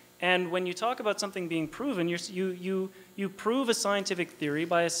dimension. And when you talk about something being proven, you prove a scientific theory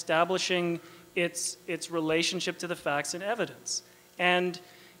by establishing its relationship to the facts and evidence. And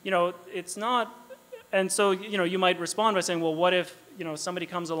it's not. And so you might respond by saying, well, what if somebody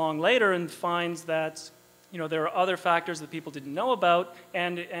comes along later and finds that there are other factors that people didn't know about,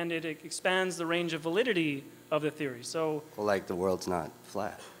 and it expands the range of validity of the theory. So, well, like the world's not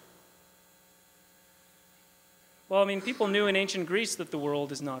flat. Well, I mean, people knew in ancient Greece that the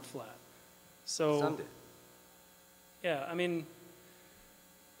world is not flat. So, some did. Yeah, I mean,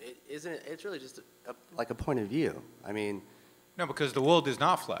 it's really just like a point of view. I mean, no, because the world is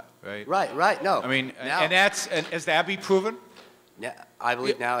not flat, right? Right. No. I mean, now, and has that been proven? Yeah, I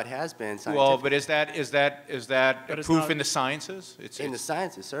believe now it has been scientific. Well, but is that proof in the sciences? It's in the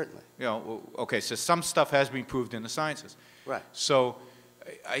sciences, certainly. Okay, so some stuff has been proved in the sciences. Right. So,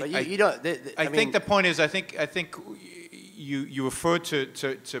 you don't. I think the point is, I think you referred to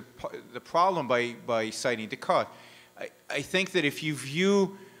the problem by citing Descartes. I think that if you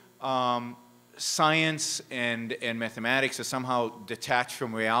view science and mathematics are somehow detached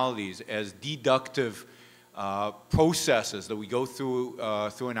from realities as deductive processes that we go through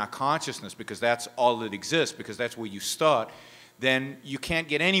in our consciousness, because that's all that exists, because that's where you start, then you can't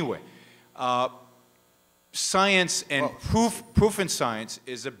get anywhere. Science and proof in science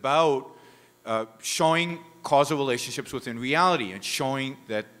is about showing causal relationships within reality and showing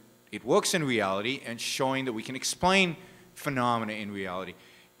that it works in reality and showing that we can explain phenomena in reality.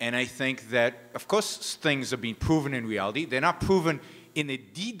 And I think that, of course, things are being proven in reality. They're not proven in a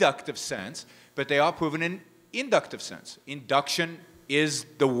deductive sense, but they are proven in inductive sense. Induction is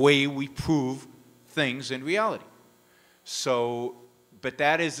the way we prove things in reality. So, but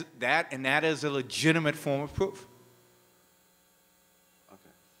that is a legitimate form of proof.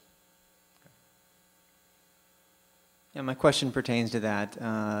 Yeah, my question pertains to that.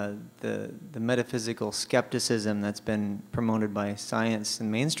 The metaphysical skepticism that's been promoted by science and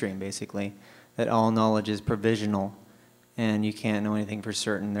mainstream, basically, that all knowledge is provisional and you can't know anything for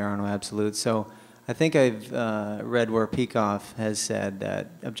certain, there are no absolutes. So I think I've read where Peikoff has said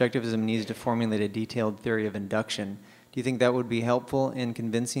that objectivism needs to formulate a detailed theory of induction. Do you think that would be helpful in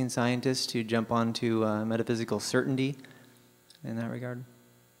convincing scientists to jump onto metaphysical certainty in that regard?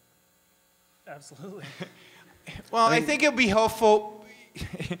 Absolutely. Well, I think it'll be helpful.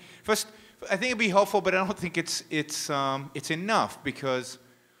 First, I think it'll be helpful, but I don't think it's enough, because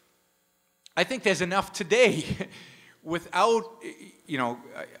I think there's enough today. Without,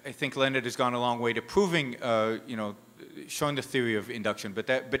 I think Leonard has gone a long way to proving, showing the theory of induction.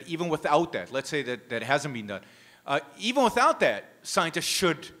 But even without that, let's say that hasn't been done. Even without that, scientists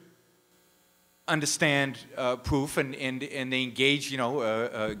should understand proof, and they engage,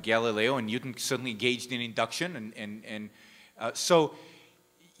 Galileo and Newton certainly engaged in induction, so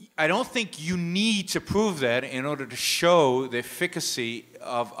I don't think you need to prove that in order to show the efficacy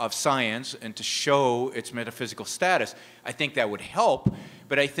of science and to show its metaphysical status. I think that would help,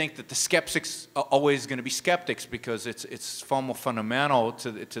 but I think that the skeptics are always going to be skeptics, because it's far more fundamental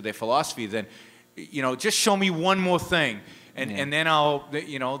to their philosophy than, just show me one more thing. And then I'll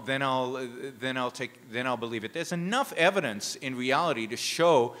believe it. There's enough evidence in reality to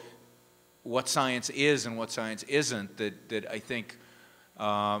show what science is and what science isn't that I think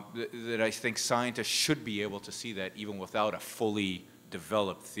scientists should be able to see that even without a fully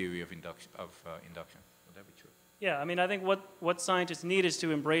developed theory of induction. Would that be true? Yeah, I mean, I think what scientists need is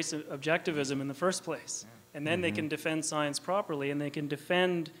to embrace objectivism in the first place. And then they can defend science properly, and they can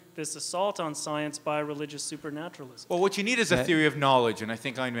defend this assault on science by religious supernaturalism. Well, what you need is a theory of knowledge, and I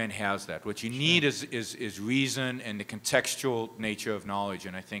think Ayn Rand has that. What you need is reason and the contextual nature of knowledge,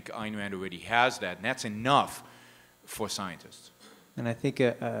 and I think Ayn Rand already has that, and that's enough for scientists. And I think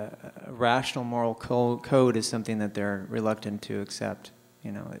a rational moral code is something that they're reluctant to accept.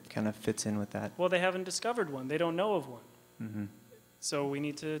 It kind of fits in with that. Well, they haven't discovered one. They don't know of one. Mm-hmm. So we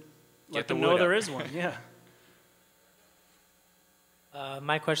need to let them know there is one, yeah.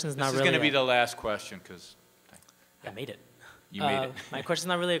 My question is not really... This is going to be the last question, because... I made it. You made it. My question is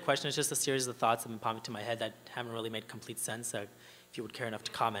not really a question, it's just a series of thoughts that have been popping to my head that haven't really made complete sense, if you would care enough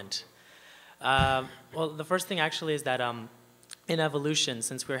to comment. Well, the first thing actually is that in evolution,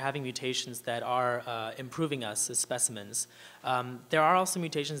 since we're having mutations that are improving us as specimens, there are also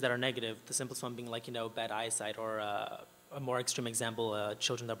mutations that are negative, the simplest one being like, bad eyesight, or a more extreme example,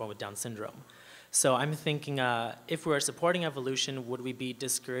 children that are born with Down syndrome. So I'm thinking, if we're supporting evolution, would we be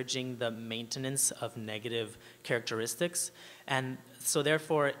discouraging the maintenance of negative characteristics? And so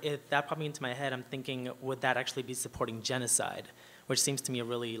therefore, if that popped into my head, I'm thinking, would that actually be supporting genocide? Which seems to me a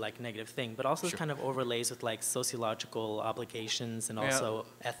really negative thing, but also kind of overlays with sociological obligations and also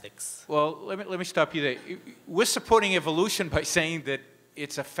ethics. Well, let me stop you there. We're supporting evolution by saying that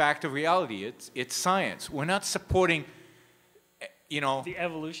it's a fact of reality. It's science. We're not supporting, the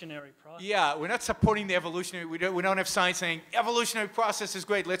evolutionary process. Yeah, we're not supporting the evolutionary. We don't have science saying evolutionary process is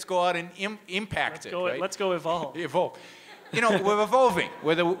great. Let's go out and impact it. Right? Let's go evolve. Evolve. We're evolving.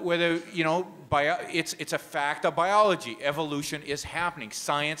 Whether it's a fact of biology. Evolution is happening.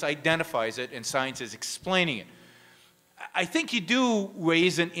 Science identifies it, and science is explaining it. I think you do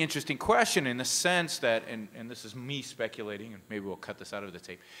raise an interesting question in the sense that, and this is me speculating, and maybe we'll cut this out of the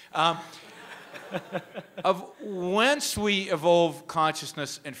tape. Of once we evolve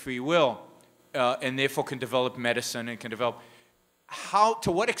consciousness and free will, and therefore can develop medicine and can develop,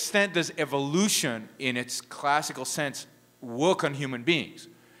 to what extent does evolution in its classical sense work on human beings?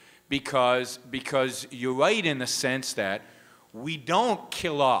 Because you're right in the sense that we don't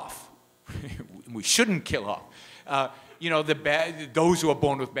kill off, we shouldn't kill off, those who are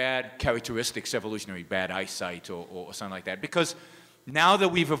born with bad characteristics, evolutionary, bad eyesight or something like that, because now that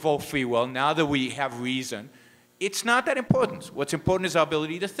we've evolved free will, now that we have reason, it's not that important. What's important is our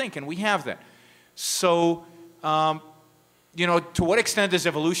ability to think, and we have that. So, you know, to what extent does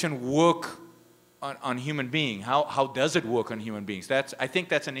evolution work on human beings? How does it work on human beings? I think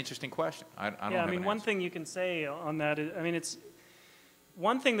that's an interesting question. I don't have an one answer. thing you can say on that is, I mean, it's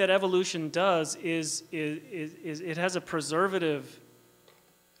one thing that evolution does is it has a preservative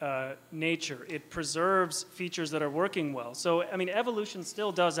nature. It preserves features that are working well. So, I mean, evolution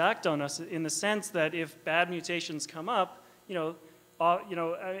still does act on us in the sense that if bad mutations come up, I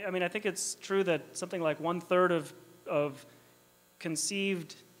mean, I think it's true that something like 1/3 of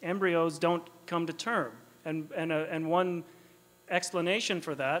conceived embryos don't come to term, and one explanation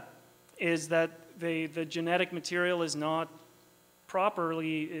for that is that the genetic material is not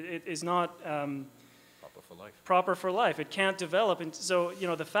properly, it is not proper for life. It can't develop, and so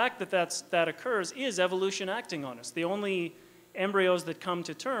the fact that that occurs is evolution acting on us. The only embryos that come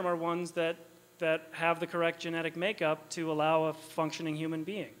to term are ones that have the correct genetic makeup to allow a functioning human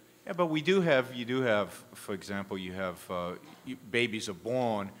being. Yeah, but you do have, for example, you have babies are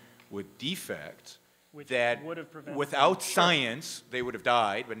born with defects that would have prevented without science they would have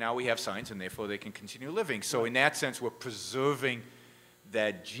died, but now we have science and therefore they can continue living. So in that sense, we're preserving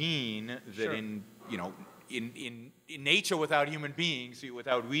that gene that in nature without human beings,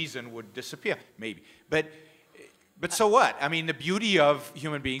 without reason, would disappear, maybe. But so what? I mean, the beauty of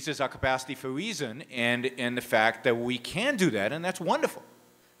human beings is our capacity for reason and the fact that we can do that, and that's wonderful.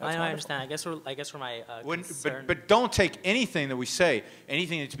 That's I understand. I guess for my concern. But don't take anything that we say,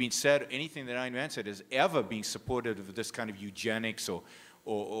 anything that's been said, anything that Ayn Rand said as ever being supportive of this kind of eugenics or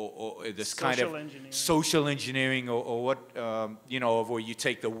this kind of social engineering or what, of where you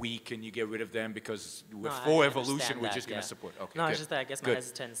take the weak and you get rid of them because for evolution we're just going to support. Okay, no, it's just that I guess my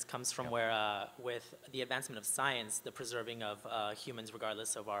hesitance comes from where with the advancement of science, the preserving of humans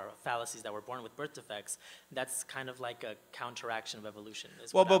regardless of our fallacies that were born with birth defects, that's kind of like a counteraction of evolution.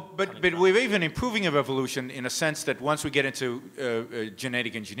 Well, but we're even improving of evolution in a sense that once we get into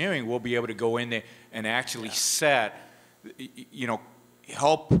genetic engineering, we'll be able to go in there and actually set,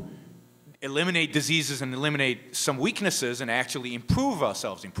 help eliminate diseases and eliminate some weaknesses and actually improve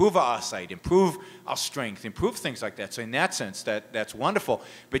ourselves, improve our eyesight, improve our strength, improve things like that. So in that sense, that's wonderful.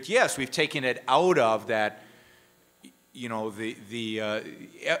 But yes, we've taken it out of that,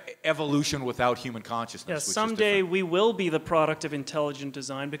 evolution without human consciousness. Yes, someday we will be the product of intelligent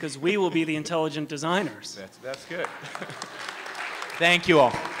design because we will be the intelligent designers. That's good. Thank you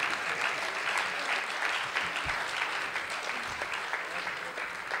all.